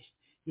worth it.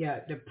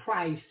 Yeah, the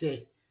price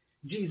that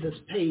Jesus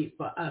paid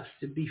for us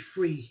to be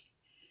free,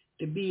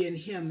 to be in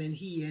him and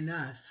he in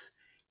us.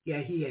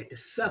 Yeah, he had to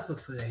suffer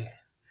for that.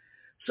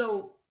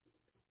 So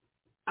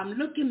I'm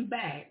looking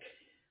back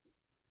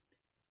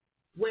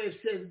where it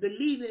says,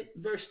 believe it,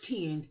 verse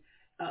 10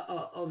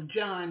 of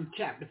John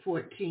chapter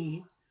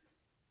 14.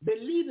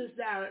 Believest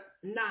thou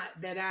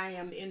not that I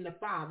am in the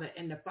Father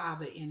and the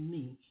Father in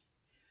me?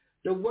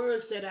 The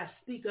words that I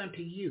speak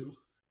unto you,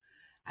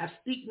 I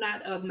speak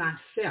not of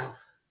myself,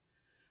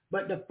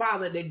 but the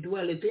Father that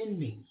dwelleth in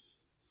me.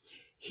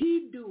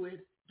 He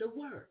doeth the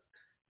work.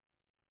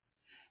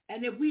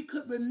 And if we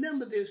could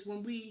remember this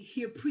when we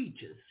hear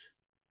preachers,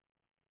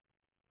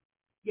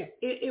 yeah,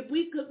 if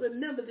we could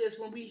remember this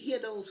when we hear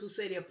those who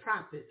say they're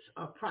prophets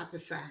or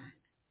prophesying,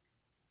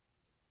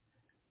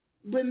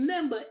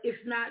 remember it's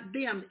not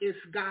them, it's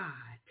God.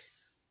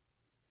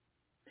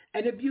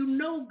 And if you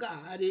know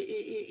God,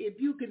 if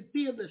you can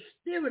feel the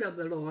Spirit of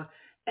the Lord,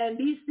 and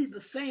these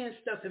people saying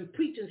stuff and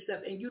preaching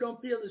stuff, and you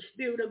don't feel the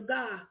Spirit of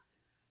God,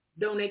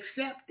 don't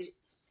accept it.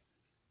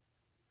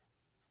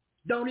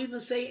 Don't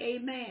even say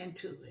amen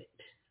to it.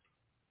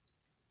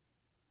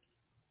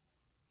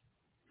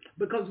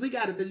 Because we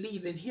got to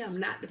believe in him,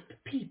 not the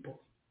people.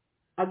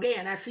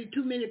 Again, I see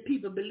too many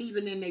people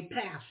believing in their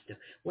pastor.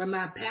 When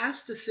my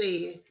pastor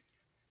said,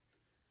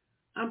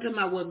 I'm talking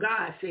about what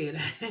God said.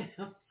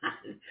 I'm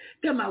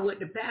talking about what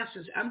the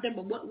pastors, I'm talking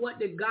about what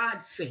did God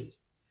say?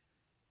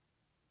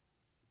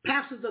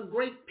 Pastors are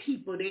great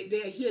people.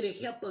 They're here to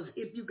help us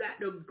if you got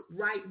the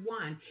right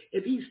one.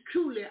 If he's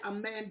truly a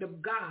man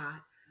of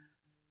God,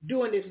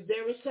 doing this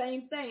very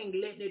same thing,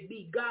 letting it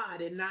be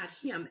God and not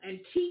him, and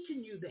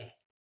teaching you that.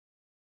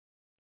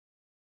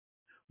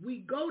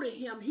 We go to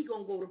him, he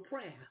going to go to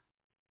prayer.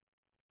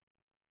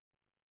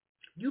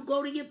 You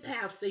go to your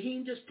pastor, he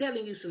ain't just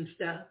telling you some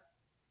stuff,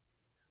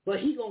 but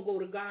he going to go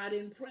to God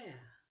in prayer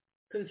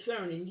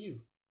concerning you.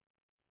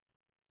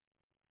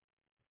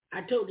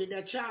 I told you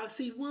that Charles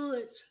C.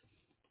 Woods,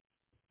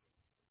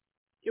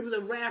 it was a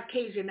rare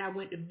occasion I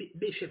went to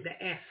Bishop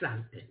to ask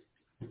something.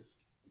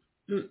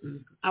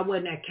 I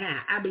wasn't that kind.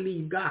 I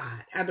believe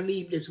God. I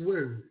believe this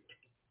word.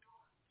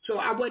 So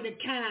I wasn't the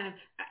kind.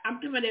 I'm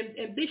talking about,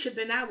 and Bishop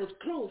and I was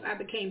close. I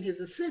became his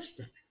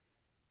assistant.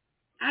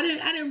 I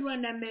didn't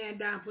run that man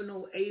down for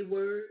no A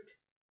word,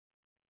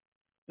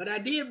 but I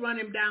did run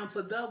him down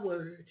for the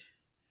word.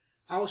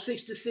 All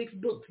 66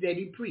 books that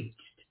he preached,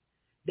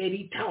 that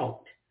he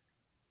taught.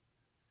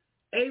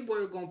 A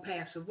word gonna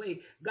pass away.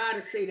 God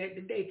will say that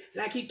today.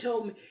 Like he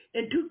told me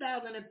in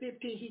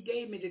 2015, he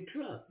gave me the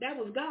truck. That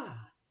was God.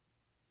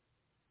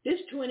 This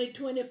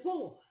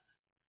 2024.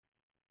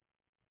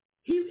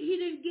 He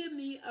didn't give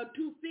me a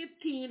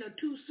 215, a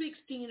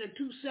 216, a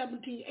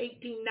 217,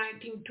 18,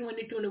 19,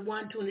 20,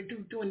 21,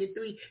 22,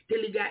 23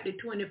 till he got to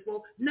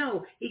 24.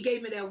 No, he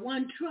gave me that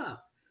one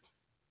truck.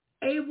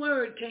 A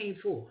word came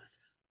forth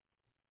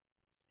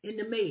in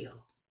the mail.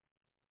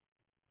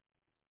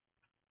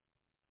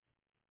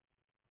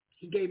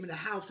 He gave me the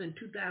house in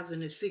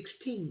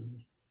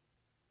 2016.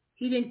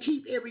 He didn't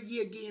keep every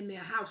year giving me a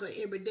house or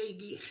every day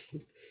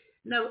giving.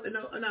 No.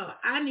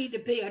 I need to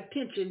pay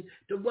attention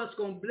to what's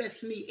going to bless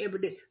me every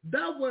day.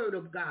 The word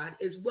of God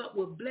is what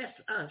will bless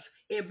us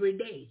every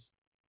day.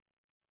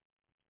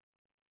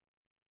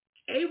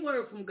 A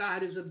word from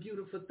God is a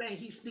beautiful thing.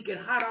 He's speaking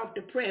hot off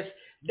the press,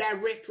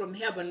 direct from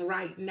heaven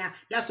right now.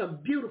 That's a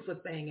beautiful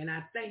thing, and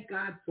I thank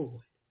God for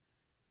it.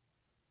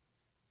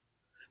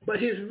 But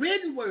his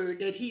written word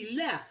that he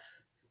left,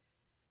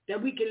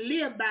 that we can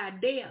live by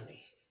daily.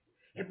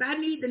 If I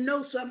need to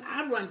know something,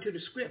 I run to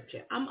the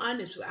scripture. I'm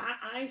honest.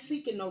 I ain't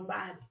seeking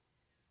nobody.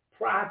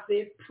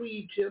 Prophet,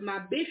 preacher. My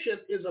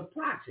bishop is a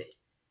prophet.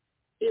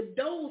 If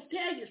those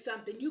tell you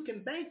something, you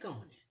can bank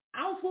on it.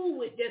 I don't fool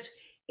with just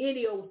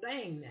any old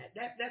thing.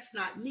 That's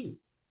not me.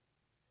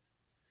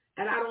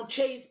 And I don't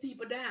chase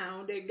people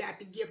down. They got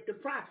the gift of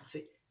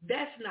prophecy.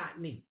 That's not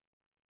me.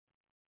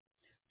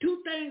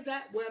 Three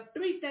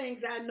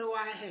things I know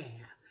I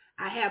have.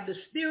 I have the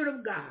Spirit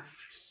of God.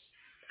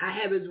 I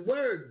have his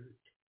word.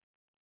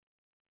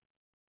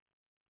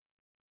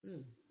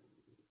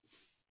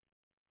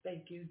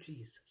 Thank you,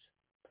 Jesus.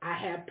 I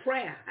have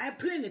prayer. I have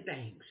plenty of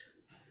things.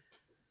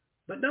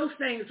 But those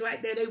things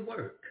right there, they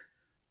work.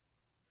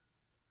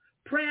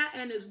 Prayer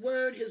and his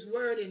word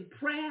in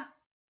prayer,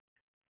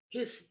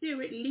 his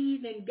spirit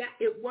leads and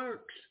it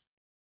works.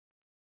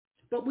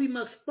 But we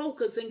must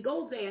focus and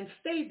go there and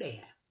stay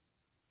there.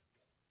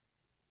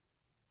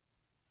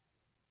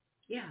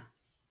 Yeah.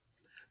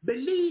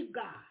 Believe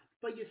God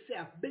for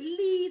yourself.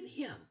 Believe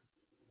him.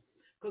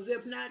 Because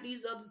if not, these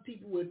other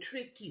people will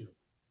trick you.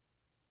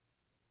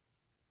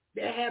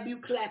 They'll have you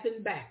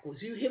clapping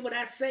backwards. You hear what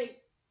I say?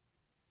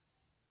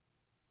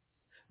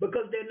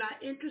 Because they're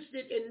not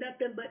interested in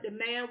nothing but the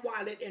man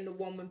wallet and the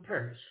woman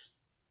purse.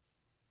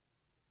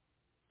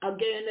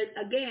 Again,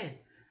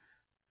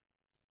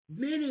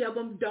 many of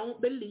them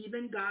don't believe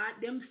in God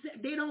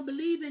themselves. They don't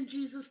believe in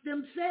Jesus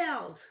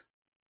themselves.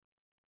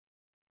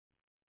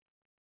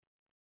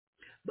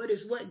 But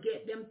it's what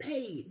get them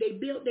paid. They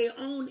built their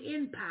own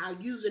empire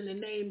using the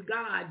name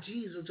God,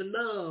 Jesus,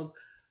 love,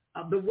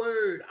 the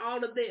word,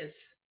 all of this.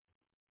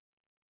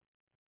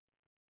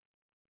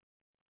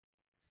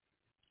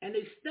 And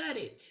they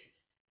studied.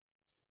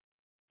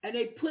 And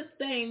they put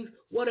things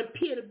what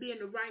appear to be in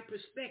the right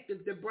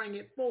perspective to bring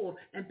it forth.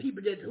 And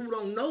people who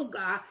don't know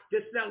God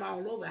just fell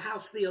all over,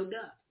 house filled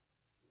up.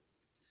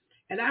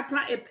 And I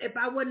probably, if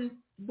I wouldn't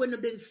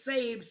have been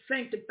saved,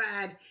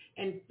 sanctified,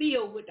 and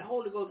filled with the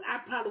Holy Ghost, I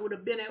probably would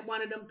have been at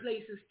one of them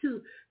places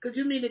too. Because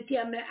you mean to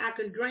tell me I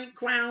can drink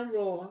Crown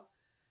Royal,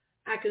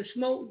 I can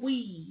smoke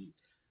weed,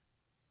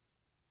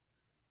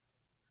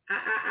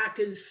 I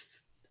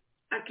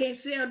can't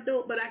sell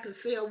dope, but I can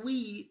sell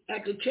weed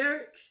at the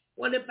church.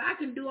 Well, if I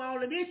can do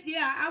all of this,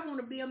 yeah, I want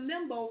to be a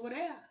member over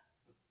there.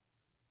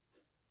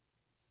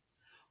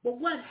 But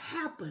what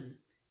happened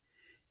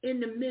in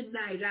the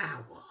midnight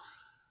hour?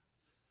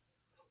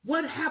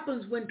 What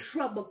happens when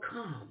trouble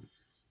comes?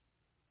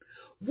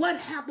 What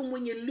happens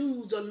when you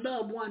lose a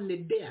loved one to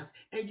death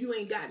and you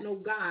ain't got no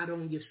God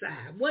on your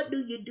side? What do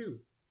you do?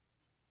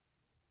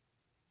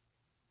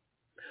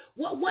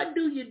 What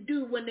do you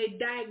do when they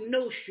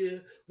diagnose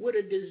you with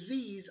a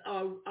disease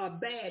or a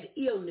bad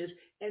illness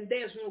and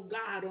there's no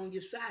God on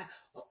your side?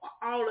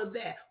 All of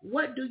that.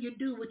 What do you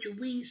do with your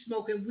weed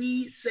smoking,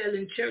 weed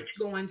selling, church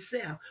going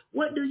self?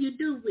 What do you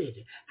do with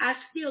it? I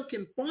still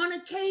can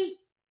fornicate?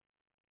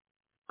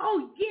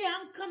 Oh, yeah,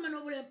 I'm coming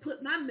over there and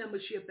put my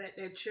membership at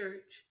that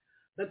church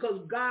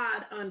because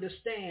God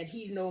understands.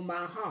 He knows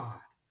my heart.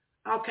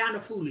 All kind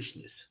of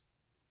foolishness.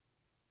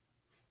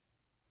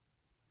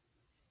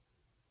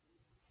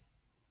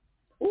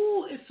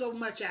 Oh, it's so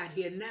much out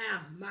here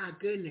now. My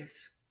goodness.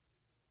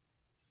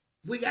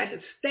 We got to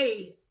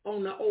stay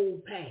on the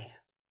old path.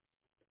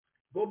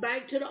 Go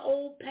back to the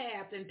old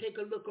path and take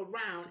a look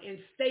around and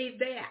stay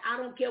there. I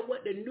don't care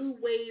what the new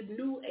wave,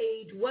 new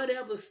age,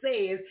 whatever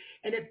says,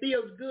 and it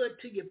feels good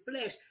to your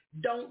flesh.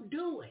 Don't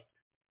do it.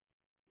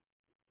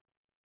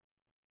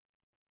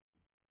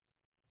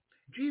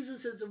 Jesus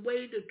is the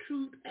way, the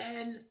truth,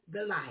 and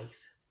the life.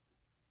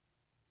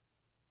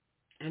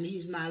 And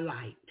he's my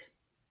light.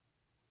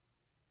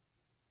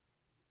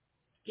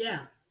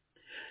 Yeah.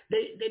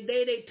 The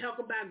day they talk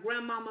about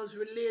grandmama's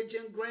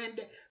religion,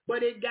 granddad,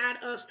 but it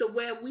got us to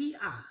where we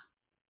are.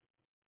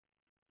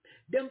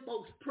 Them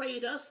folks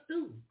prayed us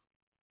through.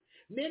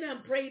 Men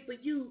have prayed for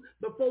you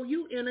before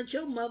you entered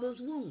your mother's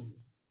womb.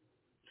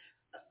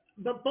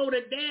 Before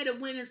the daddy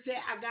went and said,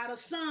 I got a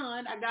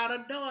son, I got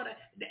a daughter,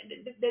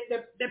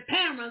 the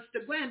parents, the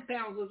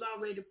grandparents was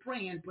already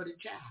praying for the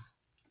child.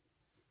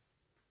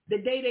 The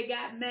day they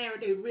got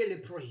married, they really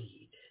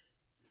prayed.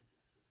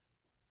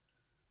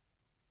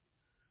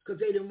 because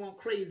they didn't want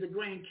crazy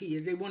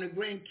grandkids. They wanted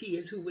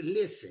grandkids who would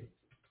listen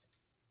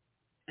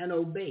and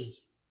obey.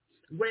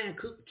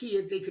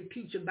 Grandkids they could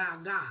teach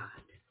about God.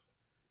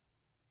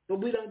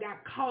 But we done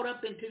got caught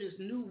up into this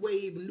new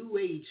wave, new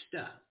age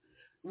stuff.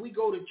 We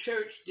go to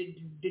church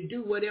to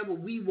do whatever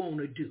we want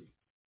to do.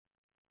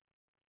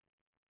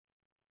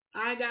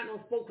 I ain't got no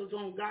focus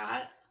on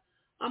God.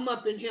 I'm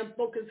up in here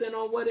focusing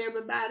on what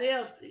everybody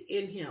else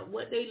in here,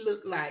 what they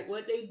look like,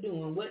 what they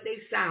doing, what they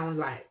sound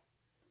like.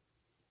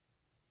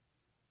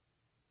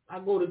 I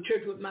go to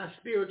church with my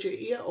spiritual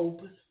ear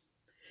open.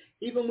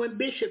 Even when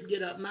Bishop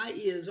get up, my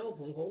ears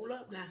open. Hold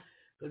up now,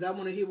 because I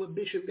want to hear what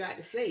Bishop got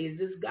to say. Is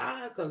this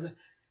God? Because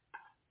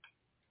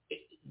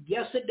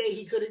yesterday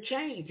he could have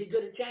changed. He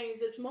could have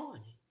changed this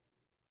morning.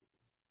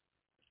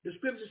 The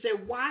scripture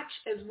said, watch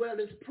as well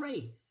as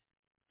pray.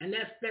 And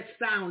that's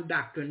sound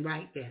doctrine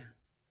right there.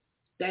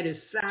 That is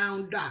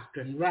sound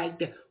doctrine right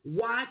there.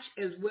 Watch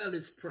as well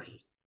as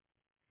pray.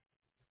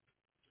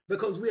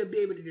 Because we'll be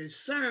able to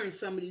discern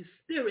some of these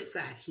spirits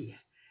out here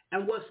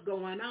and what's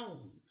going on.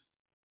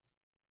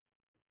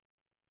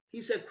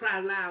 He said, cry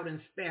loud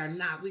and spare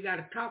not. We got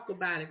to talk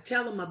about it.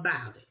 Tell them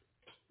about it.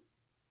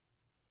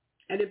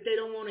 And if they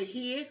don't want to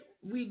hear it,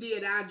 we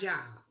did our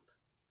job.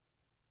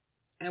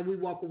 And we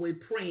walk away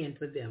praying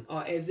for them.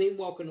 Or as they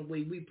walking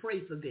away, we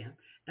pray for them.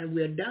 And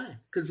we're done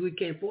because we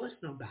can't force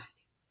nobody.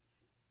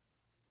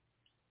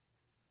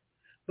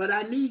 But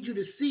I need you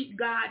to seek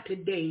God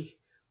today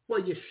for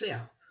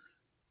yourself.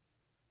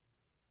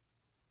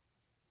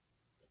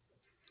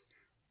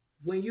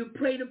 When you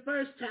pray the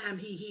first time,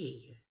 he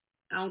hears.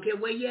 I don't care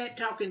where you're at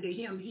talking to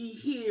him, he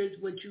hears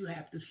what you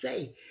have to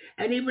say.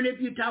 And even if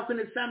you're talking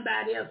to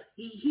somebody else,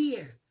 he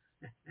hears.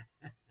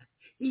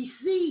 He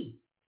sees.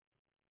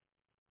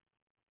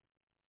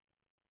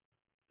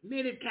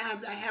 Many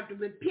times I have to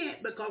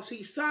repent because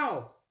he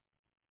saw.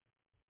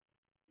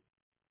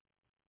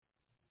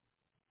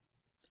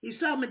 He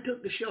saw me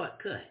took the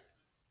shortcut.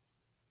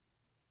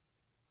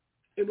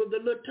 It was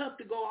a little tough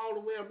to go all the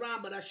way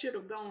around, but I should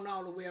have gone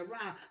all the way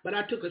around. But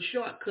I took a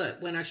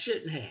shortcut when I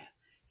shouldn't have.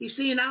 He's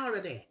seen all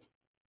of that.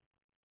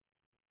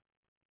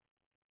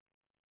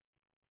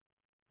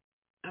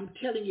 I'm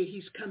telling you,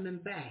 he's coming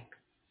back.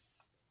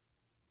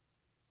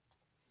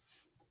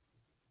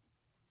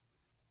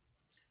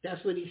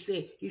 That's what he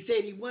said. He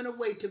said he went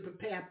away to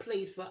prepare a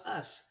place for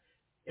us.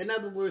 In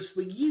other words,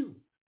 for you.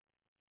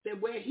 That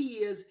where he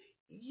is,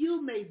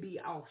 you may be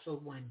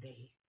also one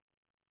day.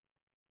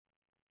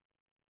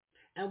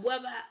 And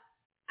whether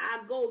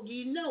I go,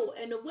 you know,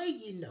 and the way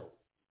you know.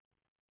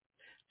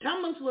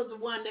 Thomas was the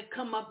one that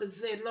come up and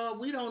said, Lord,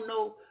 we don't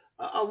know,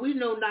 we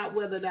know not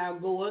whither thou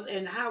goest,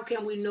 and how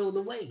can we know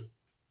the way?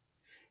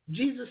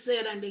 Jesus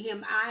said unto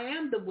him, I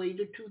am the way,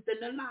 the truth,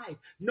 and the life.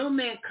 No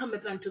man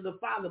cometh unto the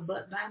Father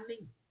but by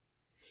me.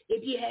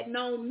 If ye had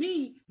known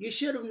me, you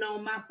should have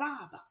known my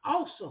Father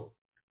also.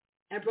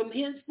 And from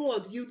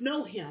henceforth you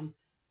know him,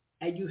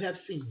 and you have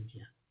seen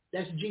him.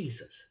 That's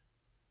Jesus.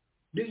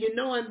 Do you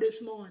know him this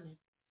morning?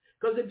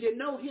 Because if you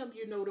know him,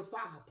 you know the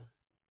Father.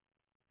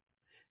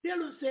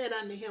 Philip said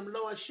unto him,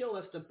 Lord, show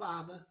us the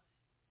Father,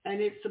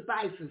 and it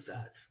suffices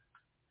us.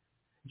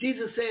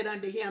 Jesus said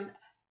unto him,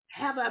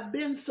 have I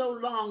been so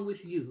long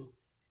with you,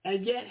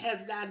 and yet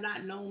hast thou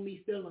not known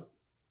me, Philip?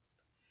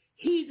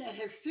 He that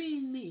has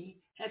seen me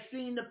has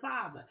seen the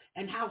Father.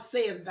 And how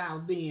sayest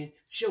thou then,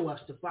 show us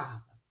the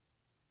Father?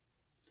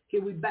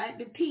 Here we back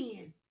to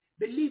 10.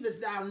 Believest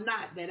thou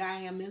not that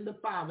I am in the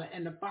Father,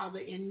 and the Father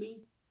in me?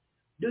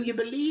 Do you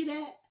believe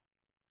that?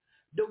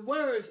 The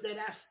words that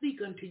I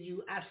speak unto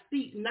you, I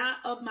speak not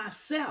of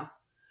myself,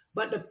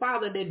 but the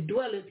Father that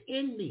dwelleth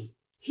in me.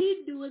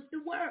 He doeth the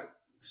works.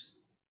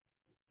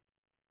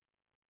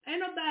 Ain't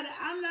nobody,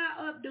 I'm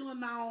not up doing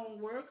my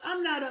own work.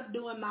 I'm not up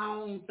doing my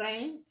own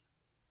thing.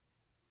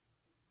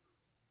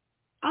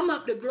 I'm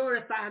up to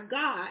glorify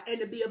God and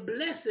to be a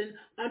blessing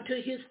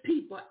unto his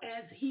people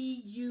as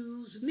he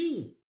used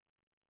me.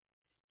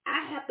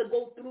 I have to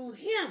go through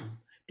him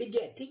to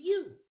get to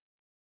you.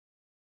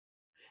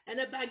 And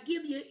if I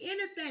give you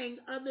anything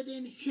other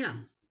than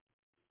him,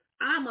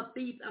 I'm a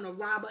thief and a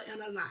robber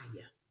and a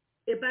liar.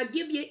 If I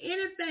give you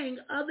anything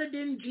other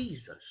than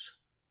Jesus,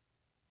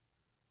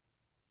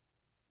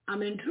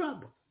 I'm in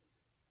trouble.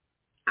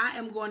 I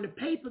am going to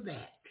pay for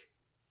that.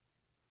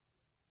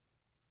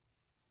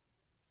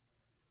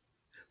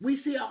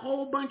 We see a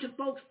whole bunch of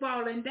folks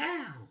falling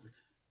down.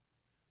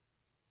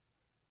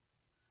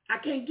 I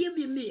can't give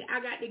you me.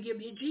 I got to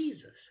give you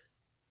Jesus.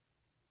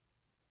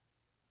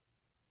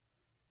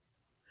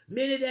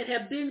 Many that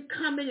have been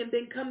coming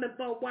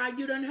for a while,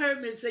 you done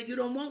heard me say you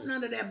don't want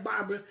none of that,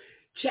 Barbara,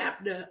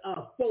 chapter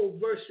 4,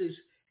 verses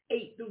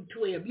 8 through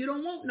 12. You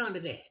don't want none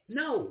of that.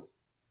 No.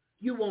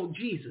 You want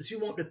Jesus. You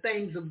want the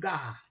things of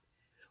God.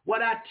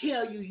 What I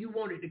tell you, you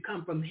want it to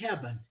come from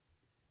heaven.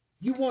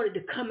 You want it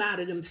to come out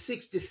of them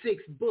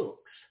 66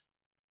 books.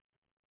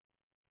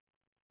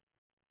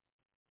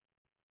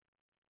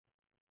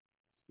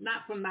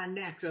 Not from my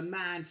natural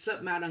mind,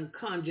 something I done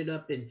conjured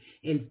up and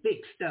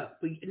fixed up.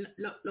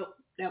 No,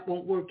 that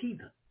won't work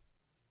either.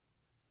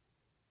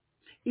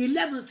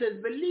 11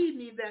 says, believe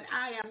me that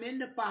I am in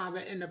the Father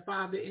and the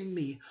Father in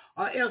me,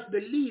 or else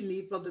believe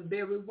me for the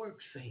very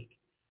work's sake.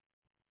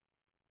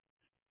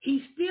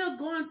 He's still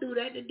going through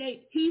that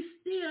today. He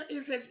still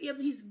is as if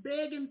he's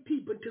begging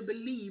people to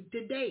believe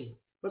today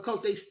because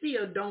they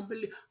still don't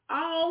believe.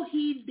 All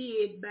he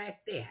did back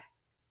there,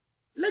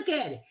 look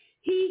at it.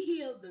 He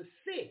healed the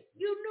sick.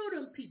 You knew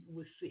them people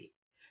were sick.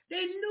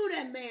 They knew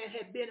that man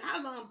had been,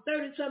 how long,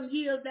 30-some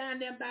years down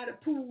there by the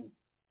pool.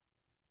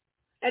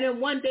 And then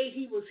one day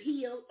he was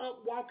healed,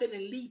 up walking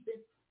and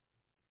leaping.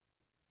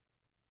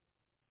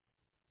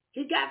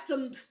 He got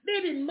some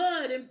spit and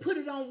mud and put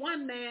it on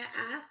one man's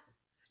eye.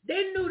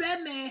 They knew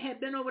that man had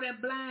been over there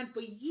blind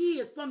for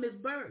years from his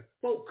birth.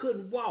 Folk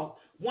couldn't walk.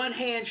 One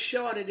hand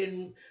shorter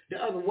than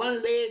the other,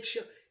 one leg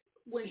short.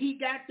 When he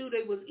got through,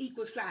 they was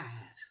equal size.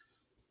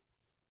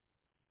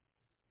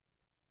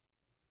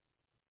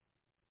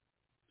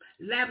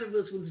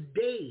 Lazarus was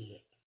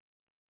dead.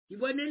 He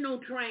wasn't in no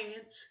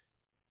trance.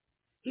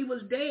 He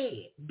was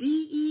dead.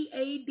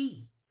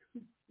 D-E-A-D.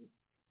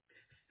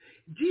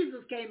 Jesus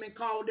came and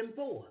called him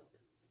forth.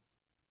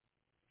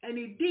 And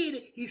he did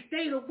it. He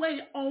stayed away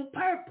on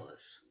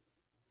purpose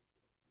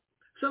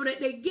so that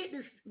they get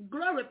to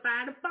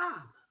glorify the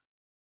Father.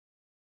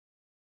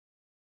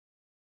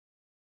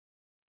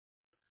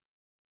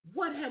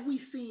 What have we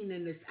seen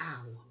in this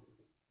hour?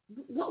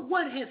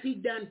 What has he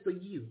done for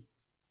you?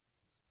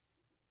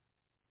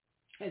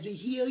 Has he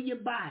healed your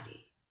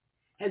body?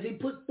 Has he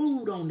put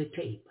food on the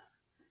table?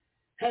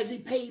 Has he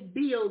paid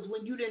bills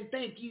when you didn't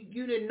think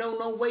you didn't know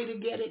no way to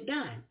get it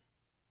done?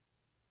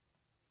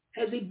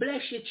 Has he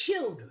blessed your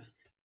children?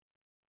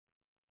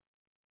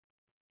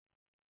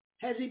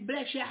 Has he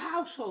blessed your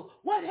household?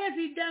 What has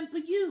he done for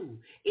you?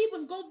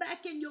 Even go back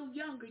in your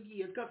younger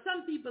years, because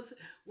some people say,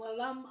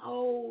 well, I'm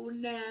old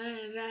now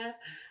and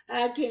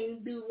I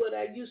can't do what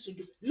I used to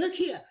do. Look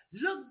here.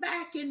 Look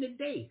back in the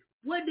day.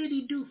 What did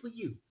he do for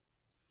you?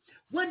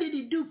 What did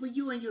he do for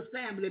you and your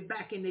family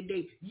back in the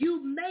day?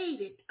 You made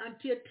it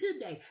until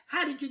today.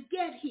 How did you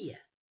get here?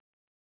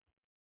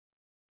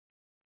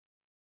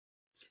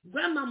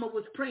 Grandmama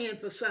was praying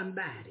for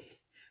somebody.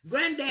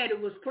 Granddaddy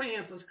was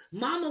praying for,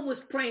 mama was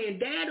praying,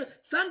 daddy,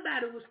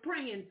 somebody was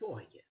praying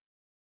for you.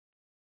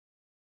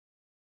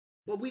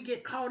 But we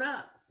get caught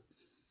up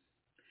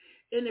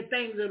in the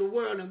things of the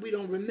world and we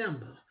don't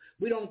remember.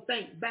 We don't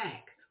think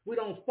back. We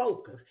don't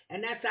focus.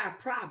 And that's our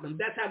problem.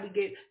 That's how we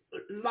get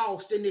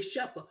lost in the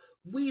shuffle.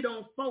 We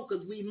don't focus.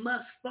 We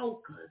must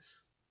focus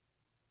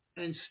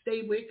and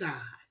stay with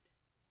God.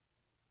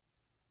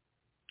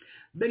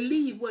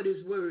 Believe what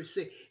his word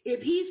says.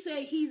 If he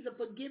say he's a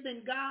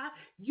forgiving God,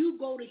 you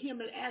go to him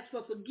and ask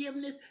for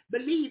forgiveness.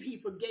 Believe he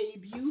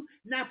forgave you.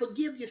 Now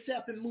forgive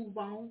yourself and move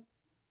on.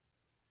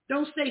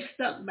 Don't stay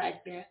stuck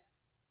back there.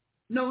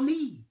 No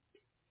need.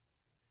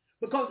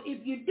 Because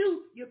if you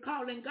do, you're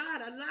calling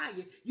God a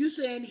liar. You're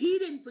saying he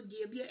didn't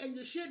forgive you and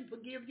you shouldn't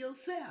forgive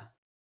yourself.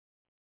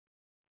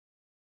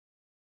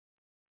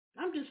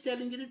 I'm just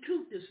telling you the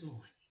truth this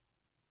morning.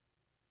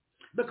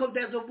 Because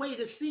there's a way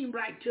to seem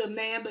right to a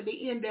man, but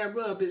the end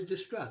thereof is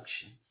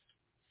destruction.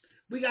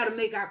 We got to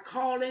make our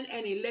calling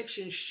and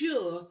election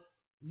sure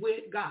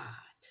with God.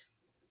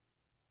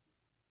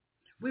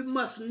 We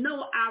must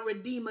know our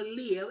Redeemer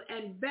live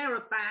and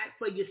verify it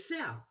for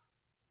yourself.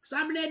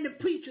 Stop letting the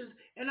preachers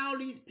and all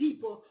these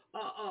people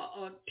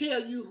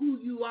tell you who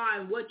you are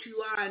and what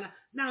you are. And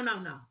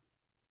no.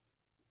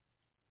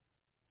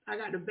 I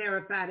got to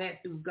verify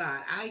that through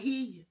God. I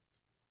hear you,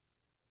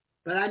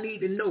 but I need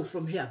to know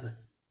from heaven.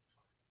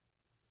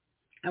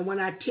 And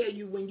when I tell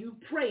you, when you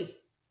pray,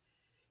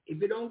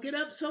 if you don't get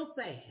up so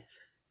fast,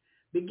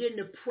 begin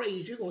to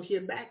praise, you're going to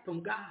hear back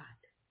from God.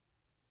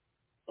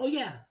 Oh,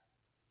 yeah.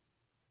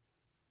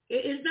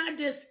 It's not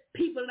just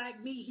people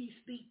like me he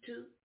speak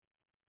to.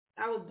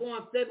 I was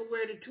born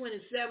February the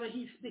 27th.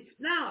 He speak.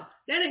 No,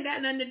 that ain't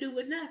got nothing to do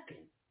with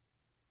nothing.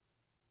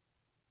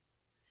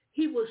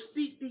 He will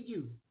speak to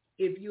you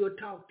if you will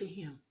talk to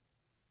him.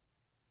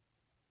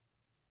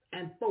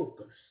 And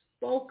focus.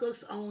 Focus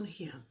on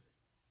him.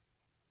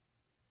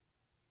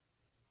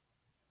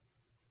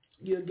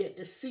 You'll get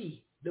to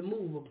see the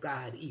move of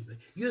God even.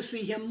 You'll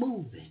see him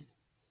moving.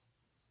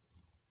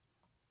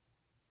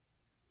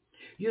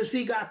 You'll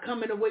see God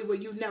coming a way where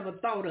you never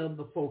thought of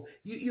before.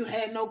 You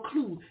had no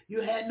clue.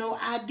 You had no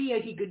idea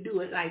he could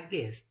do it like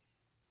this.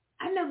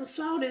 I never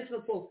saw this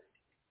before.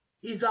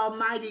 He's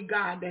Almighty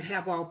God that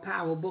have all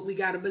power, but we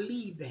got to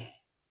believe that.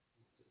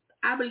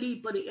 I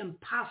believe for the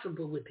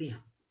impossible with him.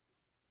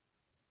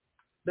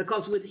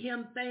 Because with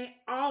him,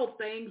 all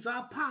things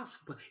are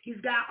possible. He's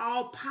got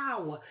all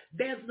power.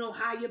 There's no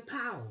higher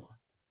power.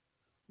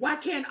 Why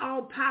can't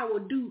all power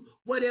do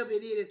whatever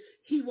it is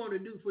he want to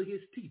do for his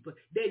people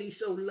that he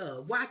so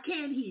loves? Why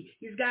can't he?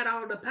 He's got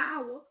all the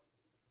power.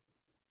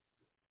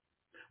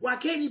 Why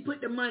can't he put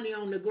the money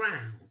on the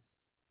ground?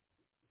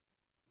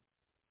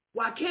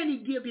 Why can't he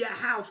give you a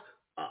house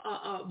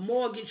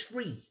mortgage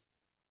free?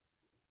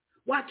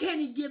 Why can't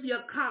he give you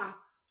a car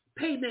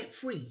payment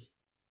free?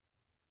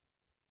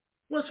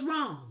 What's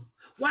wrong?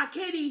 Why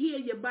can't he heal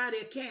your body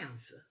of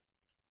cancer?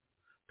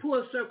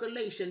 poor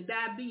circulation,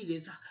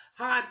 diabetes,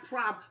 heart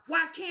problem.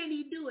 Why can't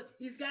he do it?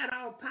 He's got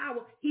all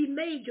power. He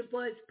made you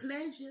for his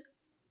pleasure.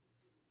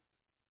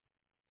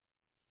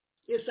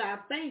 It's our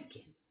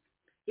thinking.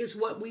 It's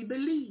what we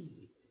believe.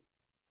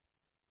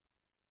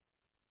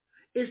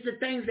 It's the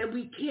things that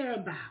we care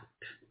about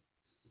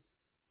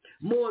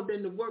more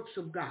than the works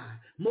of God,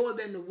 more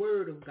than the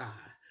word of God,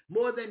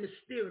 more than the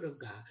spirit of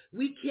God.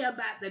 We care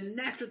about the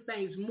natural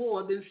things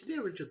more than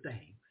spiritual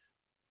things.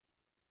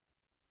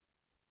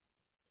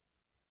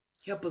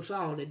 Help us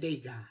all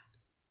today,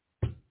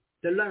 God,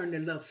 to learn to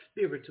love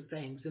spiritual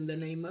things in the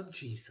name of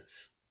Jesus.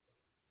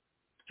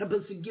 Help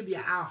us to give you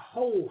our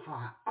whole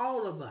heart,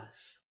 all of us.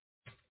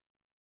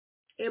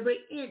 Every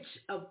inch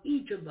of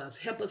each of us,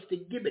 help us to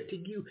give it to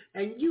you,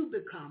 and you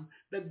become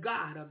the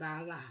God of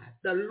our lives,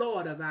 the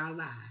Lord of our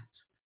lives.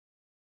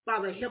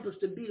 Father, help us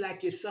to be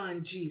like your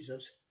son,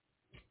 Jesus.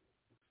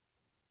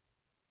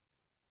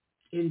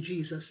 In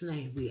Jesus'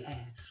 name we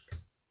ask.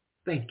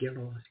 Thank you,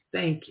 Lord.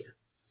 Thank you.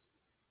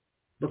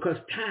 Because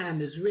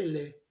time is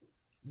really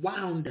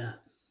wound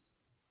up.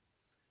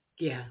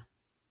 Yeah.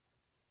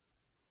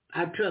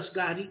 I trust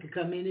God he can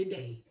come any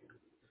day.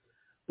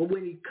 But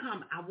when he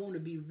come, I want to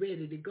be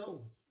ready to go.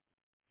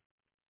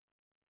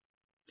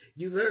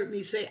 You've heard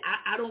me say,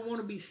 I don't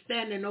want to be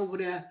standing over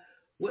there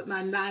with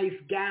my nice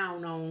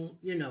gown on,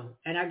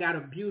 and I got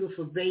a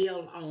beautiful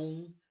veil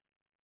on.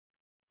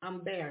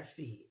 I'm bare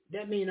feet.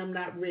 That means I'm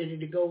not ready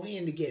to go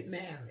in to get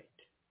married.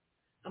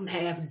 I'm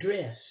half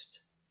dressed.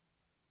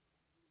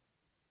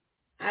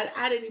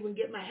 I didn't even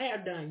get my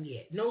hair done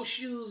yet. No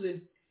shoes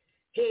and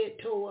head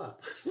tore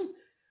up.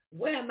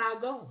 Where am I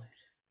going?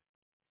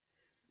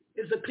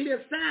 It's a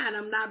clear sign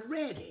I'm not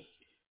ready.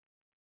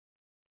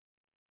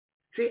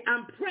 See,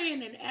 I'm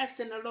praying and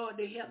asking the Lord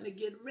to help me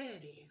get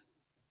ready.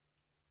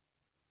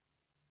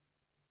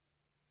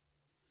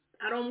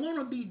 I don't want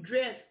to be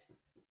dressed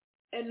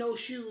and no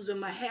shoes and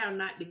my hair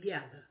not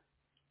together.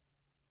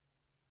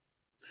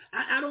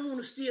 I don't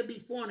want to still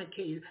be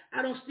fornicating.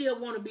 I don't still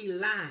want to be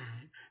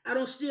lying. I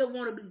don't still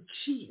want to be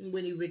cheating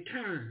when he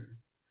returns.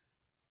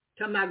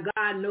 Tell my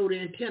God know the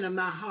intent of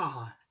my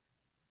heart.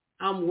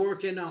 I'm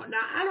working on.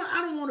 Now,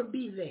 I don't want to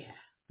be there.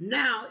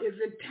 Now is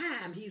the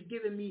time. He's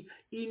given me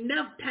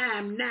enough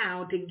time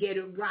now to get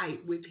it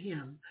right with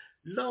him.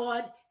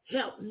 Lord,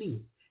 help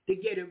me to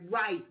get it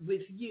right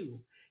with you.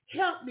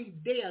 Help me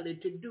daily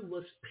to do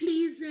what's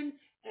pleasing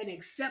and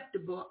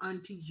acceptable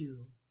unto you.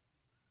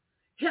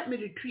 Help me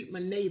to treat my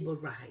neighbor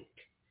right.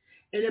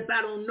 And if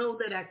I don't know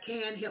that I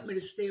can, help me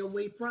to stay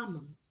away from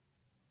them.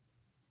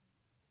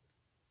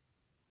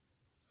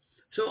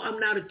 So I'm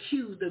not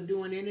accused of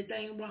doing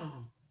anything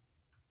wrong.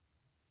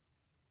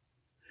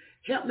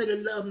 Help me to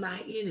love my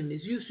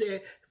enemies. You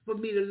said for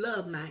me to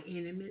love my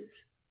enemies.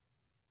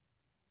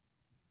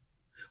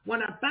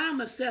 When I find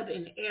myself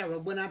in error,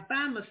 when I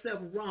find myself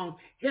wrong,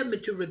 help me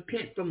to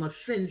repent from a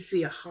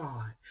sincere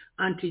heart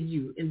unto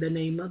you in the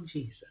name of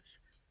Jesus.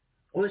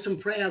 Or some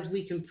prayers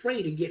we can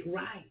pray to get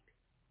right.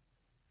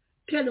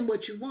 Tell him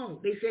what you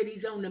want. They said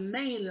he's on the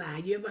main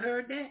line. You ever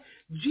heard that?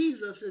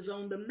 Jesus is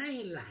on the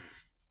main line.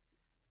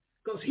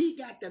 Because he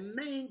got the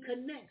main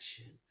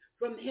connection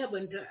from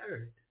heaven to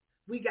earth.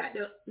 We got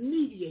the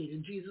mediator,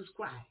 Jesus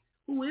Christ,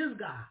 who is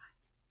God.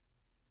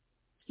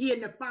 He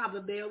and the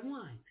Father, they're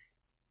one.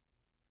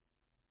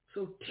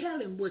 So tell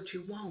him what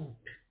you want.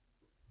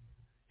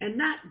 And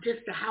not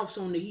just the house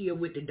on the hill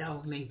with the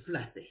dog named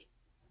Fluffy.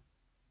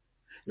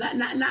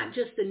 Not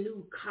just a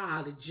new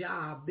car, the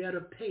job,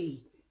 better pay.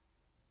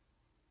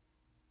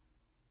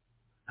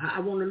 I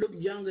want to look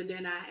younger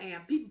than I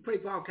am. People pray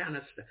for all kind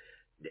of stuff.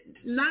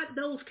 Not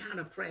those kind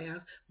of prayers,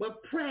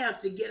 but prayers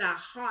to get our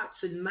hearts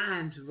and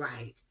minds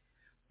right.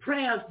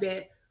 Prayers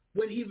that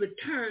when he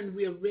returns,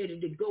 we're ready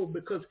to go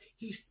because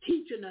he's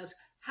teaching us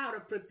how to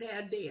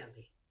prepare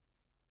daily.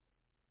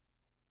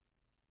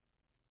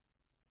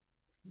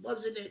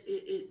 Wasn't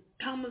it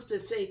Thomas to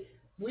say,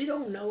 we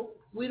don't know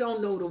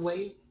the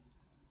way.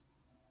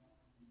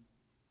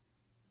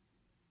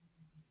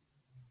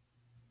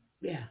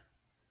 Yeah.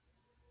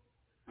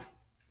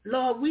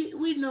 Lord,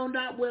 we know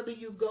not whether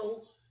you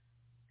go,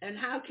 and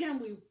how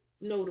can we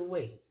know the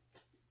way?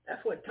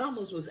 That's what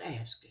Thomas was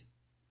asking.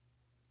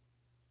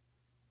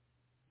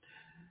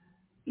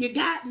 You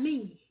got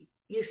me.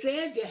 You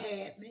said you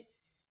had me.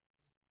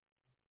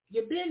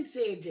 You been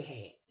said you had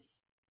me.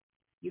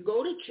 You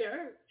go to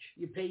church.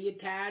 You pay your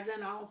tithes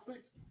and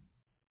offerings.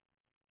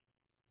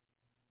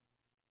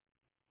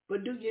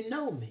 But do you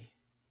know me?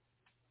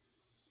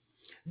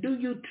 Do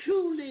you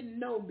truly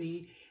know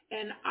me?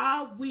 And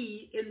are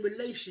we in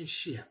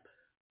relationship?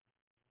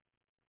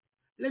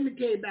 Let me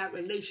tell you about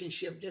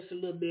relationship just a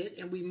little bit,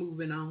 and we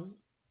moving on.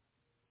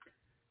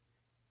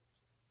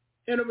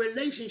 In a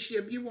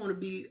relationship, you want to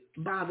be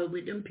bothered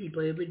with them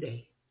people every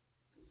day.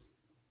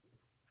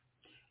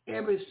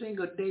 Every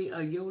single day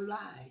of your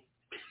life.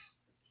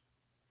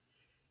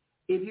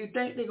 If you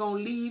think they're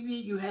going to leave you,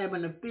 you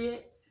having a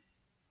fit.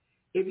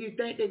 If you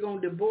think they're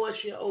going to divorce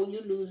you, oh,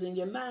 you're losing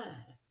your mind.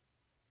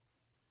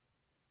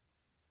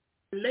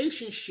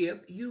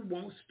 Relationship, you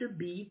wants to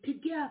be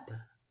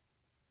together.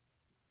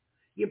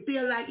 You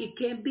feel like you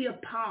can't be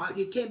apart.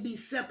 You can't be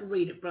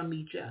separated from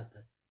each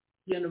other.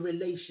 You're in a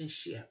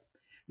relationship.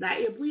 Now,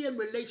 if we're in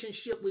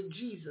relationship with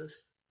Jesus,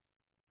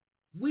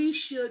 we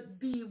should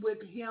be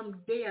with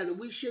him daily.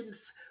 We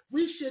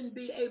shouldn't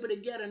be able to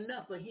get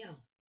enough of him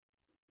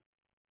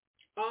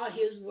or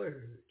his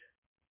word.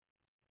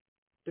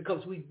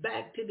 Because we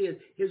back to this.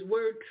 His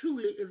word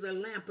truly is a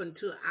lamp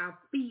unto our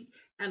feet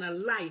and a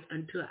light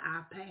unto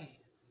our path.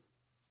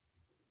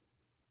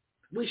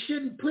 We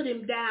shouldn't put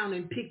him down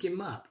and pick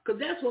him up, because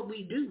that's what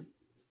we do.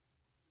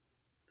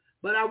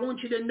 But I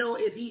want you to know,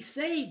 if he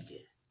saved you,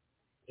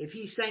 if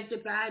he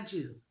sanctified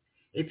you,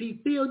 if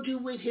he filled you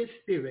with his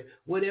spirit,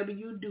 whatever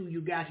you do,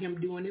 you got him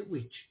doing it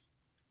with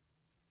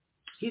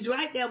you. He's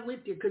right there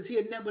with you, because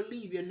he'll never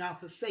leave you nor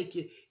forsake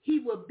you. He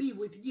will be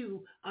with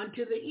you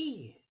until the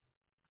end.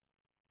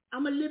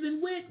 I'm a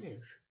living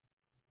witness.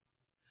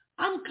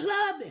 I'm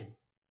clubbing.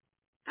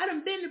 I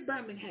done been to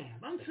Birmingham.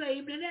 I'm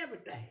saved and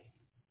everything.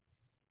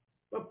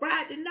 But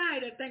Friday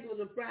night, I think it was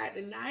a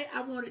Friday night,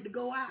 I wanted to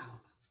go out.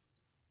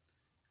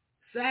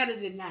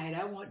 Saturday night,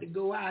 I wanted to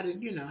go out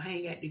and,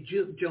 hang at the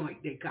juke joint,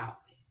 they call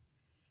it.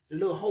 The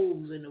little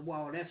holes in the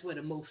wall. That's where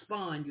the most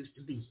fun used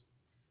to be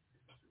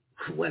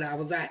when I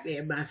was out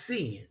there in my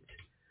sins.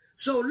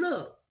 So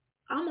look,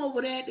 I'm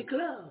over there at the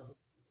club.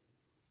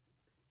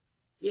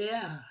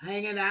 Yeah,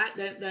 hanging out.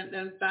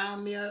 Then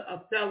found me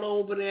a fellow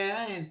over there,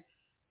 and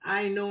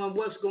I ain't knowing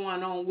what's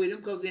going on with him,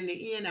 because in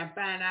the end I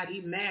find out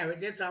he married.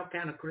 That's all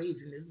kind of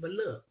craziness. But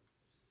look,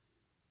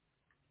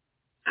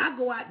 I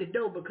go out the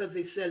door because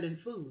they're selling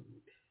food.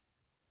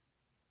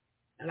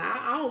 And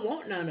I don't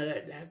want none of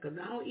that now, because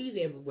I don't eat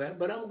everywhere,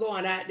 but I'm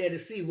going out there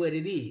to see what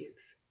it is.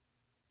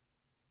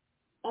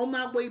 On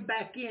my way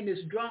back in,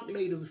 this drunk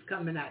lady was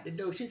coming out the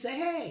door. She said,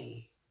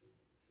 hey.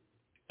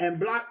 And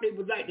blocked, it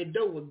was like the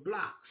door was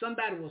blocked.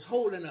 Somebody was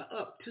holding her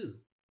up too.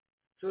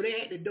 So they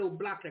had the door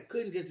blocked. I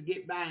couldn't just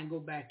get by and go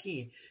back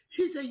in.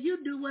 She said,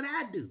 you do what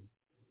I do.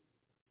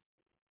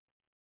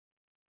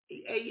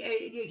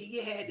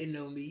 You had to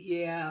know me.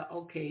 Yeah,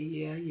 okay,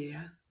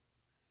 yeah.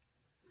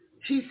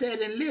 She said,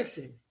 and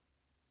listen,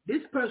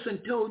 this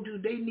person told you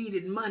they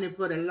needed money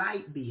for the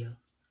light bill.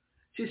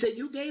 She said,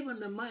 you gave them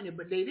the money,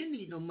 but they didn't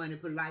need no money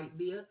for light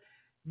bill.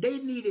 They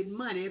needed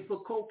money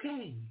for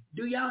cocaine.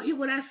 Do y'all hear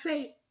what I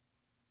say?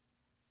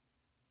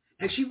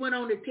 And she went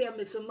on to tell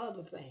me some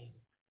other things.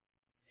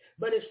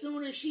 But as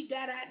soon as she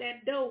got out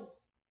that door,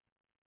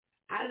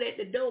 I let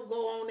the door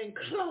go on and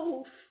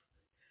close.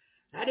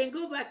 I didn't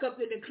go back up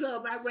in the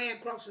club. I ran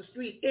across the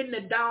street in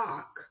the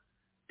dark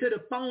to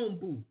the phone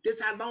booth. This is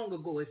how long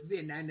ago it's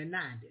been, in the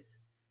 90s.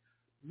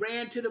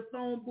 Ran to the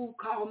phone booth,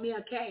 called me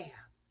a cab.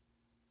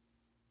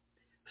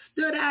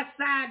 Stood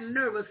outside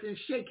nervous and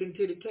shaking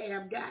till the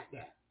cab got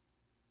there.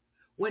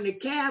 When the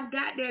cab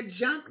got there,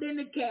 jumped in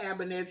the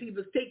cab, and as he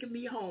was taking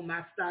me home,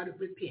 I started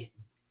repenting.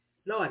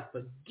 Lord,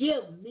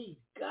 forgive me,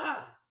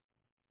 God.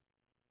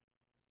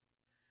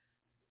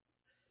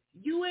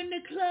 You in the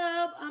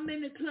club, I'm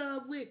in the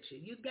club with you.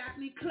 You got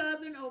me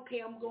clubbing?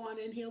 Okay, I'm going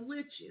in here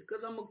with you,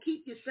 because I'm going to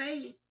keep you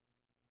safe.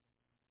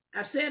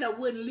 I said I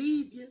wouldn't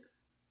leave you.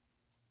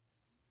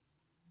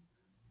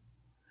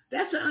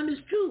 That's the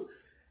honest truth.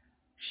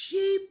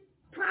 She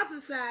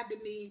prophesied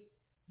to me,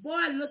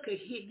 boy, look at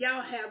here.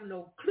 Y'all have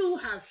no clue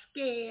how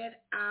scared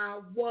I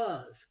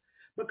was,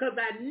 because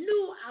I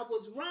knew I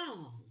was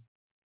wrong.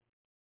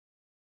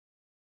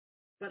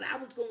 But I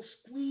was going to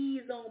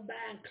squeeze on by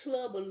and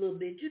club a little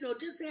bit. Just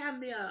have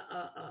me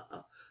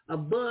a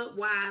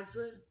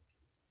Budweiser,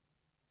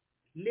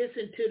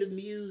 listen to the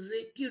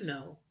music,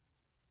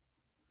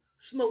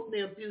 smoke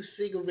me a few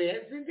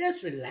cigarettes and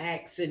just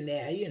relax in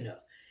there,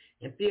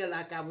 and feel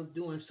like I was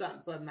doing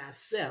something for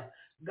myself.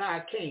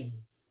 God came.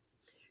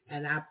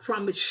 And I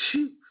promise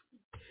you,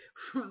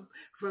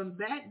 from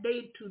that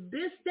day to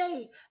this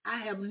day, I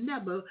have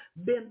never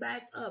been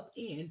back up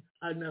in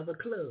another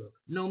club.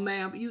 No,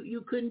 ma'am,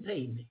 you couldn't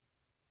pay me.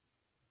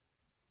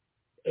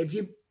 If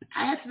you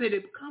asked me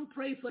to come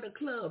pray for the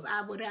club,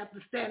 I would have to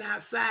stand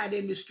outside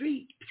in the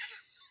street.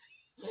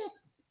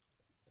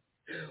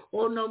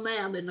 Oh, no,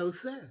 ma'am, and no,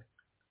 sir.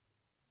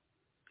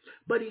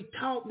 But he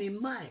taught me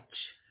much.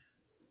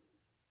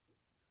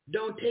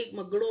 Don't take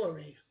my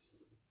glory.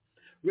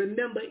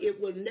 Remember,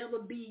 it will never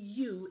be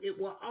you. It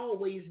will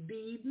always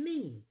be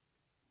me.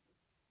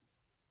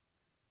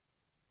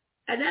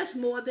 And that's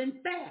more than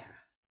fair.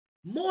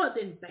 More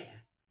than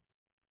fair.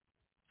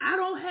 I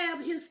don't have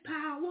his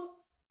power.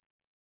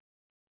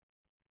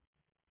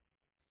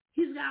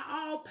 He's got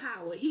all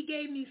power. He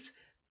gave me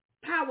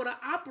power to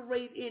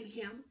operate in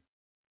him.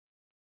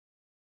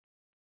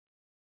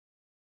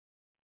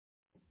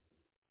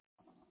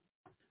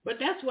 But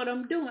that's what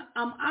I'm doing.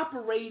 I'm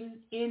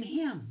operating in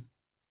him.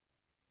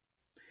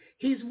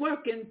 He's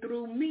working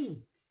through me,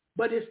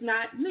 but it's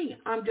not me.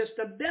 I'm just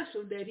a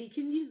vessel that he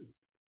can use.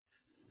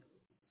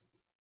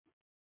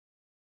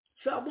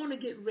 So I want to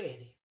get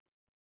ready.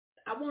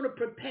 I want to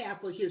prepare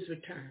for his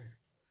return.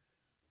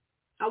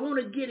 I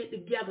want to get it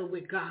together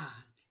with God.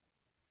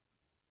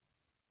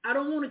 I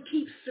don't want to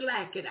keep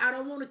slacking. I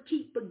don't want to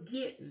keep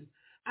forgetting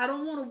I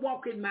don't want to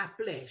walk in my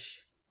flesh.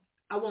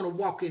 I want to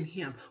walk in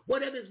him.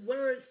 Whatever his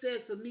word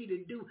says for me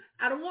to do,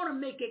 I don't want to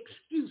make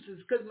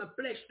excuses because my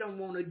flesh don't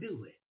want to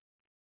do it.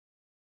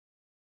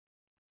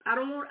 I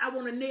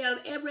want to nail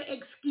every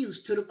excuse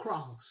to the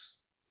cross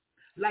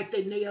like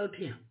they nailed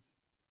him.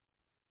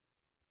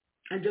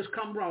 And just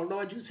come raw.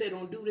 Lord, you said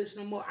don't do this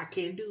no more. I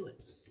can't do it.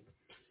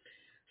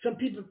 Some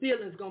people's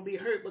feelings going to be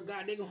hurt, but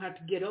God, they're going to have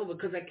to get over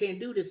because I can't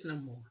do this no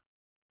more.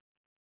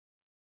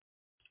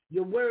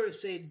 Your word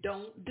said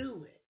don't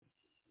do it.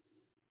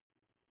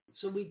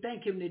 So we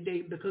thank him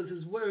today because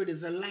his word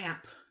is a lamp,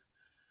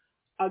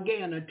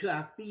 again, unto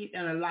our feet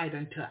and a light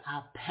unto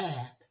our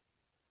path.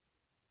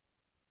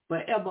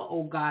 Forever,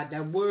 oh God,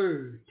 that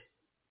word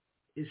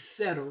is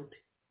settled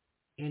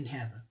in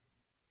heaven.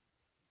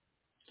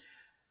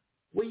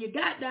 When you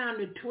got down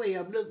to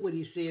 12, look what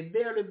he said.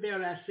 Verily,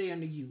 verily, I say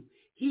unto you,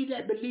 he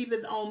that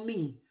believeth on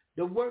me,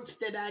 the works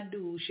that I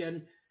do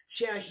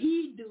shall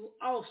he do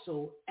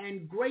also,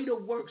 and greater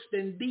works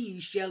than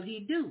these shall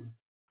he do,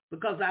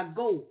 because I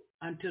go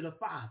unto the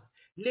Father.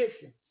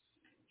 Listen,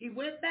 he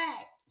went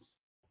back.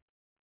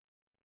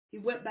 He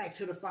went back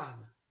to the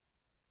Father.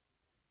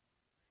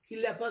 He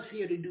left us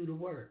here to do the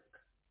work.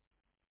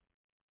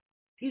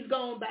 He's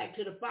gone back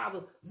to the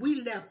Father.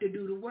 We left to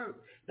do the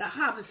work. The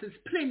harvest is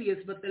plenteous,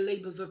 but the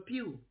labors are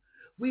few.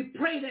 We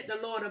pray that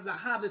the Lord of the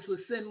harvest will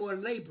send more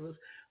laborers,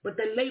 but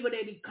the labor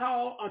that he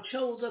called or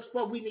chose us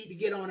for, we need to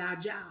get on our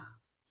job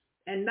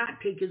and not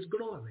take his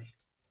glory.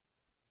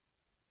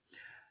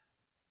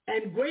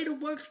 And greater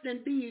works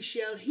than these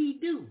shall he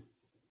do,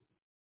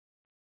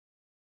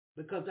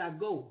 because I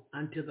go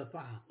unto the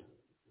Father.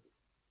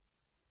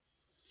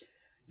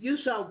 You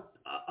saw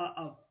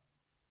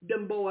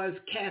them boys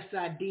cast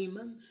out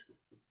demons.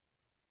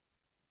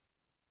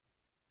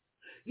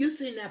 You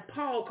seen that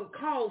Paul could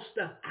call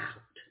stuff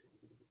out.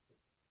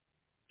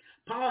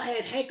 Paul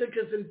had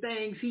handkerchiefs and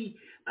things. He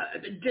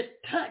just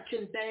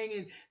touching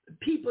things, and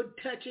people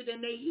touch it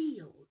and they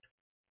healed.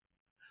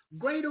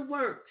 Greater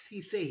works,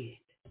 he said.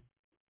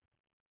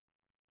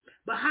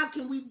 But how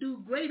can we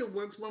do greater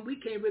works when we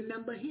can't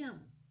remember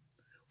him?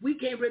 We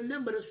can't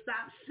remember to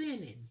stop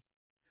sinning.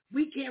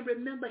 We can't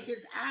remember his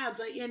eyes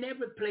are in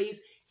every place.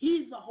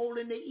 He's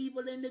beholding the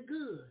evil and the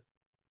good.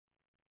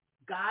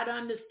 God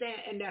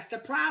understands, and that's the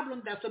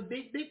problem. That's a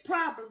big, big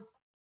problem.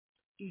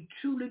 He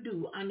truly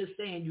do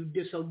understand you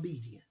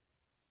disobedient.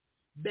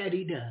 That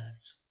he does.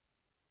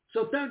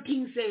 So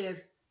 13 says,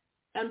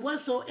 and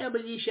whatsoever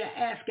ye shall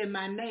ask in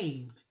my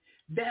name,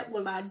 that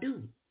will I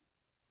do,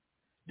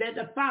 that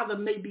the Father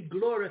may be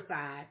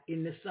glorified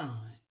in the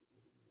Son.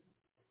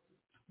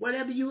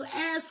 Whatever you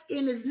ask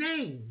in his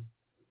name,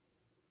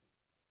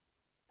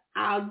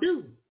 I'll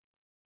do,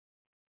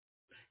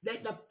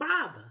 that the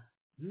Father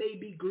may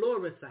be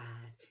glorified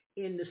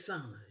in the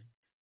Son.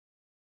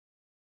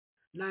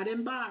 Not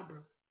in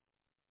Barbara.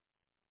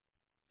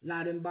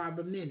 Not in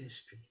Barbara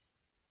ministry.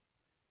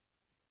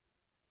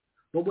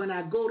 But when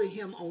I go to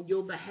him on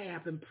your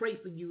behalf and pray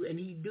for you and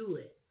he do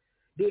it,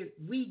 then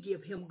we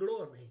give him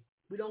glory.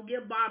 We don't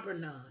give Barbara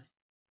none.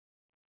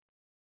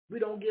 We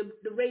don't give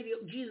the radio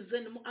Jesus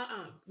in the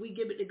we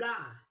give it to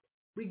God.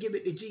 We give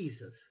it to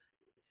Jesus.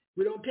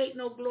 We don't take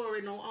no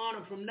glory, no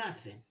honor from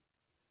nothing,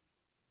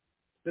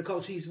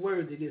 because he's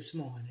worthy this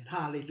morning.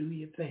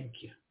 Hallelujah.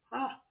 Thank you.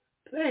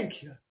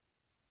 Thank you.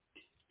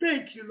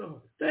 Thank you,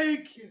 Lord.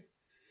 Thank you.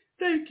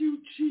 Thank you,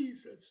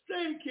 Jesus.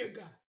 Thank you,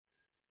 God.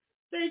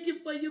 Thank you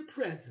for your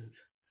presence.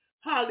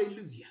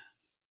 Hallelujah.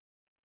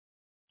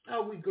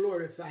 Oh, we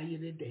glorify you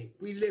today.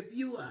 We lift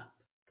you up.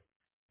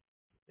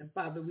 And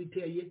Father, we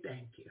tell you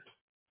thank you.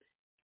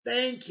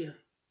 Thank you.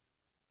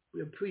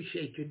 We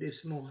appreciate you this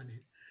morning.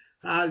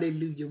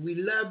 Hallelujah. We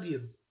love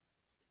you.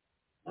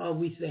 Oh,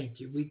 we thank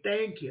you. We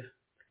thank you.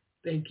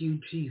 Thank you,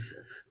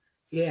 Jesus.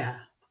 Yeah.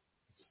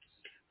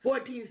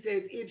 14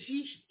 says, if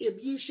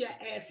ye shall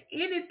ask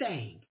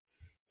anything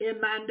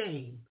in my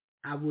name,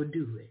 I will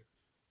do it.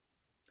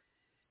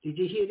 Did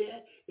you hear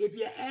that? If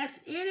you ask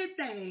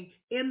anything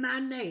in my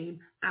name,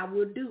 I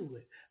will do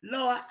it.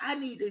 Lord, I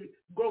need to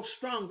grow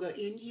stronger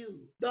in you.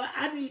 Lord,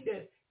 I need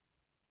to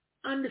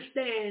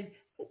understand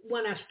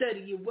when I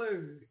study your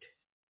word.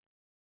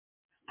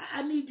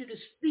 I need you to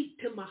speak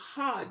to my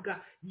heart, God.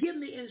 Give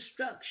me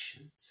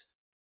instructions.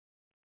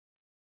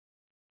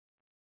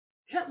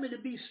 Help me to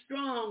be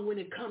strong when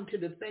it comes to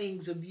the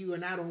things of you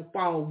and I don't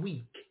fall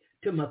weak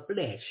to my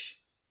flesh.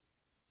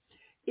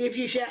 If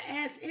you shall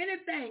ask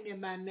anything in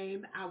my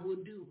name, I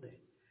will do it.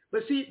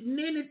 But see,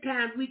 many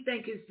times we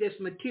think it's just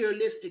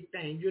materialistic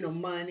things,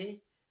 money,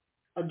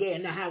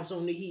 again, the house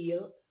on the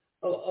hill,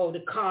 or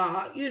the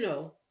car,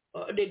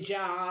 the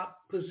job,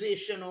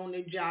 position on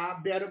the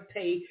job, better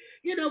pay.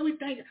 We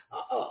think,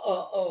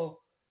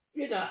 I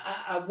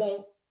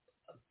won't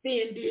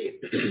offend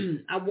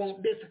it. I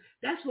want this.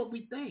 That's what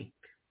we think.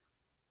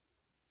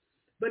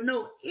 But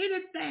no,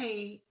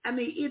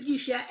 if you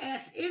shall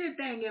ask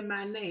anything in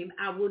my name,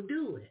 I will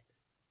do it.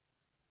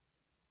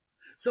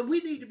 So we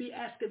need to be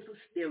asking for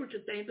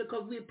spiritual things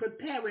because we're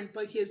preparing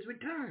for his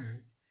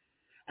return.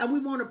 And we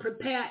want to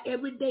prepare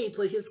every day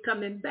for his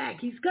coming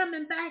back. He's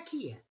coming back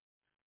here.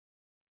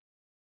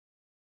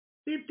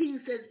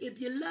 15 says,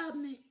 if you love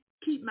me,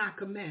 keep my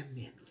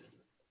commandments.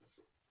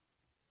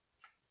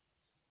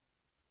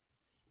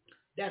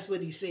 That's what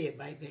he said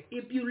right there.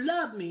 If you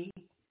love me,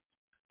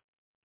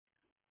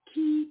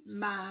 keep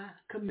my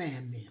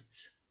commandments.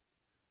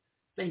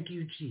 Thank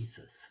you,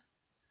 Jesus.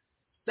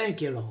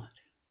 Thank you, Lord.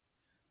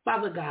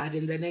 Father God,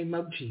 in the name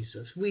of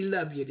Jesus, we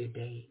love you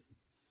today.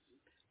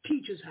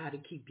 Teach us how to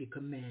keep your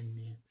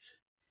commandments.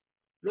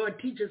 Lord,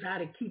 teach us how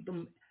to keep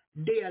them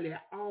daily,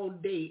 all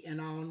day and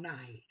all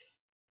night.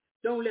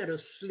 Don't let us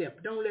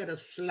slip. Don't let us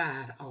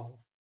slide off.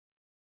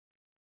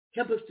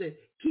 Help us to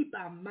keep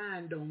our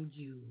mind on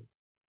you.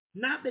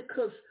 Not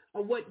because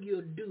of what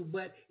you'll do,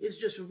 but it's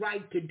just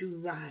right to do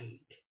right.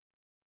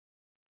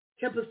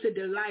 Help us to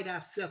delight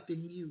ourselves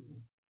in you.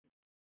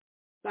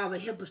 Father,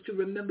 help us to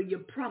remember your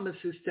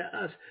promises to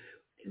us.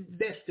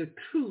 That's the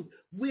truth.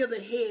 We're the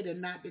head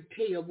and not the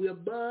tail. We're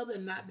above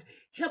and not.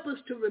 Help us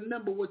to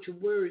remember what your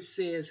word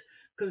says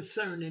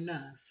concerning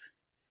us.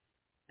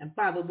 And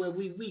Father, where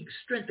we weak,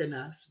 strengthen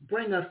us,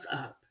 bring us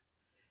up.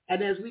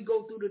 And as we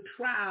go through the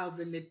trials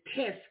and the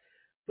tests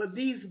for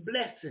these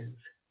blessings,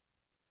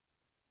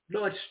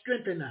 Lord,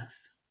 strengthen us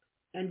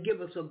and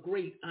give us a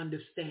great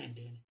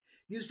understanding.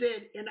 You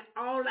said in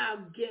all our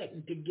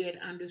getting to get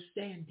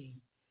understanding.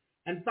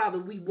 And Father,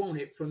 we want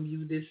it from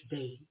you this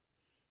day.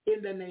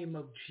 In the name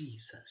of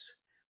Jesus,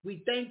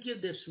 we thank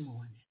you this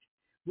morning.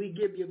 We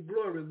give you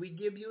glory. We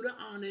give you the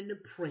honor and the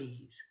praise.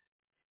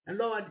 And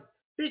Lord,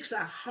 fix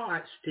our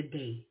hearts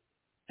today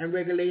and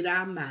regulate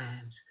our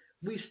minds.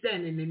 We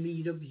stand in the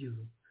need of you.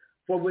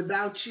 For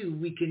without you,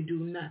 we can do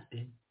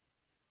nothing.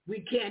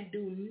 We can't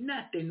do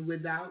nothing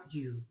without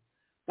you.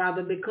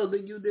 Father, because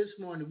of you this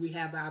morning, we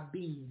have our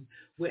being.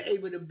 We're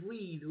able to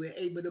breathe. We're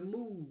able to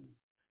move.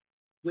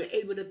 We're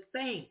able to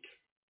think.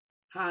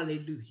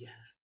 Hallelujah.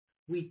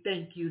 We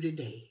thank you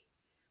today.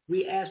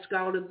 We ask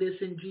all of this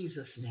in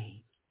Jesus'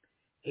 name.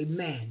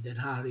 Amen. And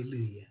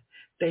hallelujah.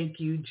 Thank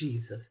you,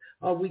 Jesus.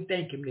 Oh, we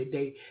thank him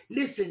today.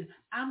 Listen,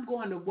 I'm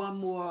going to one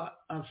more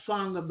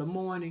song of the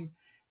morning.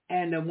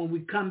 And when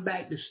we come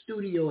back, the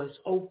studio is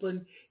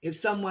open. If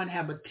someone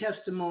have a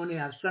testimony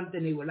or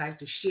something they would like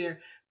to share,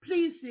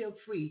 please feel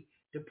free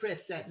to press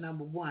that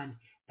number 1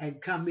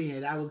 and come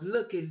in. I was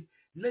looking,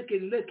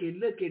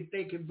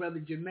 thinking Brother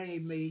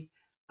Germaine may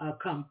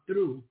come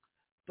through,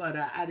 but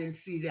I didn't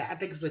see that. I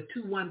think it's a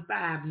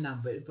 215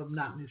 number, if I'm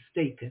not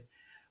mistaken.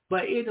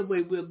 But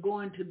anyway, we're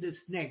going to this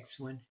next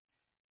one.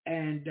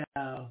 And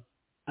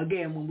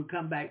again, when we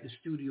come back, the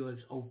studio is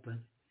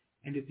open.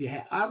 And if you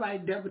have, all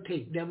right, double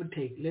take.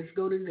 Let's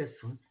go to this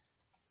one.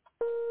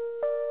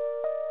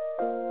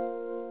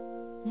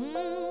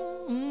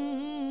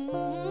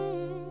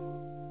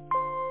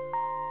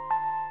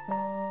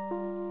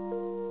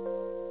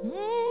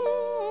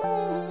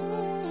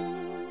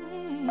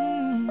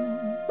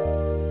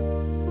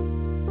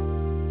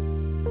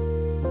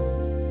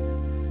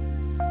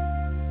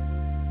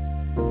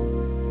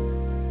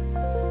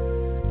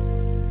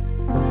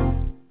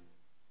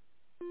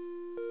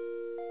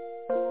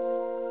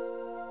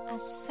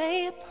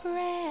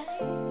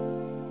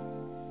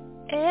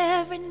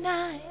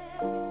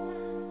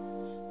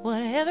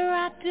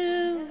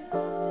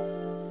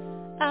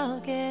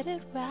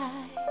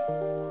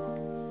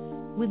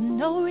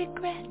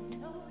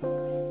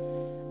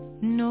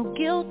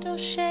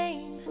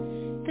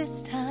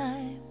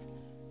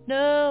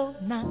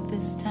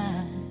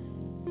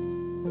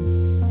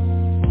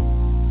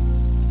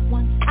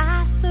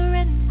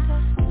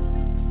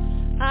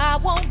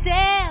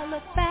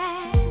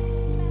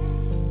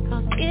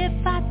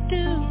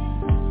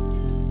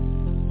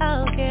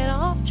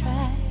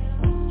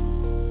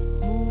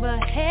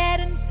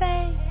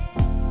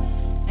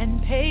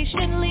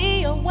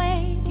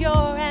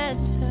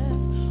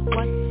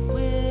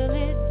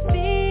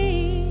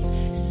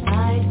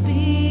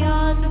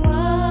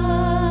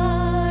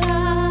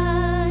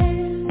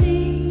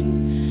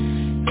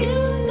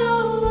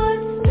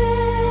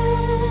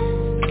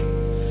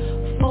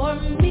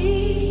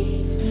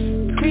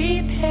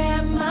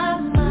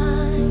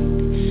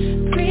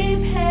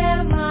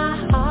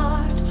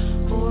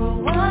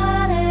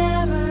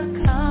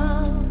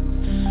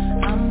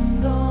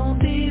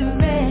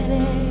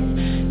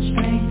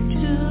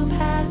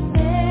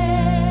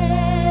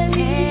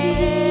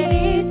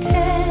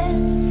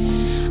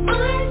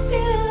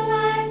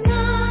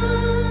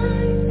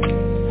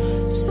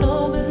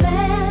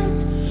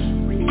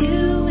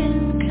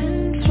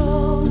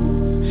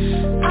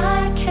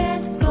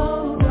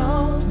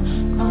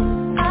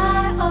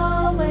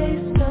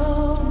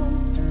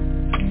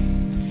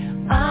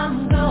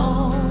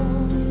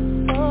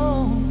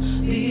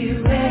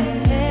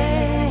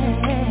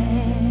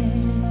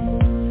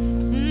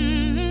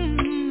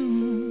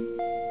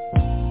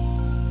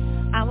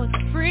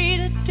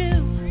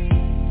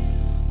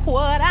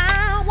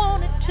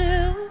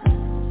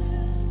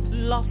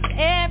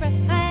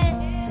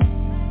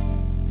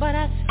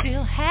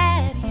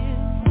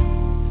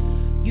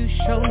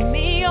 Showed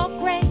me your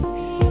grace.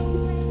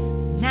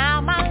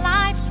 Now my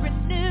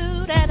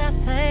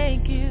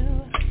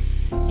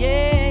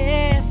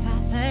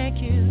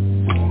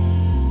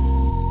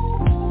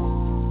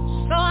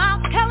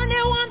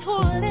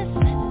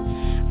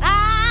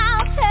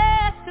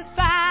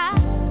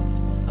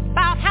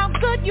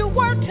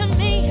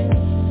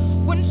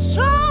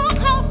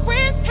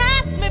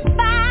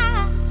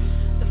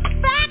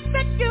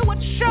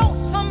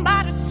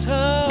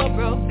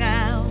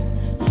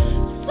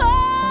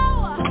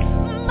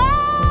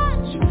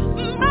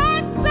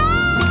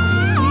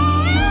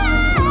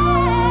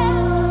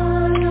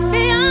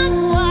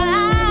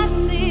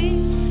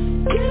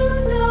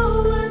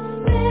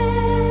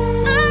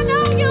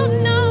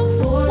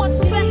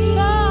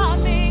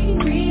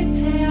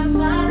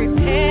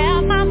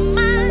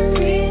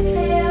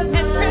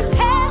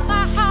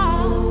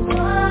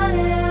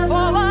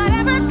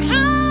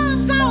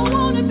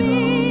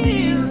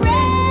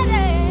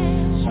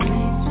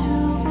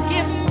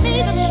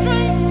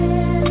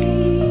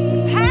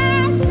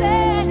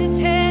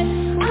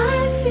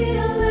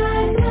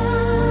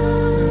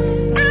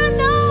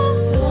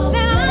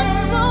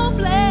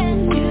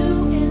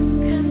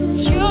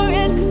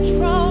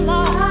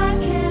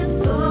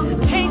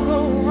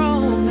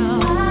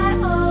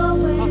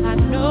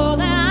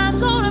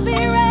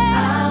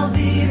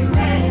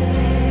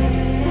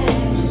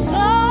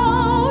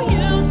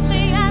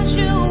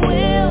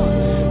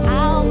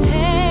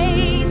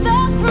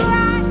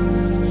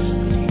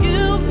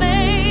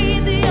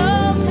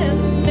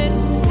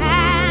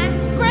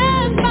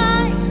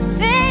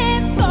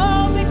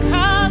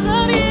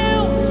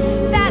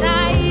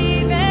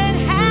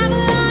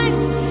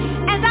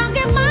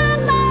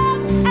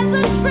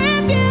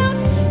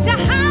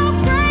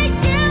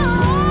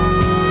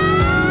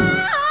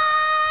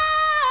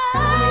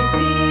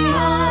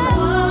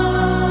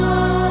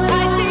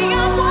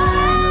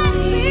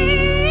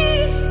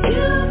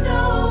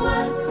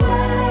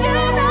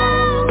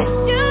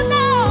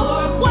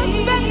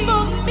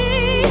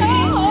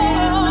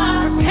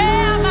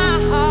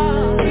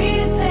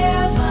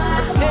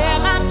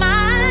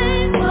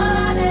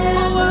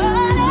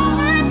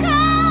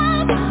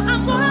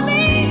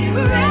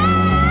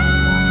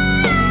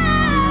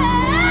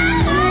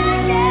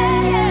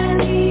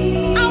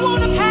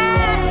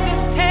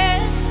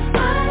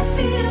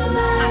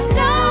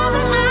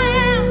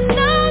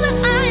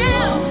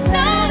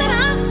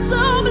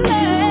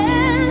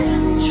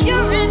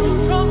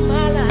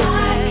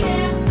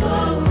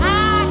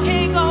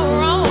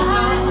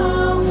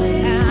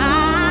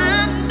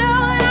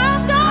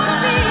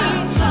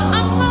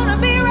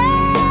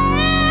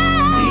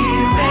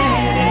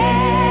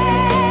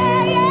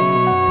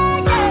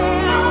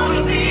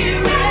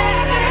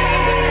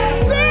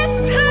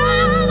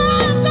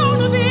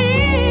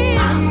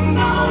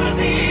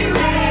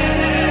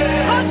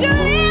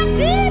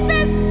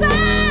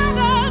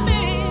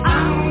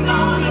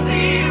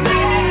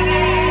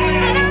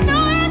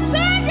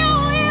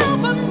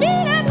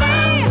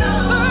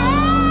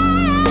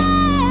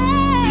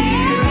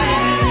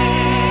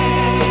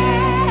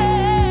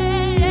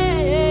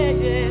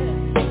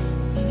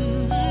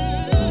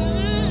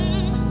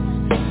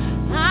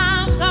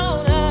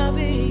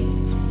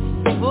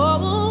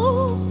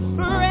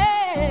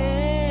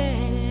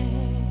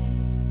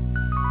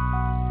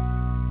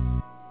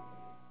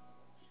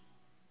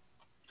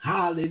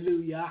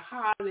Hallelujah.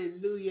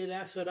 Hallelujah.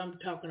 That's what I'm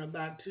talking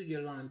about too,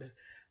 Yolanda.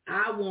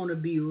 I want to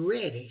be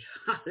ready.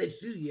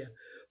 Hallelujah.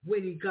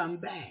 When he come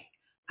back.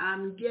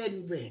 I'm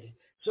getting ready.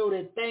 So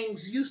that things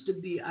used to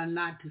be are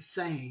not the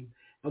same.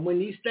 And when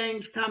these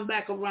things come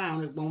back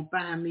around, it won't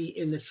find me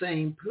in the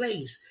same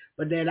place.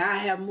 But that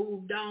I have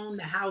moved on,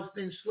 the house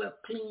been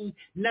swept clean,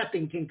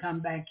 nothing can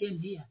come back in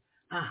here.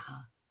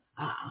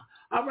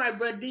 All right,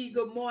 Brother D,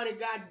 good morning.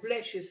 God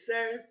bless you,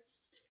 sir.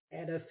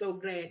 And I'm so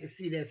glad to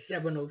see that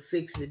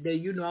 706 today.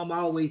 You know I'm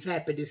always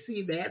happy to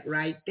see that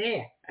right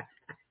there.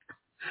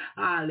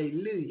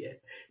 Hallelujah.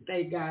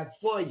 Thank God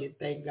for you.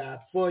 Thank God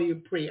for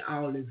you. Pray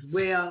all is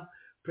well.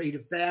 Pray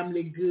the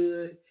family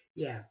good.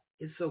 Yeah,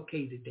 it's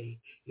okay today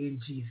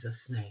in Jesus'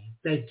 name.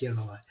 Thank you,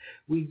 Lord.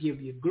 We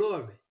give you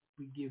glory.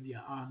 We give you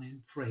honor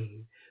and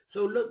praise.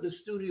 So look, the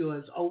studio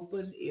is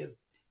open. If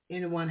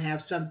anyone has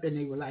something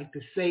they would like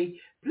to say,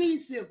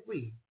 please feel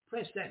free.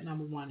 Press that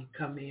number 1 and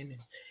come in.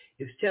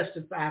 It's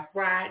Testify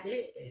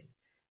Friday. And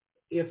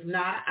if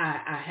not,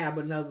 I have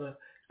another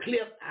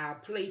clip I'll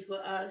play for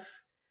us,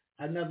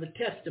 another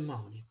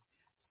testimony.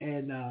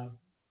 And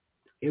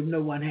if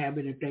no one have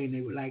anything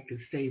they would like to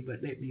say,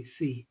 but let me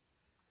see.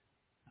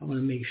 I want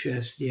to make sure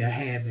I still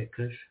have it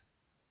because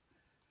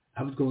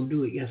I was going to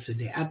do it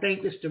yesterday. I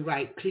think it's the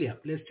right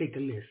clip. Let's take a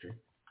listen.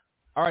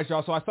 All right,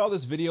 y'all. So I saw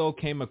this video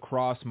came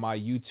across my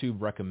YouTube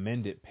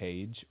recommended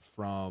page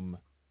from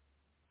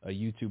a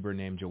YouTuber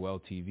named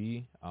Joel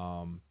TV.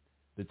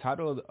 The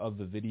title of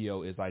the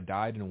video is "I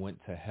Died and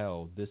Went to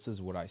Hell. This is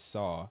what I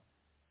saw."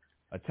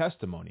 A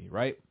testimony,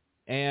 right?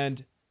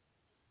 And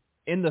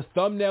in the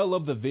thumbnail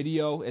of the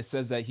video, it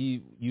says that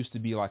he used to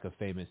be like a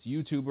famous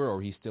YouTuber,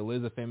 or he still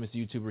is a famous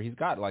YouTuber. He's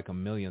got like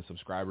 1 million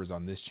subscribers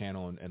on this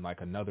channel and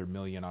like another 1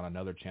 million on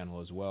another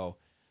channel as well.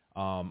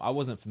 I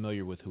wasn't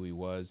familiar with who he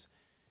was.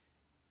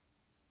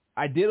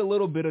 I did a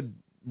little bit of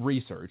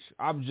research.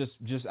 I'm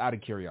just out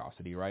of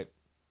curiosity, right?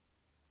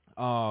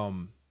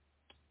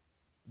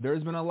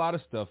 There's been a lot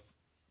of stuff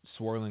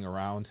swirling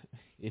around.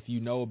 If you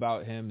know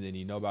about him, then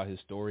you know about his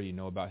story. You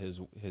know about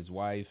his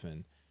wife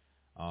and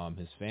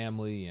his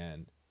family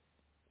and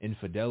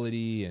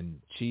infidelity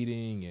and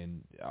cheating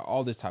and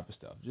all this type of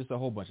stuff. Just a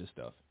whole bunch of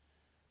stuff.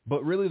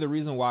 But really the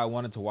reason why I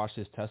wanted to watch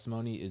this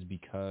testimony is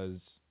because,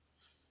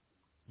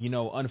 you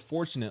know,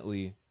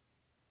 unfortunately,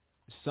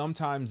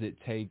 sometimes it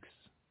takes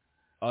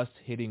us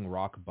hitting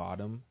rock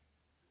bottom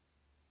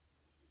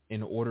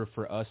in order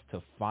for us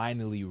to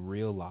finally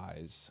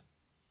realize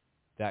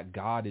that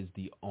God is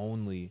the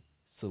only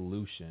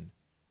solution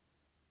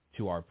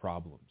to our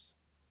problems,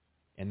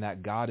 and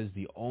that God is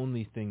the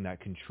only thing that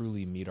can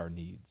truly meet our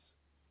needs.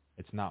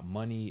 It's not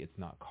money, it's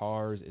not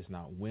cars, it's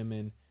not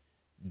women.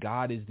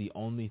 God is the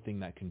only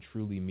thing that can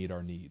truly meet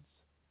our needs.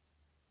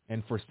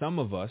 And for some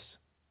of us,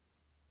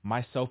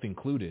 myself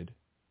included,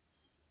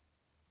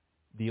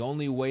 the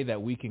only way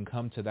that we can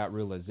come to that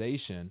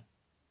realization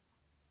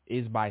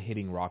is by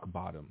hitting rock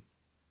bottom.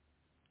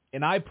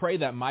 And I pray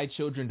that my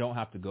children don't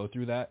have to go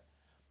through that.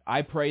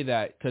 I pray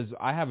that, because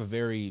I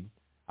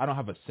don't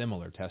have a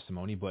similar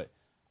testimony, but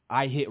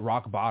I hit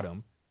rock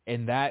bottom,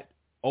 and that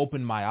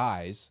opened my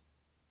eyes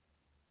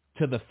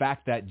to the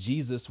fact that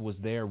Jesus was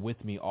there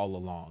with me all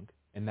along,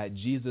 and that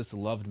Jesus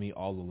loved me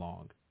all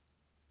along.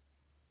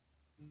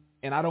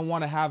 And I don't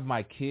want to have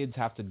my kids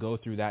have to go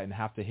through that and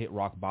have to hit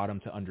rock bottom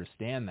to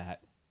understand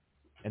that.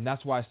 And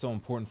that's why it's so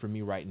important for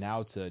me right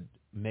now to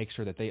make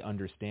sure that they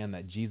understand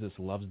that Jesus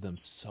loves them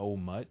so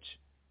much,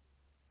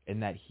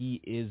 and that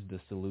he is the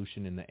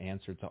solution and the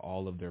answer to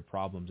all of their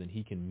problems, and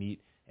he can meet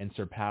and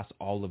surpass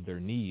all of their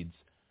needs.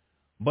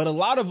 But a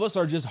lot of us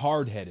are just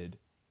hard-headed,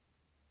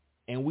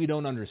 and we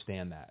don't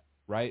understand that,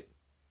 right?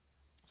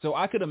 So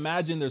I could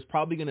imagine there's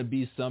probably going to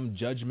be some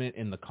judgment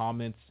in the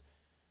comments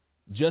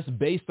just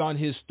based on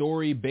his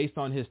story, based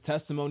on his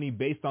testimony,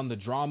 based on the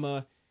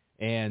drama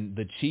and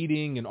the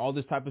cheating and all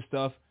this type of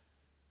stuff.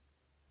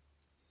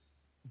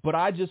 But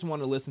I just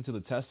want to listen to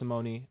the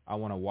testimony. I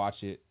want to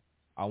watch it.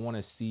 I want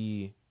to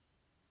see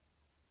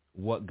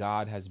what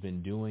God has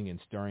been doing and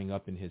stirring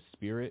up in his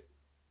spirit.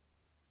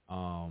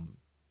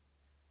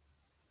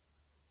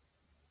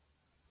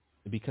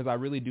 Because I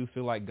really do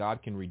feel like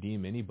God can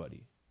redeem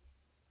anybody.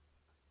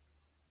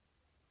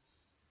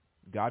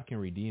 God can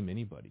redeem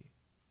anybody.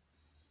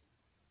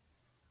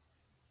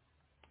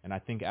 And I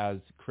think as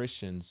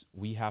Christians,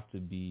 we have to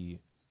be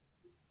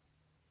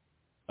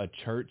a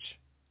church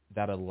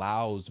that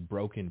allows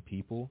broken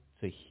people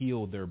to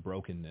heal their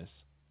brokenness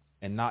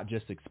and not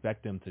just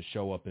expect them to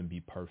show up and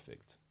be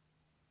perfect.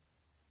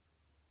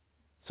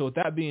 So with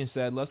that being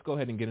said, let's go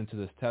ahead and get into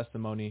this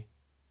testimony.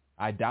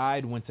 I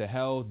died, went to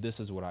hell. This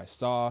is what I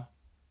saw.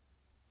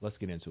 Let's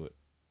get into it.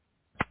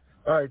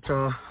 All right,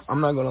 Tom. I'm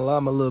not going to lie,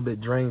 I'm a little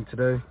bit drained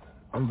today.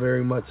 I'm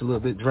very much a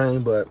little bit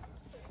drained, but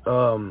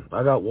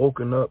I got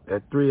woken up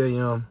at 3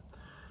 a.m.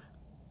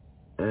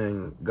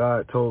 and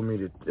God told me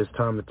that it's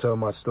time to tell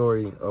my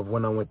story of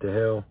when I went to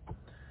hell.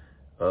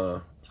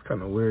 It's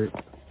kind of weird.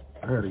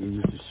 I gotta get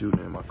used to shooting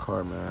in my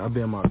car, man. I've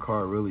been in my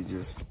car really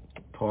just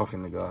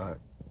talking to God.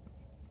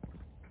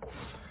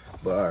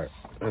 But all right,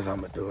 that's how I'm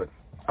going to do it.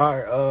 All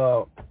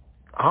right,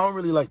 I don't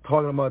really like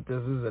talking about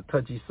this. This is a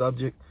touchy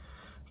subject.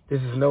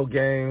 This is no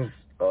games.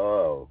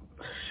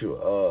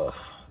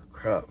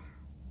 Crap.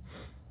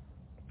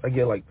 I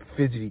get like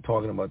fidgety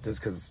talking about this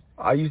because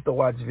I used to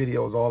watch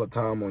videos all the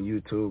time on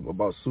YouTube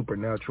about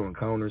supernatural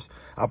encounters.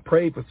 I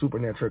prayed for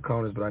supernatural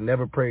encounters, but I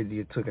never prayed to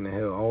get taken to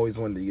hell. I always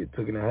wanted to get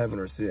taken to heaven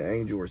or see an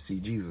angel or see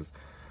Jesus.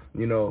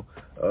 You know,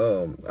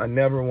 I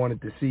never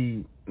wanted to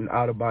see an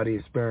out-of-body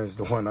experience,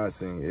 the one I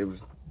seen. It was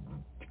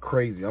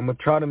crazy. I'm going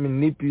to try to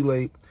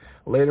manipulate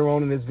later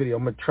on in this video.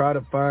 I'm going to try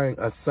to find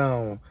a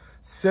sound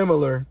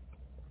similar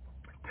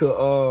to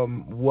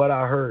what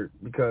I heard,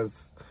 because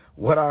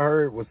what I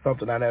heard was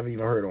something I never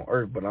even heard on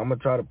earth, but I'm going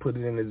to try to put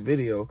it in this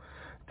video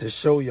to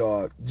show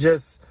y'all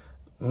just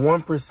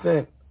 1%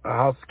 of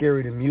how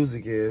scary the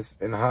music is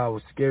and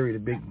how scary the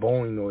big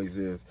bowling noise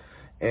is.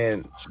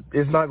 And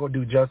it's not going to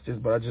do justice,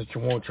 but I just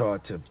want y'all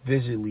to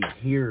visually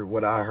hear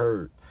what I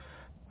heard.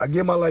 I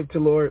give my life to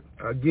the Lord.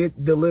 I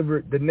get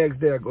delivered. The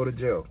next day I go to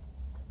jail.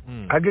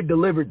 I get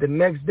delivered. The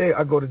next day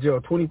I go to jail.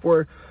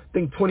 21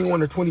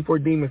 or 24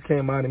 demons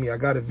came out of me. I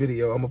got a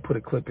video. I'm going to put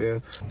a clip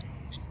in.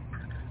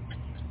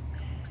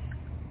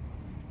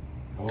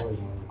 Always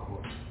on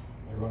record.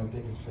 Everyone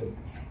think it's fake.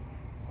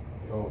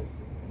 Always.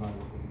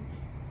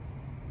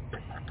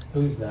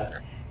 Who's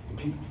that?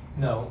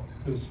 No.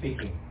 Who's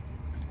speaking?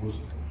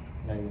 Lucifer.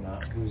 No, you're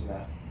not. Who's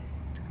that?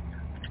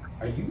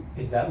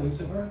 Is that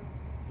Lucifer?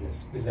 Yes.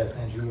 Is that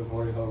sent you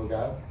before Jehovah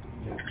God?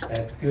 Yes.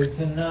 That's good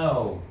to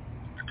know.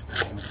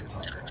 I'm not going to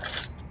talk about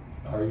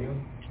it. Are you?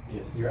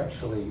 Yes. You're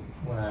actually,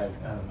 I'm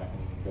not going to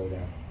even go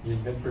there.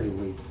 You've been pretty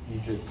weak. You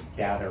just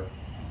gather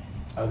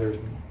others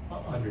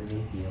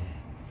underneath you.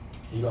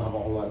 You don't have a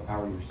whole lot of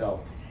power yourself.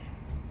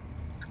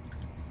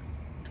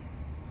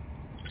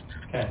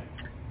 Okay.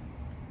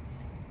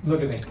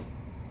 Look at me.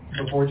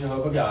 Before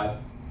Jehovah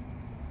God.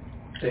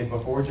 Say,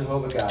 before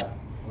Jehovah God.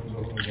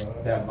 Before Jehovah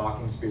God. That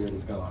mocking spirit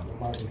is gone. The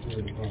mocking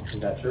spirit is gone.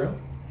 Is that true?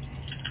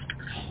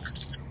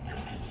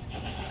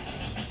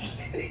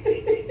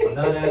 I'm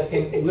not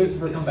asking,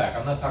 Lucifer, come back.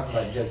 I'm not talking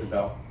about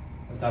Jezebel.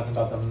 I'm talking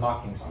about the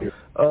mocking spirit.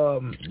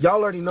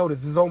 Y'all already know this.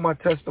 This is on my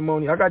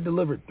testimony. I got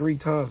delivered 3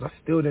 times. I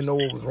still didn't know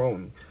what was wrong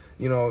with me.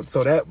 You know,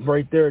 so that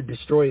right there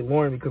destroyed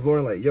Lauren, because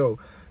Lauren like, yo,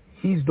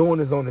 he's doing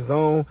this on his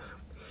own.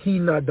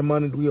 He's not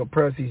demonically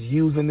oppressed. He's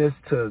using this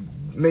to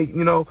make,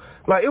 you know,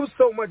 like it was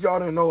so much y'all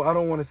don't know. I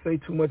don't want to say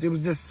too much. It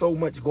was just so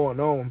much going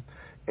on.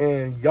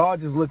 And y'all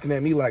just looking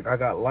at me like I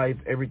got life.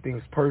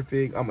 Everything's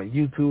perfect. I'm a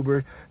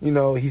YouTuber. You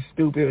know, he's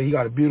stupid. He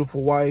got a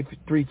beautiful wife,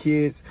 3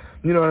 kids.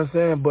 You know what I'm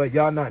saying? But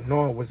y'all not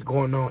knowing what's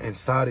going on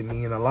inside of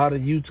me. And a lot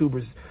of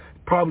YouTubers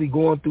probably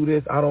going through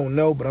this. I don't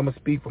know, but I'm going to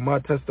speak from my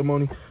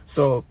testimony.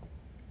 So,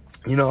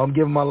 you know, I'm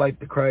giving my life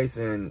to Christ.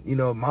 And, you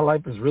know, my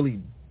life is really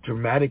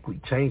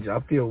dramatically changing. I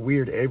feel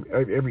weird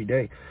every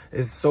day.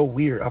 It's so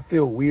weird. I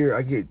feel weird.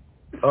 I get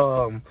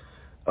Austin,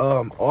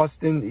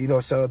 you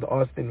know, shout out to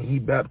Austin. He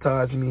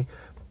baptized me.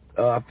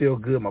 I feel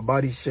good. My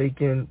body's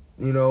shaking,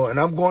 you know, and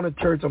I'm going to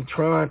church. I'm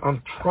trying,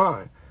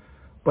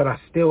 but I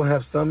still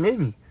have some in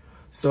me.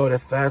 So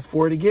let's fast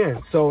forward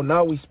again. So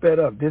now we sped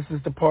up. This is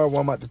the part where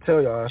I'm about to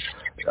tell y'all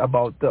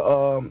about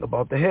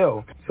the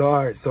hell. So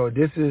all right, so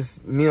this is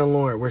me and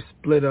Lauren. We're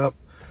split up,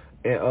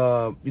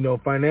 and you know,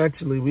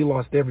 financially we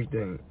lost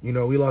everything. You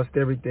know, we lost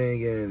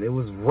everything, and it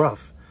was rough.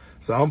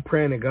 So I'm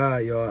praying to God,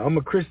 y'all. I'm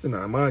a Christian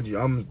now, mind you.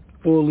 I'm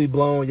fully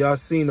blown. Y'all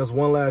seen us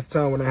one last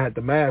time when I had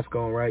the mask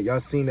on, right?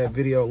 Y'all seen that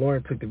video.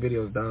 Lauren took the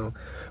videos down.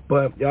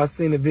 But y'all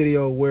seen the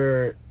video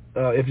where,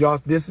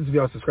 this is for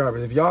y'all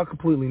subscribers. If y'all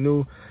completely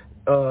new,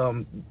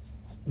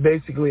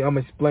 basically I'm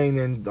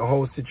explaining the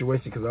whole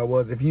situation,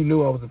 because if you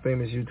knew I was a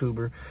famous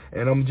YouTuber,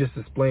 and I'm just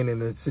explaining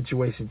the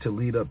situation to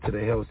lead up to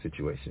the hell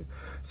situation.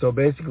 So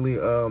basically,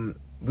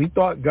 we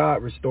thought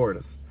God restored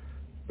us.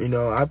 You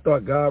know, I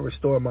thought God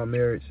restored my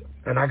marriage,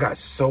 and I got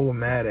so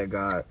mad at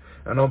God.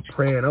 And I'm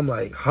praying. I'm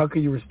like, how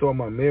can you restore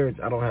my marriage?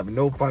 I don't have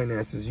no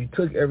finances. You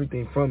took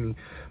everything from me.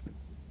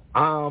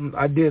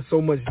 I did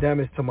so much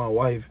damage to my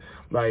wife.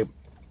 Like,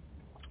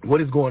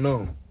 what is going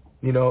on?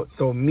 You know,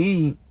 so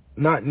me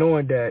not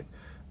knowing that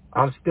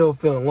I'm still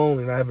feeling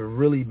lonely and I haven't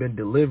really been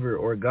delivered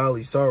or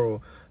godly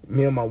sorrow,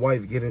 me and my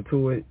wife get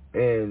into it,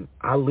 and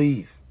I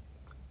leave.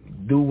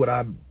 Do what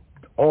I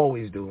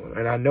always do.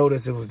 And I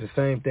noticed it was the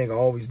same thing I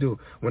always do.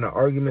 When an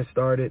argument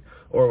started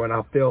or when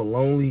I felt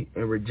lonely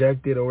and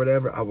rejected or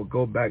whatever, I would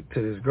go back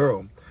to this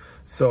girl.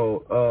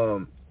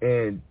 So,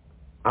 and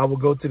I would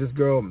go to this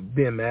girl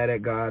being mad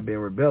at God, being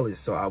rebellious.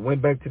 So I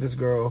went back to this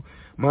girl.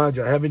 Mind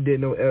you, I haven't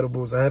did no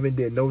edibles. I haven't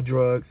did no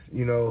drugs,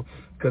 you know,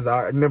 because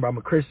I remember I'm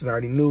a Christian. I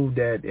already knew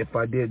that if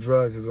I did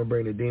drugs, it was going to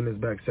bring the demons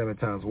back 7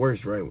 times worse,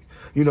 right?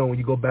 You know, when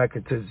you go back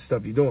into the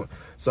stuff you're doing.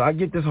 So I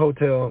get this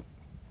hotel,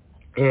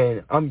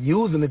 and I'm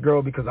using the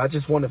girl because I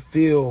just want to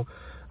feel,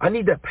 I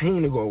need that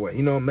pain to go away.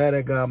 You know, I'm mad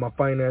at God, my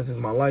finances,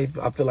 my life.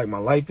 I feel like my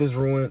life is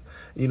ruined.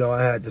 You know,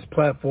 I had this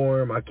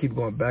platform. I keep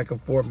going back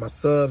and forth. My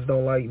subs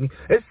don't like me.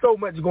 It's so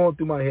much going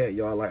through my head,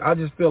 y'all. Like, I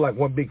just feel like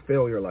one big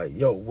failure. Like,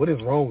 yo, what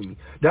is wrong with me?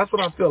 That's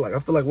what I feel like. I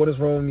feel like, what is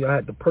wrong with me? I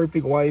had the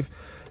perfect wife.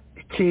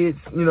 kids,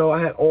 you know,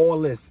 I had all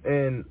this,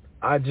 and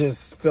I just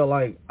felt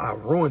like I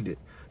ruined it,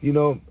 you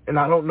know, and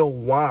I don't know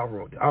why I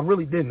ruined it. I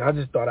really didn't. I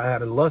just thought I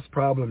had a lust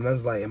problem, and I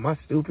was like, am I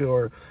stupid?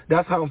 Or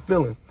that's how I'm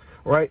feeling,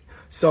 right?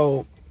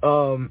 So,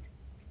 so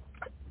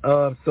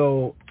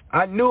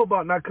I knew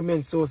about not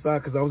committing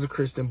suicide because I was a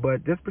Christian,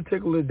 but this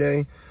particular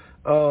day,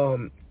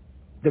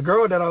 the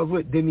girl that I was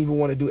with didn't even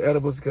want to do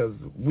edibles because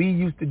we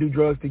used to do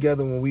drugs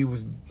together when we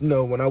was, you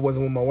know, when I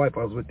wasn't with my wife,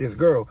 I was with this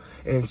girl.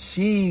 And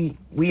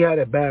we had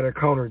a bad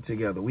encounter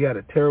together. We had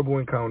a terrible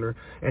encounter,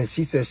 and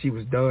she said she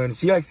was done.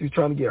 She actually was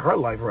trying to get her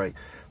life right,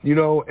 you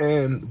know,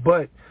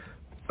 but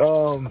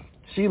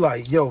she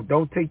like, yo,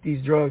 don't take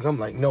these drugs. I'm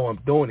like, no, I'm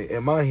doing it.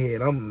 In my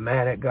head, I'm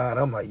mad at God.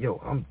 I'm like, yo,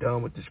 I'm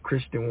done with this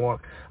Christian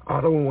walk.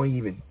 I don't want to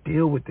even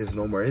deal with this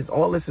no more.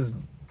 All this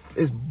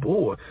is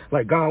bull.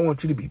 Like, God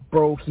wants you to be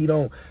broke.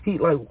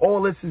 Like,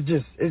 all this is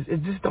just,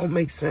 it just don't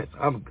make sense.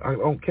 I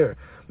don't care.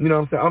 You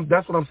know what I'm saying?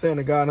 That's what I'm saying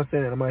to God. I'm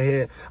saying it in my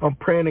head. I'm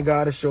praying to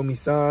God to show me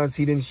signs.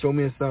 He didn't show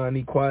me a sign.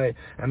 He quiet.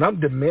 And I'm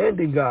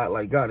demanding God,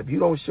 like, God, if you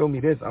don't show me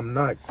this,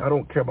 I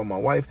don't care about my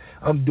wife.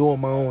 I'm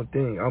doing my own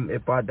thing.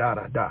 If I die,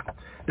 I die.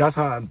 That's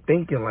how I'm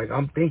thinking. Like,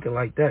 I'm thinking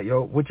like that,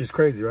 yo, which is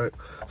crazy, right?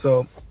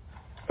 So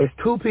it's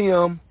 2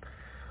 p.m.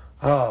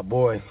 Oh,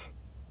 boy.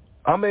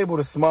 I'm able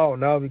to smile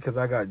now because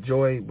I got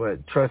joy,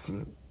 but trust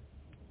me,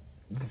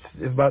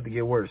 it's about to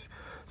get worse.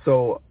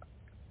 So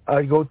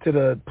I go to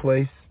the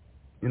place,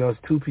 you know, it's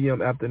 2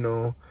 p.m.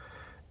 afternoon,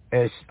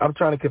 and I'm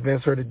trying to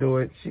convince her to do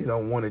it. She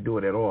don't want to do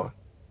it at all.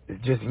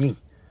 It's just me.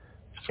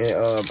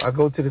 And I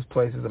go to this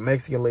place. There's a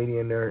Mexican lady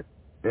in there,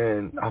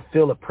 and I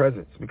feel a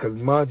presence because,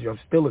 mind you, I'm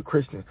still a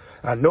Christian.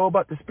 I know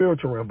about the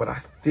spiritual realm, but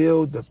I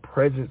feel the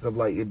presence of,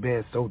 like, it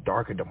being so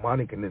dark and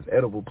demonic in this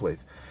edible place.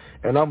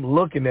 And I'm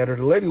looking at her.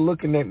 The lady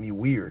looking at me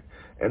weird.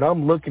 And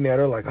I'm looking at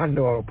her like, I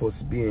know I'm supposed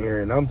to be in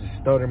here. And I'm just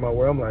stuttering my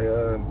word. I'm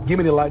like, give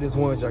me the lightest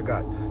ones I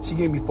got. She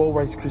gave me 4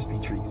 Rice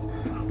Krispie treats.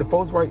 The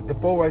 4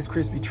 Rice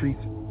Krispie treats,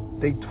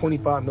 they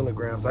 25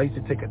 milligrams. I used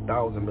to take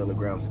 1,000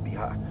 milligrams to be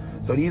high.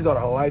 So these are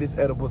the lightest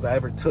edibles I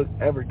ever took,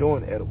 ever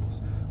doing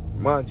edibles.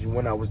 Mind you,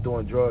 when I was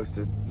doing drugs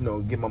to, you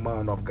know, get my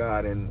mind off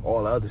God and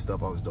all the other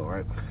stuff I was doing,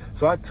 right?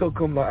 So I took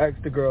them. I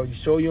asked the girl, you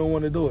sure you don't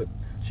want to do it?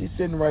 She's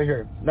sitting right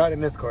here. Not in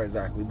this car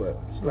exactly, but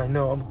she's like,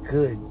 no, I'm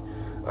good.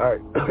 All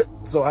right.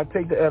 So I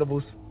take the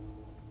edibles.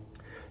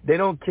 They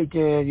don't kick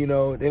in, you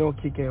know,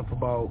 for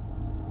about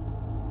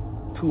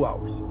 2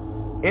 hours.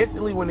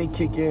 Instantly when they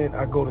kick in,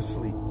 I go to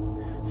sleep.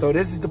 So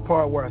this is the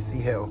part where I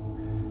see hell.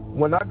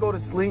 When I go to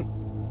sleep,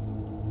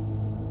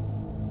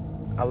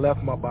 I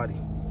left my body.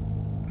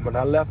 When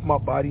I left my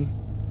body,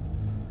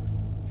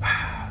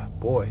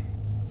 boy,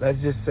 let's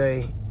just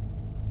say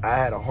I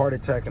had a heart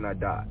attack and I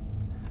died.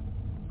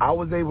 I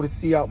was able to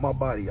see out my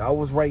body. I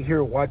was right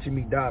here watching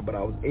me die, but I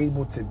was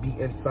able to be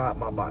inside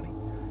my body,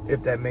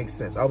 if that makes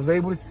sense. I was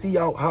able to see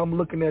out how I'm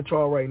looking at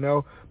y'all right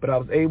now, but I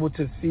was able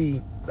to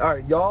see, all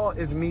right, y'all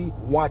is me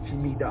watching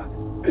me die.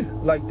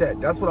 Like that.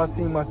 That's what I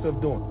seen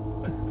myself doing.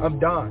 I'm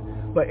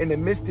dying. But in the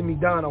midst of me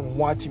dying, I'm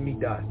watching me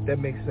die. That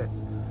makes sense.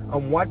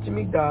 I'm watching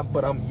me die,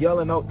 but I'm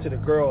yelling out to the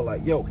girl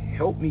like, yo,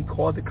 help me,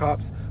 call the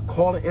cops,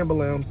 call the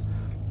ambulance.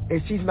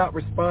 And she's not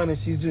responding.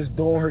 She's just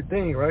doing her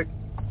thing, right?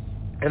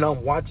 And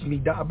I'm watching me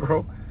die,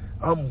 bro.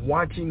 I'm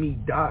watching me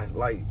die.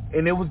 Like,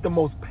 and it was the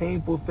most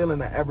painful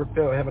feeling I ever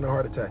felt having a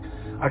heart attack.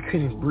 I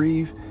couldn't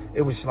breathe.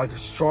 It was like a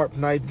sharp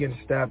knife getting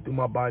stabbed through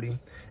my body.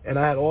 And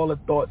I had all the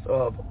thoughts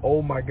of,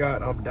 oh my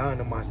God, I'm dying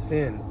in my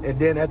sin.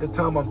 And then at the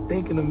time I'm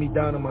thinking of me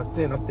dying in my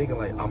sin, I'm thinking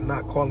like, I'm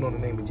not calling on the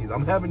name of Jesus.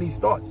 I'm having these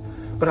thoughts,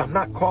 but I'm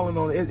not calling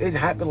on it. It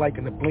happened like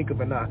in the blink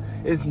of an eye.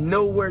 It's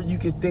nowhere you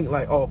can think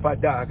like, oh, if I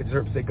die, I could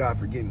just say, God,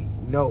 forgive me.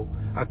 No,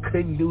 I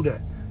couldn't do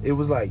that. It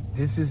was like,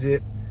 this is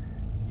it.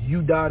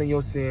 You died in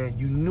your sin.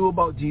 You knew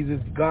about Jesus.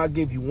 God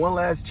gave you one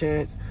last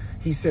chance.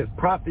 He sent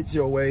prophets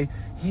your way.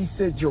 He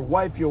sent your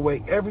wife your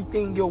way.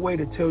 Everything your way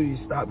to tell you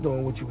to stop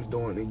doing what you was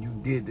doing, and you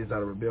did this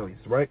out of rebellion,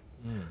 right?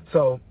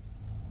 So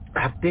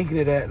I'm thinking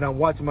of that, and I'm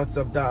watching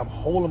myself die. I'm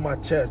holding my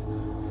chest.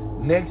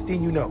 Next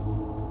thing you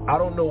know, I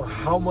don't know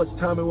how much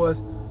time it was.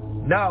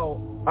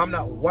 Now I'm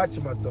not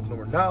watching myself no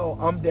more. Now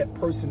I'm that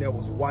person that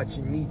was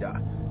watching me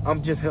die.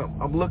 I'm just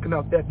him. I'm looking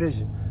out that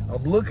vision.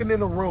 I'm looking in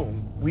the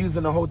room. We was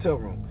in a hotel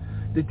room.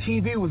 The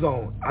TV was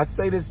on. I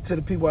say this to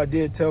the people I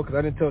did tell because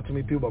I didn't tell too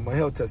many people about my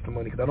health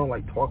testimony because I don't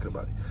like talking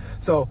about it.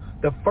 So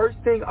the first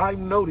thing I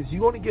noticed,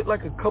 you only get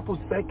like a couple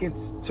seconds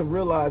to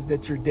realize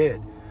that you're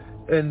dead.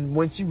 And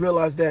once you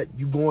realize that,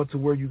 you go into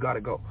where you got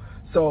to go.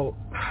 So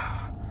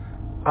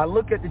I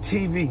look at the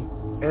TV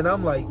and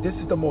I'm like, this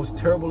is the most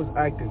terriblest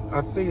acting.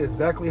 I say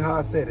exactly how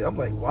I said it. I'm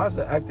like, why is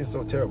the acting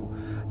so terrible?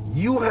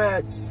 You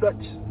had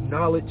such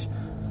knowledge.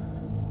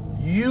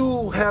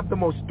 You have the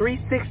most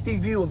 360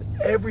 view of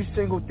every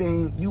single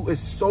thing. You is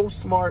so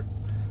smart,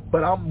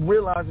 but I'm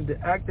realizing the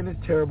acting is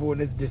terrible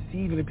and it's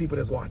deceiving the people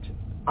that's watching.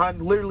 I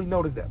literally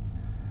noticed that.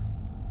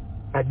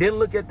 I didn't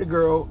look at the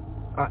girl.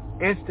 I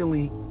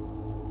instantly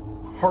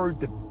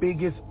heard the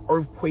biggest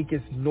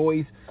earthquake-ish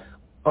noise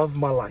of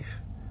my life.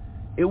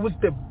 It was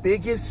the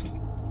biggest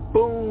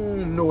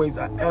boom noise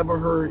I ever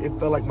heard. It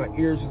felt like my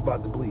ears was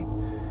about to bleed.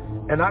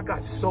 And I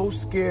got so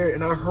scared,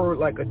 and I heard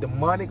like a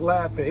demonic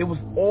laugh, and it was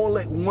all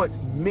at once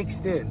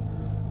mixed in.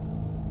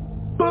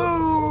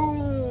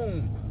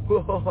 Boom!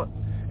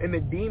 And the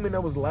demon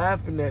that was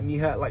laughing at me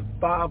had like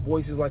 5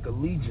 voices like a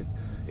legion.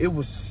 It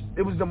was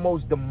the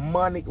most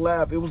demonic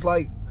laugh. It was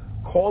like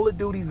Call of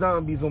Duty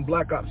Zombies on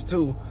Black Ops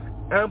 2,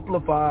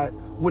 amplified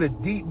with a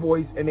deep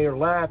voice, and they're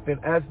laughing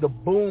as the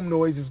boom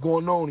noise is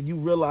going on, and you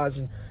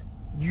realizing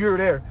you're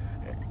there.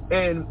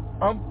 And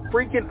I'm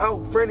freaking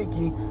out, frenzy.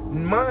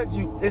 Mind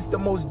you, it's the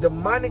most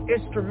demonic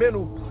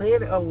instrumental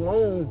playing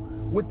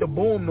alone with the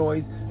boom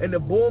noise, and the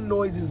boom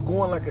noise is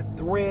going like a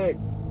thread.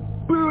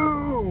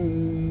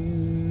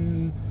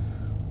 Boom,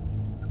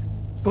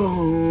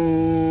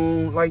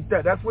 boom, like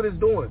that. That's what it's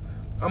doing.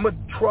 I'm going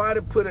to try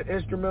to put an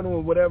instrumental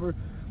or whatever,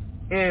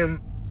 and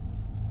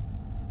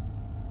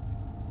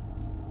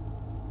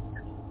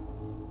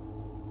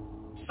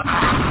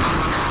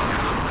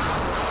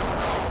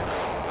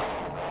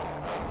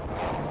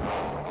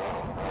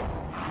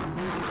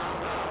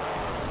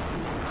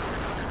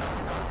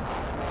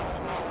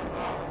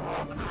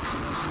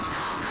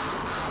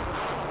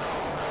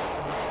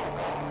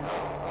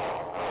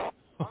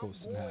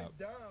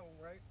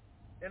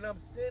and I'm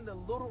seeing the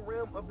little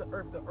realm of the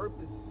earth. The earth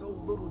is so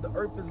little. The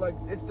earth is like,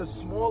 it's the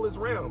smallest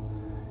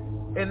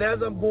realm. And as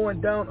I'm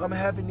going down, I'm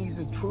having these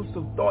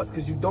intrusive thoughts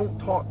because you don't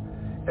talk.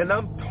 And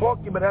I'm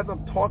talking, but as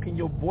I'm talking,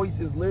 your voice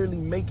is literally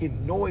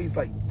making noise,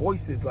 like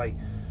voices, like,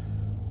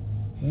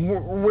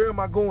 where am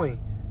I going?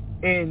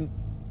 And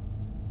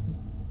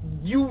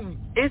you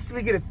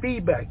instantly get a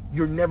feedback.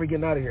 You're never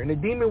getting out of here. And the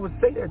demon would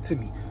say that to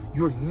me.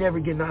 You're never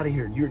getting out of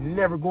here. You're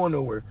never going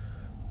nowhere.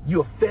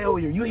 You're a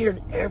failure. You're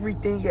hearing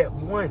everything at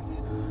once.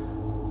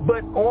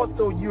 But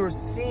also you're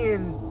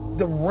seeing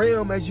the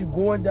realm as you're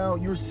going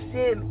down. You're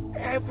seeing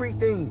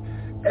everything.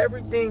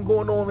 Everything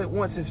going on at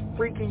once is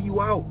freaking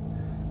you out.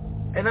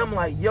 And I'm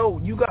like, yo,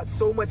 you got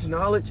so much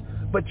knowledge,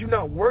 but you're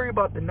not worried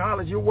about the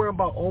knowledge. You're worried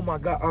about, oh my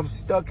God, I'm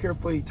stuck here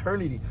for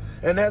eternity.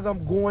 And as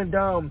I'm going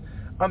down,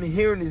 I'm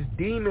hearing this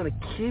demon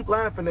keep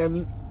laughing at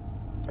me.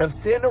 I'm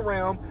sitting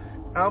around.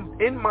 I'm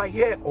in my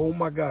head, oh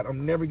my God,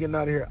 I'm never getting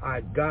out of here.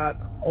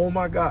 Oh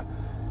my God.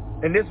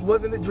 And this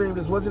wasn't a dream.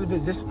 This wasn't a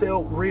vision. This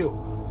felt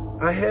real.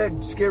 I had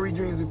scary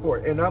dreams before.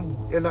 And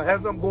as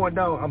I'm going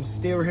down, I'm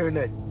still hearing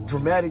that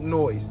dramatic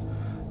noise.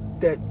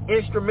 That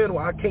instrumental,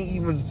 I can't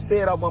even say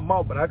it out my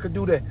mouth, but I could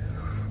do that.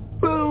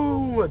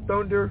 Boom, a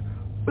thunder,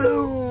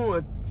 boom,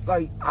 it's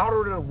like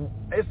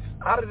it's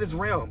out of this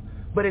realm,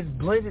 but it's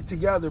blended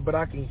together. But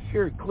I can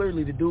hear it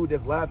clearly. The dude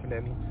that's laughing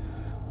at me,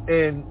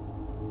 and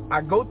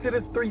I go to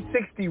this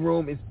 360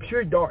 room. It's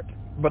pure dark,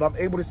 but I'm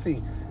able to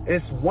see.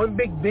 It's one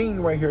big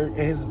being right here, and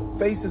his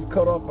face is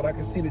cut off, but I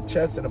can see the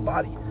chest and the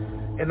body,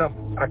 and I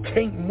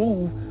can't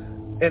move,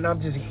 and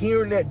I'm just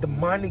hearing that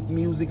demonic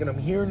music, and I'm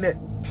hearing that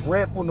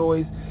dreadful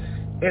noise.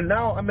 And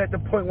now I'm at the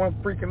point where I'm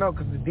freaking out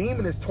because the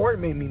demon is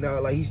tormenting me now.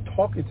 Like, he's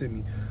talking to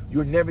me.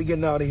 You're never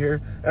getting out of here.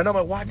 And I'm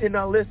like, why didn't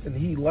I listen?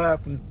 He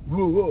laughed and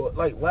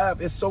laugh.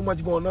 It's so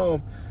much going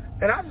on.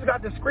 And I just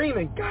got to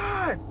screaming,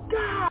 God,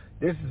 God.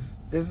 This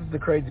is the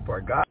crazy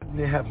part. God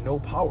didn't have no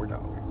power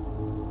down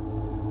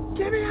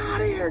there. Get me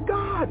out of here,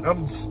 God.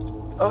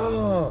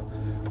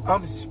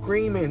 I'm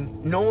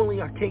screaming.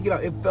 Knowingly I can't get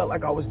out. It felt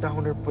like I was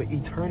down there for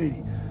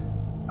eternity.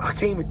 I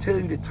can't even tell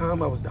you the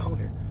time I was down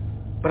there.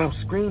 But I'm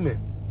screaming.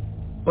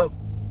 But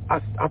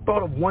I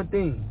thought of one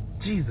thing.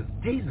 Jesus.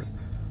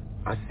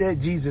 I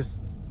said Jesus.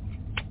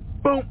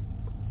 Boom.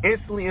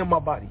 Instantly in my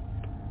body.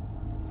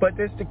 But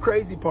that's the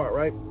crazy part,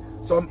 right?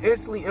 So I'm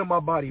instantly in my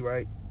body,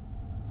 right?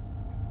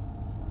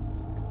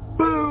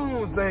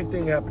 Boom. Same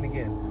thing happened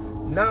again.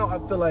 Now I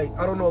feel like,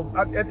 I don't know.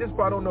 At this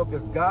point, I don't know if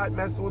it's God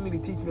messing with me to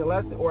teach me a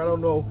lesson, or I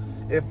don't know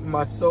if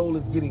my soul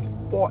is getting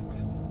fought.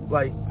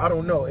 Like, I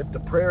don't know. If the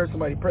prayer,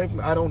 somebody prayed for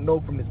me, I don't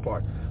know from this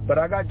part. But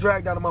I got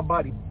dragged out of my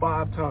body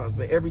 5 times.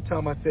 But every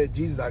time I said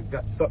Jesus, I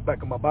got sucked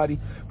back in my body.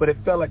 But it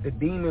felt like the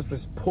demons was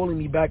pulling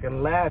me back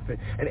and laughing.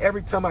 And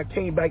every time I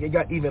came back, it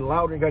got even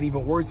louder. It got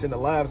even worse, and the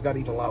laughs got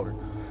even louder.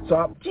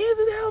 So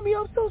Jesus, help me.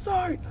 I'm so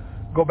sorry.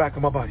 Go back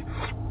in my body.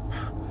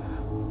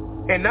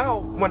 And now,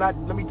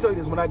 let me tell you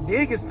this. When I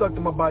did get sucked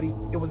in my body,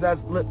 it was as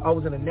if I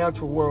was in a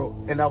natural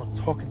world, and I was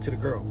talking to the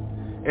girl.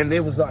 And it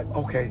was like,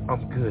 okay,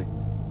 I'm good.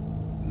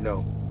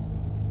 No.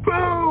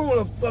 Boom!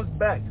 I'm sucked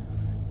back.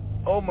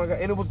 Oh my God,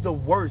 and it was the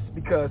worst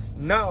because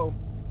now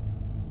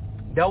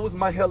that was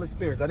my hell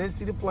experience. I didn't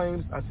see the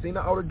flames. I seen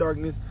the outer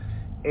darkness,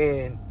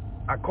 and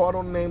I called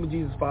on the name of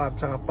Jesus 5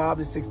 times, 5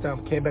 to 6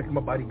 times, came back in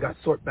my body, got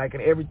sorted back,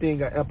 and everything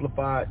got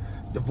amplified.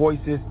 The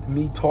voices,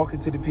 me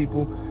talking to the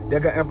people,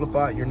 that got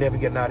amplified. You're never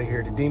getting out of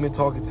here. The demon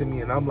talking to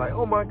me, and I'm like,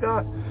 oh my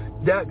God.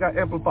 That got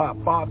amplified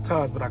 5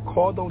 times, but I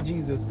called on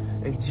Jesus,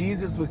 and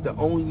Jesus was the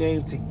only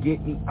name to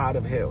get me out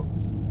of hell.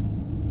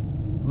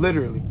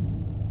 Literally.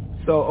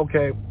 So,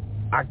 okay,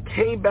 I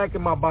came back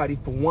in my body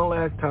for one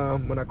last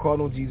time when I called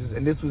on Jesus,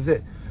 and this was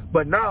it.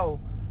 But now,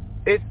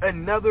 it's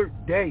another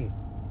day.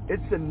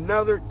 It's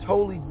another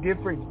totally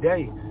different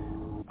day.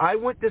 I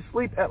went to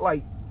sleep at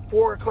like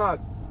 4 o'clock,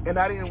 and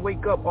I didn't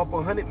wake up off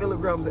 100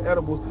 milligrams of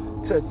edibles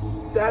to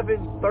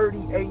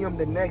 7:30 a.m.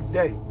 the next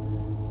day.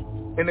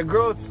 And the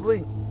girl's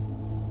asleep.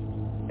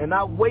 And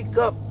I wake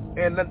up,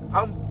 and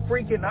I'm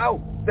freaking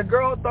out. The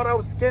girl thought I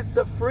was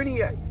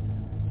schizophrenic.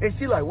 And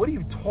she like, what are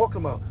you talking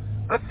about?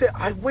 I said,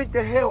 I went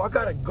to hell. I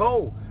got to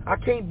go. I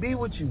can't be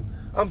with you.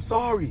 I'm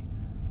sorry.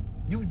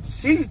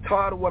 She's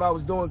tired of what I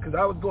was doing because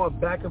I was going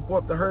back and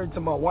forth to her and to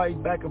my wife,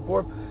 back and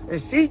forth.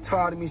 And she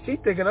tired of me. She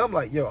thinking I'm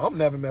like, yo, I'm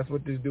never messing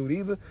with this dude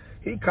either.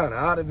 He kind of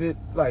out of it.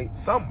 Like,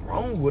 something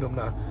wrong with him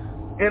now.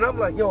 And I'm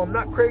like, yo, I'm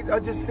not crazy. I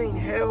just seen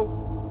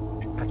hell.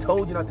 I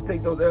told you not to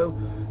take those L's.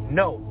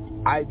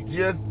 No, I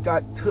just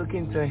got took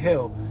into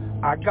hell.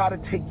 I got to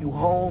take you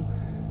home.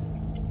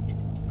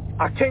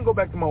 I can't go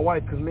back to my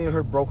wife because me and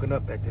her broken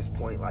up at this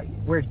point. Like,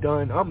 we're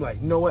done. I'm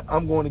like, you know what?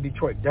 I'm going to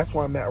Detroit. That's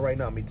where I'm at right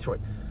now. I'm in Detroit.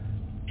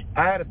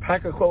 I had a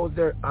pack of clothes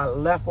there. I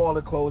left all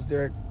the clothes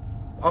there.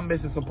 I'm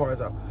missing some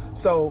parts out.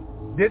 So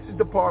this is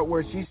the part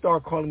where she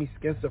started calling me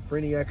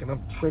schizophrenic, and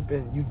I'm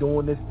tripping. You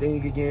doing this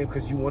thing again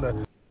because you want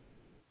to.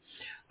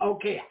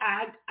 Okay,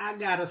 I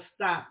got to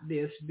stop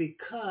this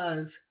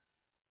because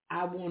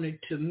I wanted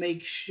to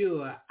make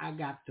sure I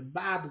got the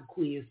Bible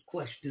quiz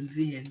questions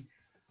in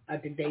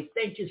today.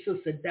 Thank you,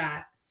 Sister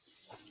Dot,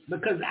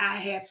 because I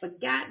had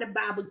forgotten the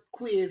Bible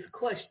quiz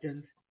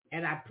questions,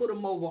 and I put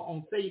them over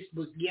on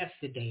Facebook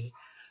yesterday.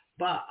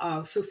 But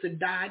Sister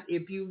Dot,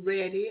 if you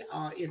ready,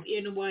 or if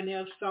anyone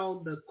else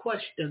saw the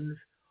questions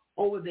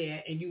over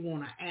there and you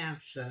want to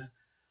answer,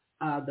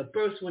 the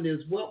first one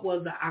is, what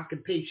was the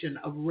occupation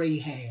of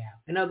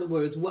Rahab? In other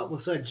words, what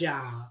was her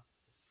job?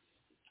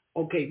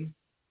 Okay,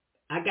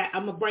 I'm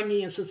gonna bring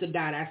you in, Sister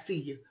Dot. I see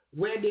you.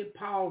 Where did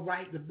Paul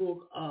write the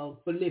book of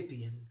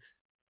Philippians?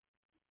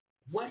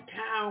 What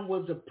town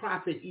was the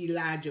prophet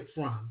Elijah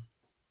from?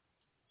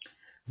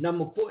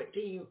 Number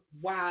 14,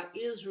 why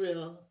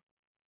Israelite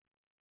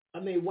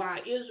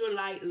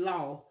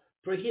law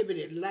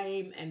prohibited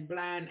lame and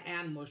blind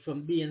animals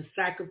from being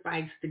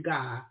sacrificed to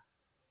God,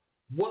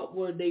 what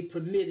were they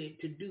permitted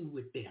to do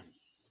with them?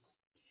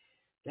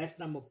 That's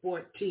number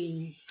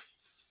 14.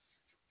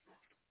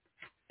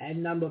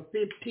 And number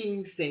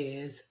 15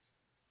 says,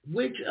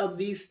 which of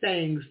these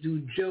things do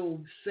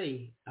Job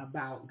say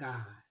about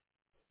God?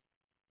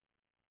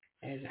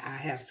 And I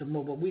have some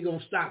more, but we're going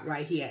to stop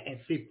right here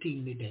at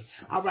 15 today.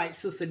 All right,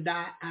 Sister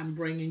Dot, I'm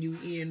bringing you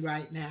in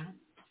right now.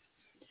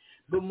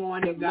 Good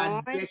morning.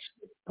 God bless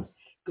you.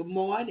 Good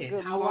morning.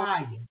 How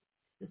are you?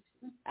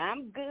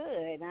 I'm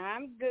good.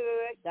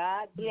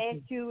 God bless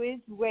you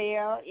as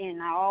well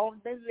and all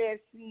the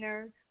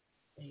listeners.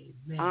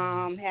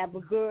 Amen. Have a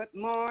good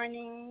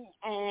morning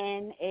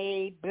and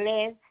a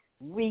blessed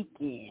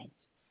weekend.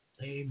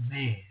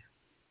 Amen.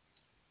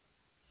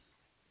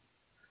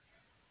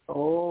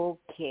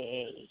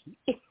 Okay.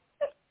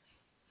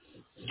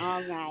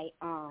 All right.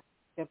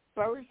 The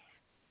first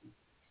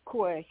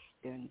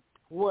question,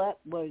 what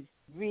was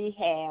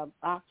Rahab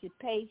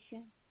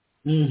occupation?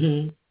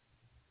 Mm-hmm.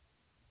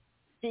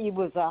 She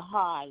was a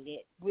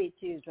harlot,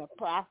 which is a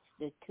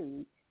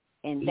prostitute,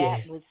 and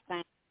that was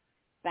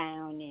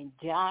found in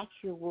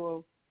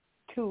Joshua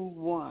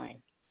 2:1.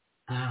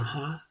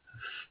 Uh-huh.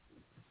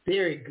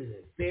 Very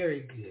good.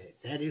 Very good.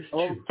 That is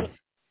true. Okay.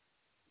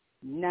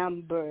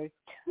 Number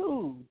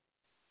 2,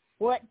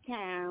 what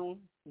town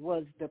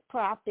was the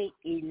prophet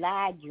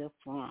Elijah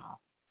from?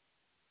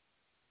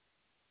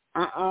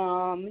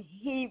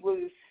 He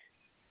was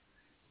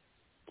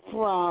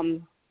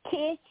from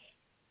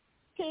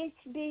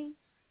Tishbe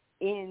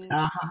in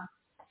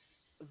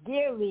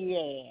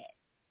Gilead.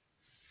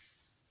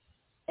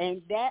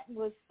 And that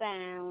was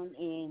found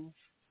in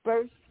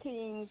 1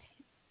 Kings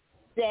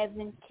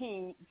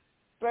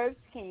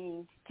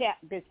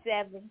chapter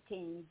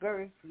 17,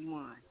 verse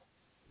 1.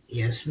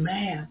 Yes,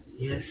 ma'am.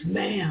 Yes,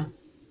 ma'am.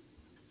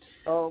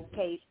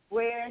 Okay,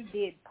 where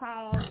did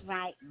Paul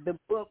write the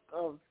book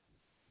of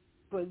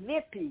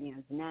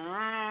Philippians? Now,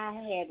 I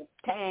had a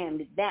time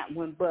with that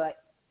one, but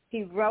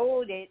he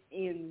wrote it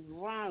in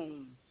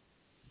Rome.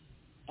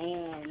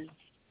 And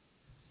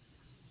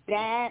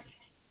that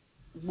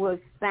was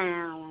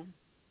found,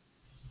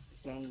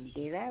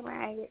 did I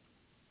write it?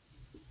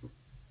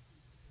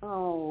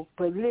 Oh,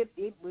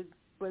 it was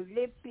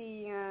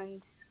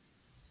Philippians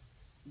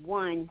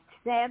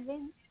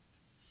 1:7.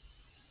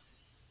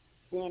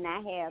 Then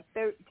I have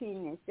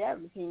 13 and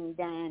 17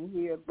 down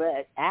here,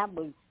 but I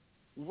was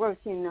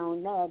working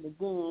on that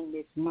again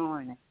this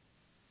morning.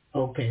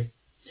 Okay.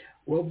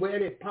 Well, where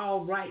did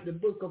Paul write the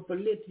book of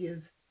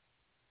Philippians?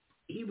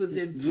 He was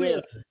in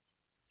prison.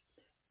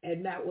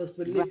 And that was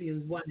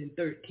Philippians 1 and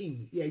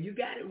 13. Yeah, you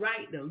got it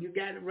right, though. You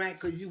got it right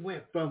because you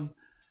went from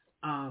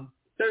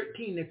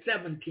 13 to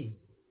 17.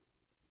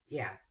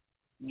 Yeah.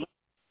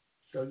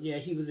 So, yeah,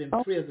 he was in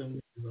prison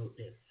when he wrote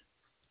this.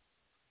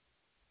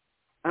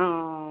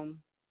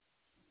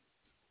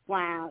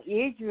 While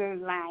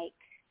Israelite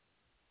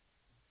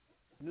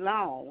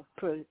law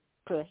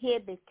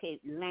prohibited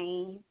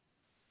lame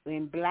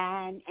and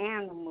blind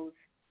animals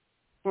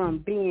from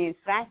being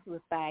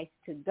sacrificed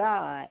to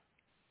God,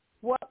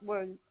 what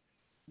were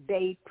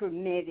they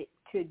permitted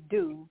to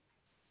do?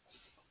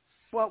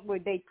 What were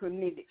they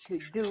permitted to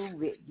do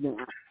with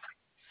them?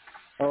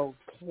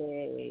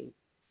 Okay.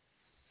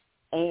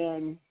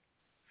 And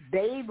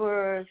they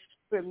were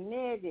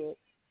permitted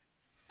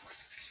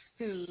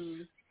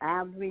to,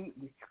 I'll read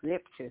the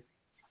scripture.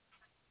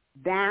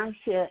 Thou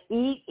shalt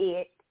eat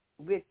it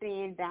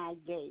within thy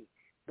gates.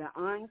 The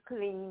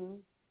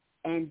unclean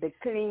and the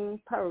clean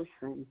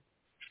person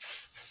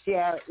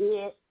shall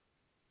eat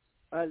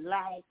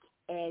alike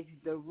as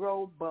the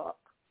roebuck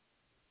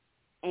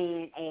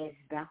and as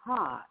the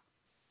hart.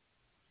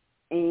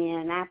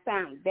 And I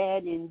found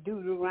that in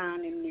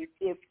Deuteronomy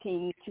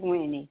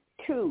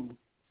 15:22.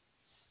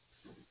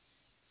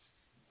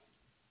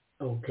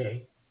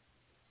 Okay.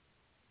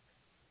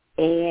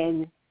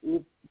 And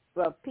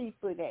for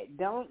people that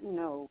don't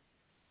know,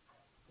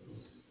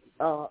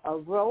 a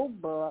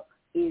roebuck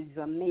is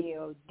a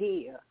male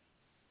deer.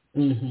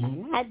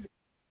 Mm-hmm. And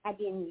I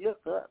didn't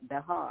look up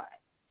the hart,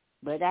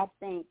 but I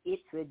think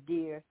it's a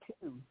deer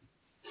too.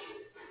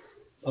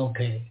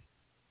 Okay.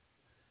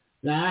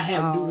 Now I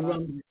have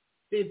Deuteronomy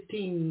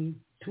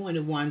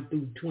 15:21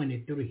 through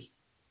 23.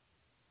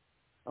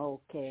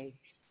 Okay.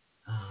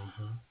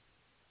 Uh-huh.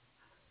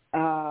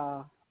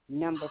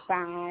 Number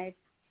 5.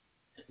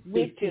 15.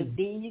 Which of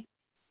these?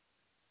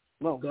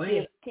 Well, Go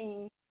ahead.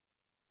 15.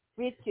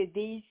 Which of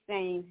these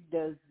things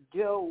does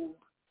Job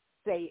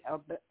say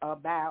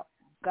about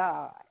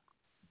God?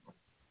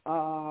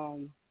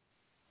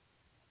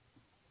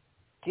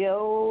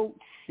 Job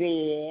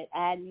said,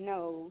 I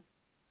know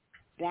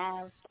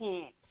thou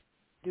can't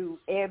do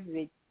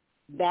everything,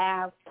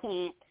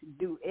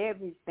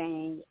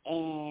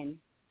 and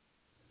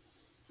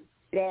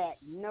that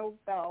no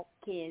thought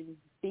can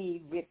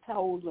be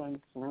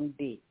withholden from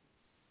thee.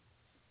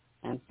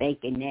 I'm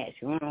thinking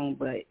that's wrong,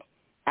 but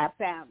I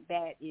found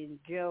that in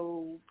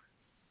Job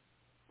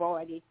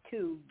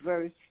 42,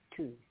 verse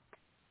 2.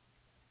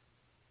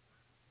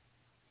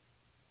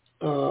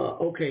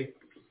 Okay.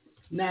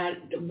 Now,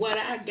 what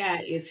I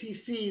got is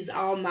he sees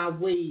all my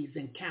ways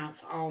and counts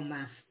all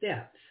my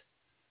steps.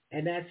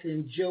 And that's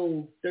in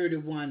Job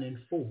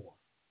 31:4.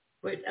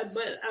 But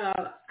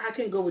I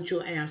can go with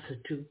your answer,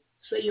 too.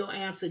 Say your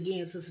answer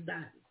again, Sister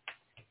Dottie.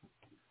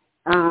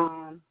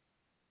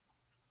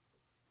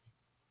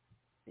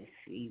 Let's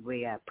see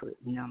where I put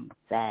number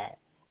 5.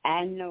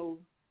 I know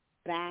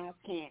thou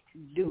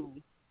canst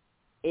do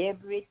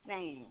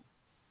everything,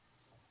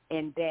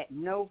 and that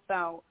no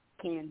thought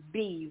can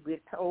be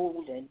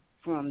withholden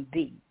from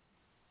thee.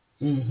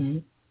 Mm-hmm.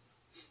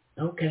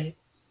 Okay.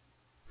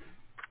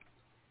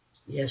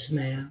 Yes,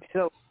 ma'am.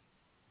 So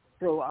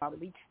are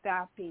we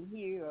stopping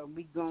here, or are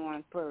we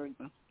going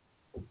further?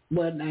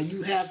 Well, now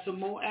you have some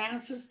more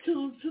answers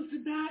too, Sister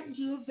Dot.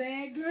 You're a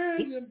bad girl.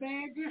 You're a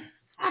bad girl.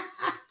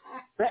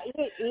 But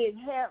it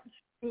helps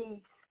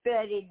me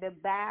study the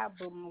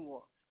Bible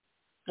more.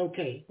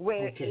 Okay.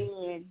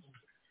 Wherein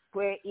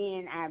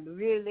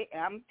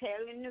I'm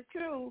telling the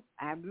truth,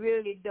 I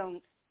really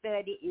don't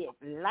study it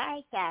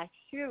like I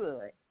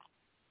should.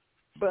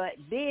 But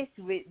this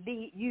with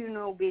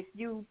with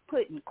you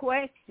putting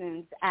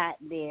questions out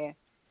there,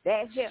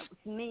 that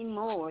helps me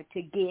more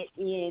to get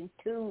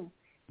into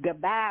the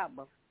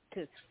Bible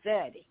to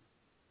study.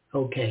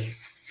 Okay.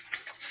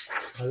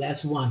 Well,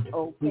 that's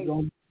wonderful. Okay.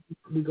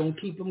 We're gonna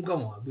keep them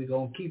going. We're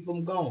gonna keep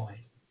them going.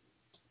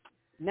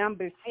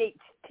 Number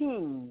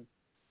 16.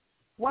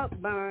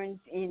 What burns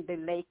in the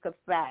lake of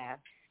fire,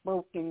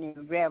 spoken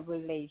in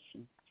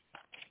Revelation?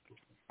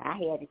 I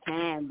had a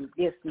time with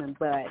this one,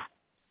 but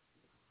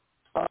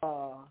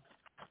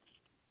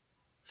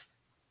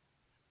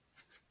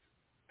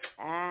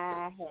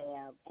I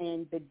have.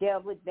 And the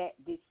devil that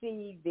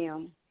deceived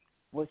them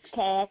was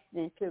cast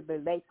into the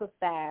lake of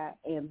fire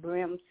and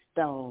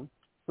brimstone,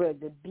 where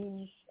the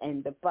beast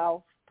and the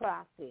false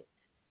prophets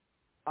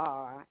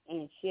are,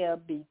 and shall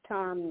be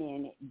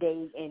tormented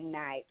day and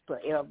night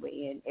forever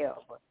and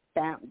ever.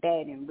 Found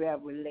that in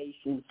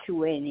Revelation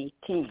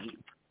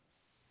 2:10.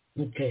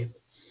 Okay.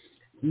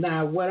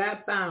 Now, what I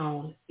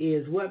found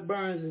is what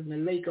burns in the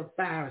lake of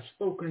fire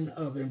spoken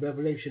of in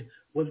Revelation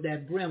was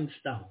that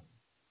brimstone.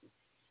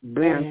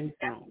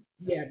 Brimstone.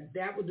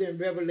 That was in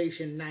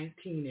Revelation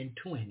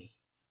 19:20.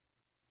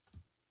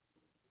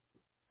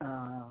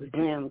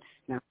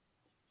 Brimstone.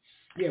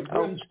 Yeah,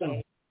 brimstone.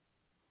 Okay.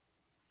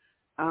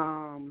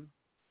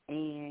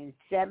 And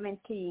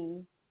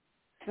 17,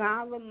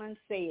 Solomon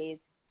says,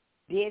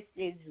 this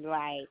is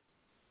like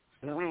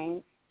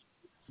blank,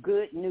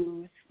 good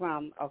news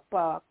from a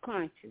far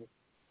country.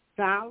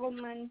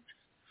 Solomon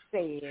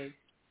says,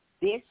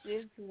 this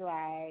is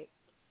like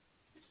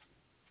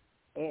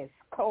as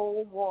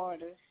cold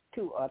waters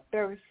to a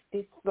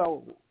thirsty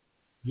soul.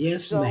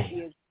 Yes, so ma'am.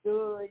 It's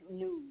good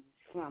news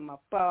from a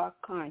far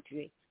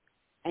country.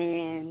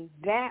 And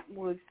that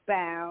was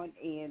found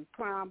in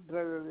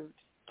Proverbs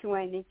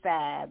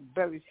 25,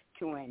 verse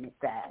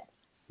 25.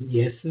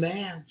 Yes,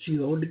 ma'am. She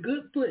on the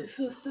good foot,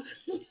 sister.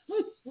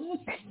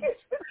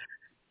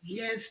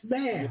 Yes,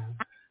 ma'am.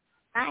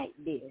 I like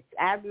this.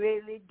 I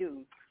really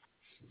do.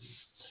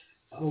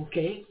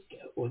 Okay.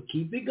 Well,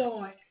 keep it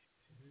going.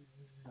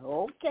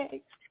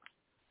 Okay.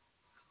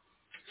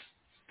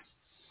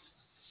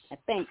 I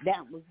think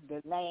that was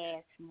the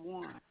last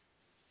one.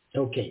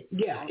 Okay.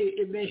 Yeah,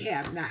 it may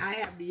have. Now, I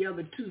have the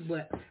other two,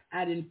 but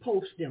I didn't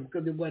post them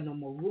because there wasn't no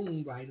more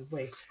room right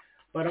away.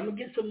 But I'm going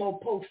to get some more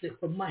posted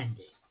for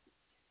Monday.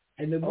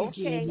 And the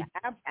weekend.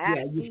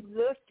 I'll be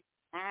looking.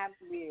 I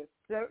will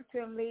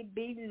certainly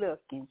be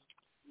looking.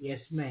 Yes,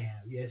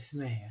 ma'am. Yes,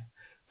 ma'am.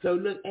 So,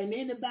 look, and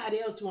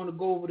anybody else want to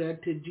go over there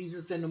to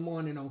Jesus in the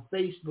Morning on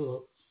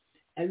Facebook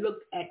and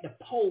look at the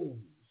polls.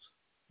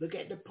 Look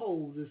at the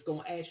polls. It's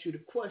going to ask you the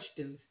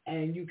questions,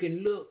 and you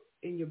can look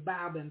in your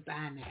Bible and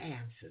find the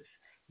answers.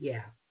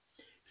 Yeah.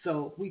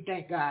 So we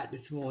thank God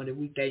this morning.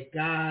 We thank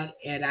God,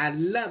 and I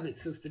love it,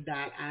 Sister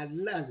Dot. I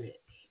love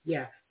it.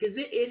 Yeah, because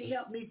it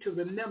helped me to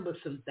remember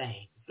some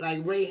things,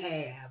 like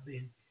Rahab,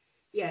 and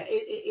yeah,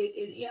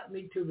 it helped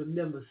me to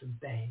remember some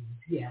things.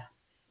 Yeah,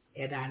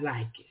 and I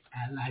like it.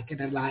 I like it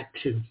a lot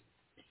too.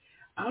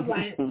 All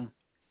right.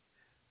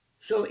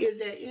 So is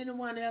there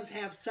anyone else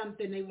have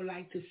something they would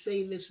like to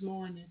say this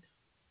morning?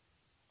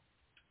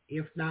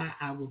 If not,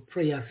 I will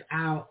pray us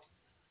out,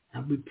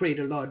 and we pray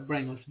the Lord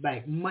bring us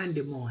back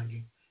Monday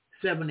morning,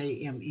 7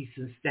 a.m.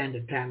 Eastern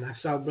Standard Time. I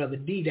saw Brother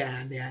D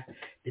down there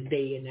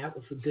today, and that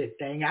was a good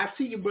thing. I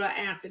see you, Brother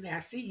Anthony.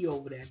 I see you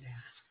over there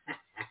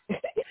now.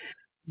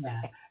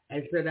 Yeah,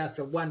 and so that's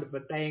a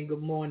wonderful thing.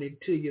 Good morning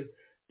to you,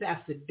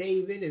 Pastor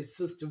David and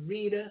Sister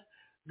Rita.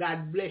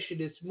 God bless you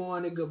this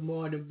morning. Good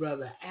morning,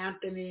 Brother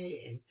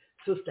Anthony and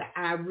Sister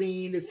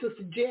Irene and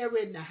Sister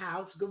Jerry in the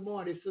house. Good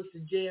morning, Sister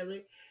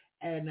Jerry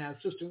and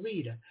Sister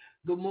Rita.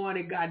 Good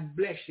morning. God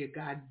bless you.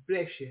 God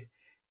bless you.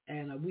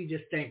 And we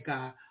just thank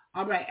God.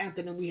 All right,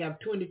 Anthony, we have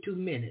 22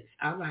 minutes.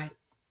 All right.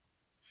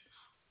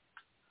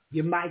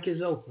 Your mic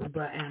is open,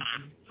 Brother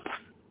Anthony.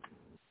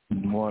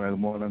 Good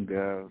morning,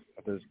 guys.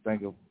 I just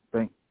thank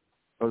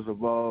first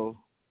of all,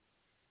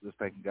 just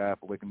thanking God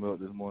for waking me up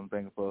this morning.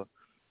 Thanking for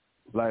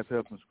life,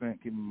 health, and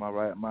strength, keeping my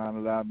right mind,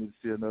 allowing me to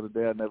see another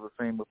day I've never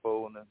seen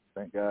before. And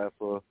thank God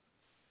for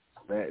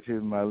the activity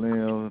of my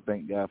limbs.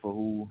 Thank God for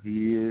who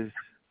He is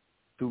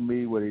to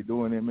me, what He's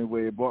doing in me,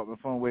 where He brought me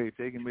from, where He's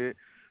taking me.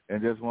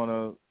 And just want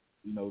to,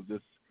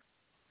 just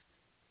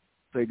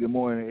say good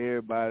morning to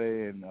everybody.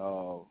 And,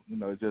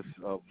 just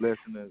a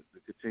blessing to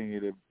continue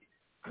to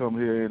come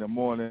here in the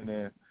morning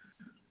and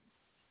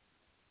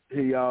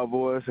hear y'all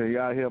voice and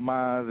y'all hear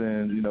mine.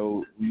 And,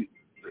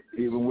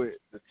 even with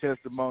the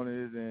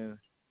testimonies and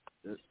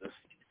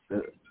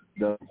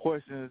the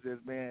questions that's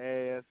being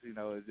asked,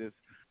 it's just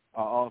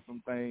an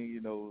awesome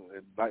thing,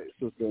 and like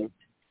Sister,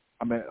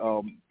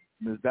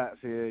 Ms. Dot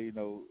said,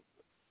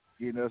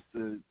 getting us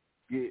to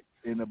get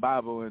in the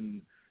Bible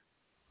and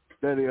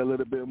study a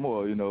little bit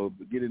more,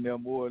 getting there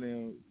more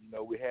than,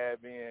 we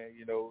have been,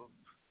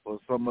 for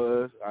some of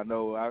us. I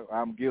know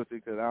I'm guilty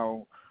because I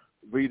don't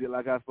read it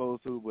like I'm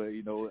supposed to, but,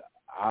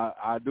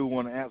 I do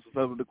want to answer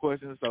some of the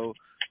questions, so,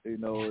 it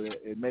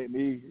made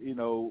me,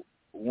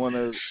 want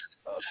to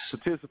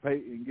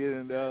participate and get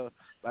in there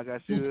like I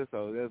should.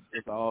 So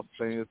it's an awesome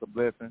thing. It's a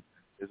blessing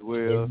as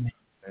well.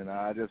 And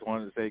I just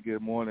wanted to say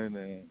good morning.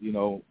 And,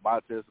 my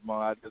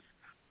testimony, I just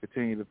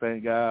continue to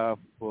thank God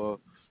for,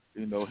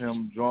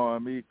 Him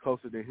drawing me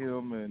closer to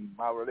Him and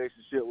my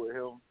relationship with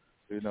Him,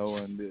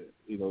 and,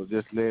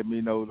 just let me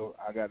know that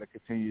I got to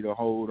continue to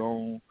hold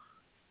on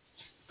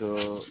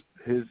to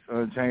His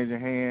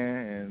unchanging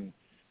hand and,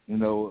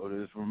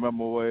 just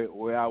remember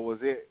where I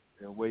was at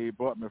and where He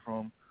brought me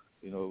from,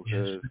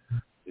 because,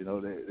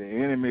 the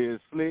enemy is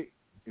slick,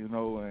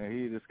 and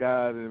he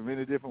disguised in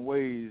many different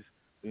ways,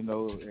 and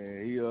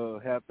he'll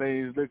have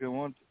things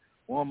looking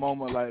one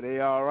moment like they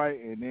all right,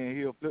 and then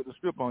he'll flip the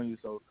script on you.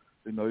 So,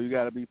 you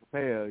got to be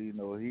prepared. He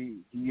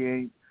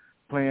ain't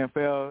playing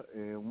fair,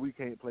 and we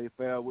can't play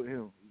fair with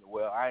him.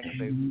 Well, I ain't gonna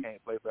say we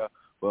can't play fair,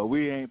 but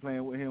we ain't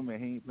playing with him,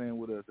 and he ain't playing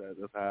with us.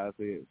 That's how I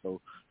say it.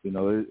 So,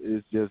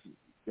 it's just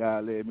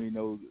God let me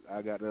know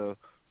I got to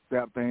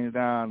strap things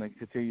down and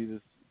continue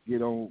to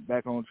get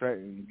back on track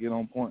and get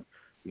on point.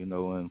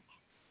 And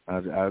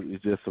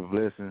it's just a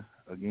blessing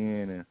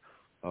again,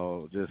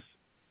 and just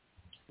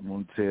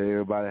want to tell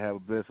everybody have a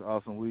blessed,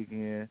 awesome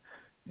weekend,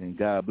 and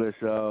God bless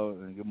y'all,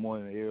 and good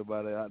morning to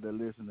everybody out there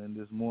listening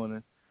this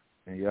morning,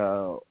 and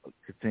y'all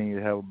continue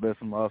to have a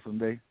blessed and awesome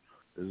day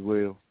as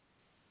well.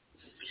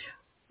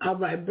 All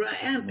right, Brother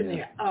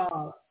Anthony,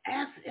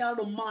 ask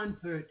Elder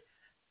Monfort,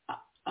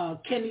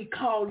 can he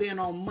call in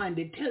on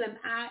Monday? Tell him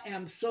I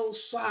am so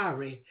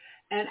sorry,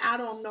 and I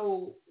don't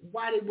know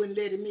why they wouldn't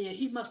let him in.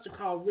 He must have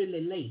called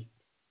really late,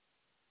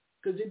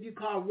 because if you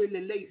call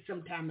really late,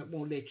 sometime it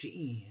won't let you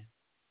in.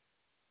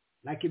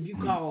 Like if you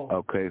call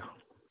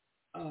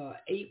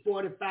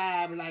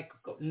 8:45, like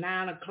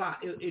 9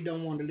 o'clock, it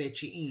don't want to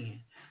let you in.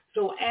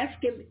 So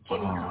ask him, can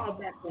he call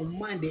back on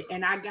Monday?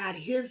 And I got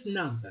his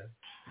number.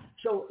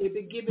 So if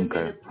it gives him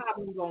any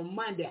problems on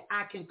Monday,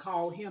 I can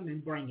call him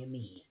and bring him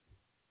in.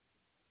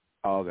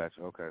 Oh,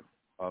 gotcha. Okay.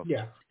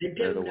 Yeah. And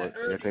tell him the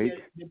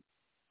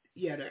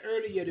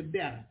earlier the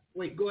better.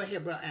 Wait, go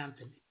ahead, Brother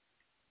Anthony.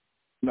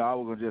 No, I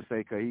was going to just say,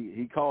 because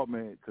he called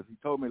me, because he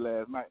told me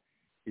last night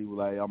he was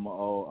like, I'm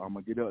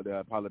gonna get up there.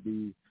 I'll probably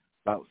be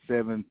about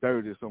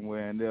 7:30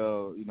 somewhere, and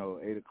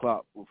there, 8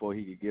 o'clock before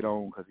he could get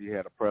on, because he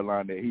had a prayer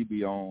line that he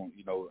be on.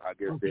 I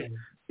guess that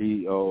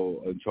he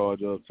in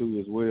charge of too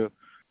as well.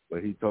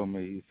 But he told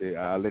me, he said,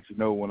 I'll let you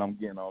know when I'm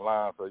getting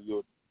online, so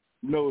you'll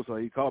know. So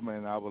he called me,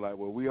 and I was like,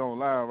 well, we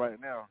online right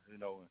now,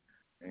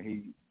 and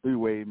he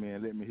three-wayed me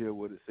and let me hear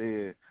what it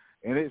said.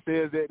 And it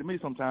says that to me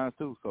sometimes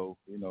too. So,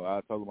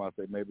 I told him, I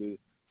said, maybe,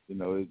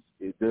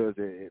 it does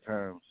it at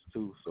times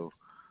too. So,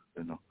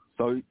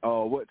 So,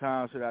 what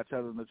time should I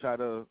tell him to try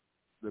to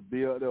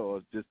build it,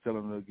 or just tell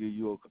him to give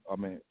you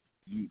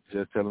you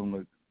just tell him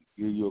to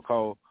give you a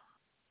call?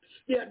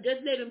 Yeah,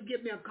 just let him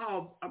give me a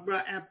call,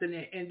 Brother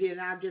Anthony, and then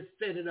I'll just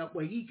set it up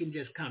where he can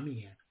just come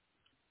in.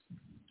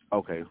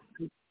 Okay.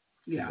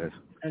 Yeah. Yes.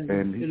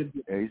 And he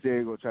said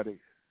he's gonna try to.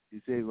 He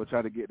said he's gonna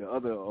try to get the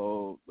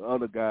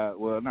other guy.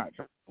 Well, not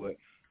try, but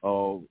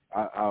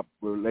I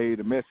relayed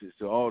the message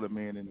to all the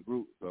men in the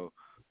group. So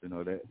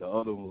that the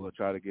other one will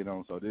try to get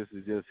on. So this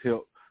is just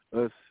help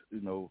us,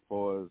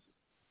 for us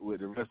with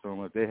the rest of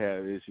them if they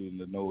have issues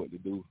to know what to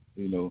do.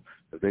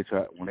 If they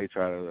try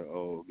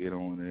to get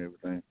on and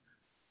everything.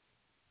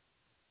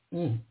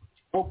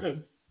 Okay.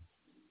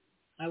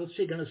 I was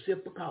taking a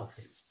sip of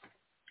coffee.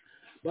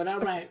 But all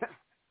right.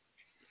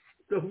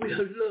 So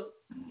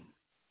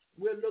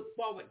we'll look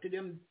forward to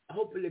them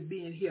hopefully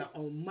being here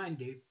on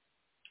Monday.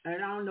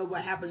 And I don't know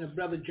what happened to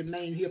Brother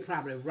Germaine. He'll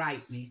probably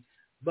write me.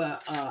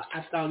 But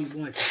I thought he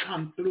wanted to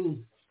come through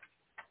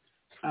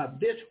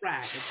this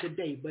Friday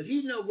today. But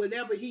he know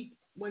whenever he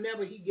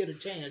get a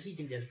chance, he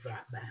can just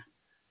drop by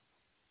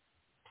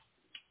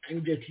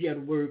and just share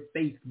the word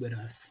faith with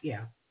us.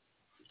 Yeah.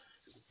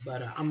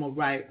 But I'm going to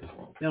write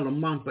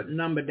a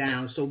number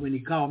down so when he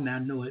calls me, I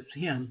know it's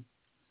him.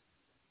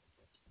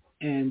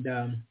 And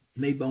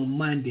maybe on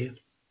Monday,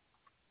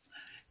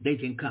 they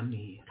can come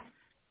in.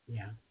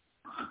 Yeah.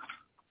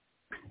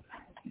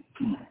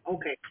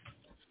 Okay.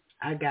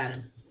 I got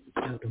him.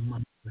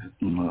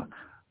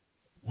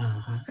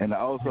 And I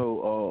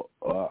also,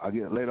 I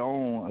get later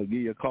on, I'll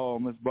give you a call,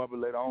 Miss Barbara,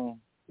 later on.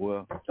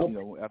 Well,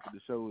 after the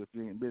show, if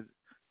you ain't busy.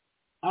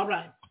 All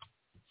right.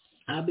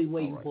 I'll be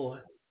waiting for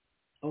it.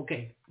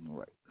 Okay. All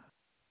right.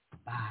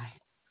 Bye.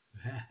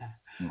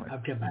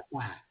 I'll tell my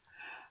why.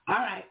 All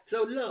right.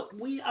 So look,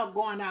 we are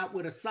going out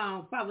with a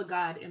song. Father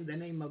God, in the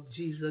name of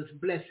Jesus,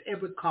 bless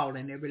every caller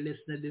and every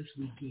listener this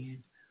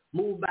weekend.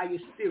 Move by your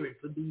spirit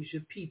for these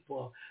your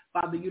people.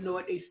 Father, you know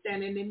what they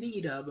stand in the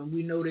need of, and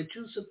we know that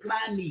you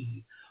supply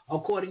need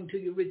according to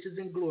your riches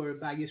and glory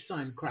by your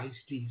Son, Christ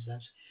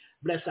Jesus.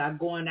 Bless our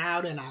going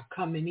out and our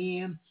coming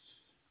in.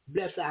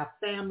 Bless our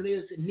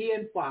families near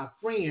and far,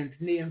 friends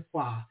near and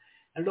far.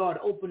 And Lord,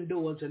 open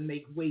doors and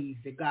make ways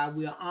that God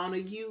will honor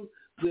you.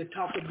 We'll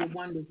talk of your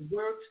wondrous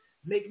works.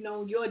 Make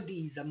known your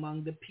deeds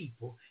among the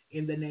people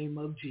in the name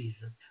of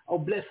Jesus. Oh,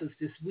 bless us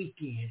this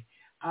weekend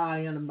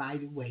in a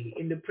mighty way.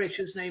 In the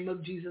precious name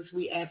of Jesus,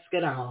 we ask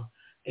it all.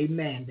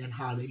 Amen and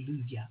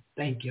hallelujah.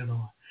 Thank you,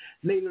 Lord.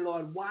 May the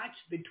Lord watch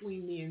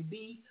between me and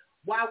thee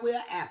while we're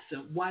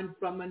absent one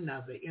from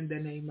another in the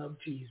name of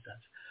Jesus.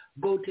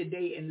 Go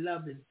today in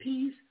love and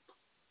peace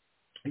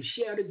and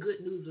share the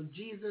good news of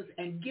Jesus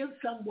and give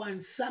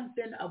someone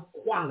something of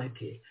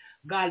quality.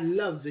 God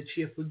loves a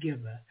cheerful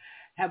giver.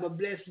 Have a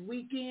blessed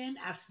weekend.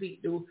 I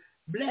speak the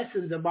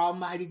blessings of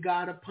Almighty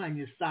God upon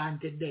you starting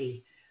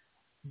today,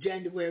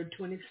 January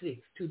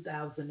 26,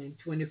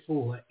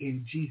 2024,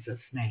 in Jesus'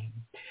 name.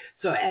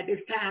 So at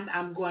this time,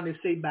 I'm going to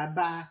say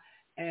bye-bye.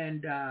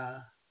 And,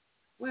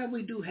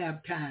 we do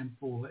have time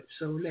for it.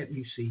 So let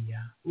me see, y'all.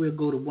 We'll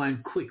go to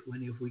one quick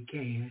one if we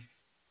can.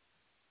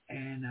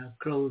 And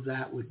close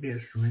out with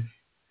this one.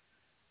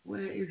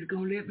 Well, is it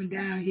going to let me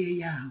down here,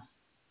 y'all?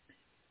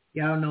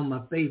 Y'all know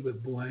my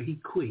favorite boy. He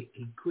quick.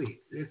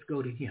 Let's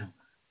go to him.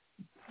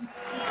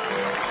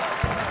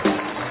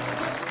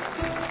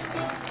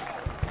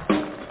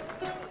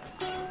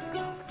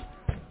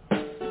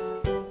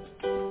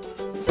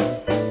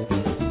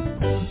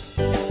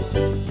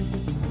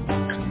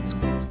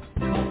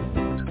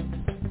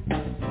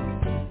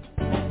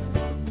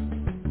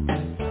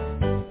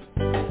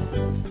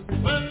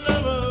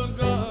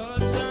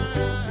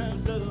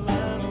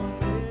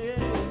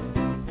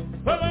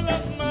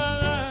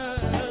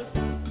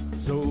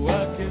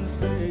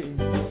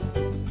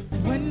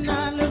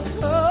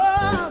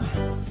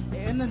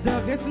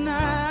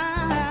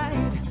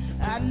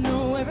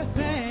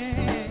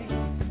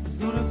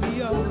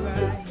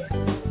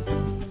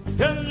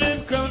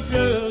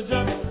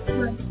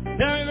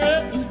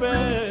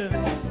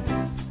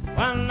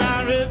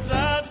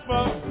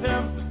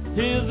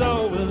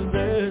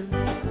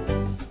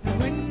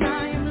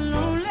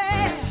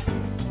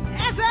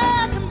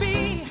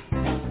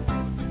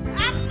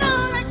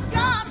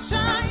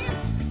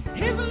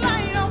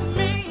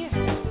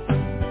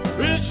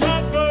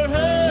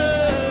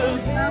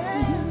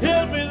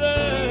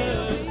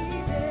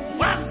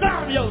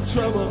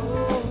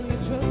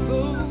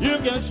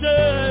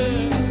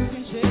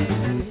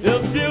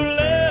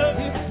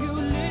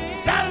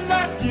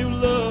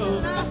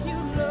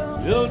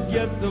 You'll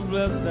get the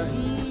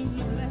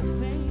blessing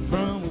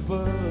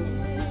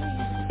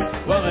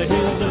Well, he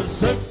heals the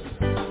sick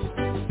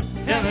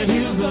and he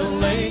heals the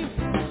lame.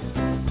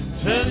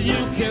 Says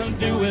you can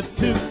do it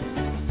too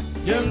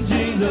in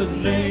Jesus'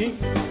 name.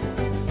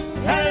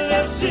 And he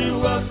lifts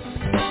you up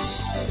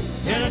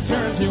and it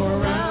turns you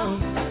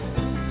around.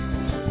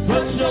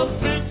 Put your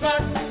feet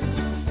back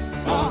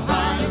on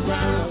high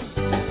ground.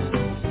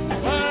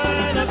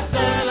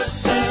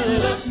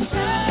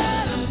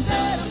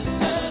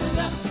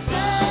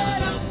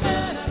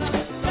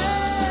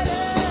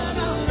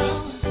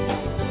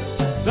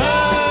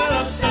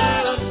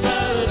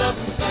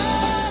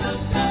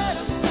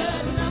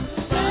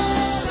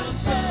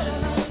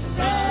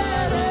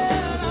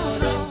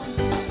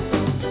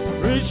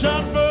 Reach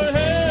out for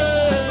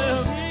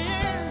help,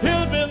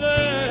 he'll be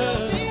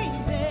there.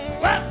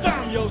 Right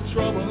down your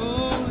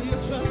trouble,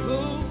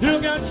 you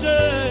can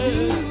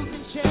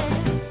change.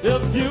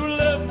 If you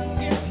live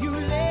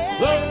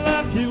the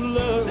life you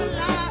love,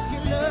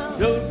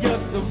 you'll get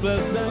the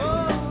blessing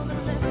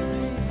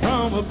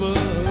from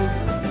above.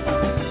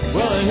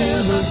 Well, he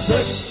heals the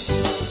sick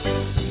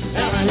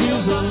and he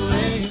heals the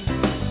lame.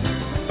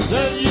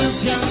 That you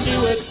can do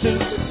it too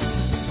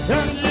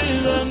in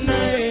Jesus'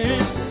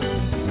 name.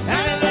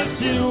 And it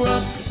lifts you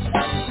up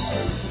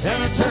and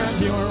it turns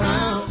you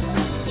around.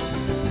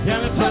 And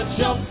it touch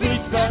your feet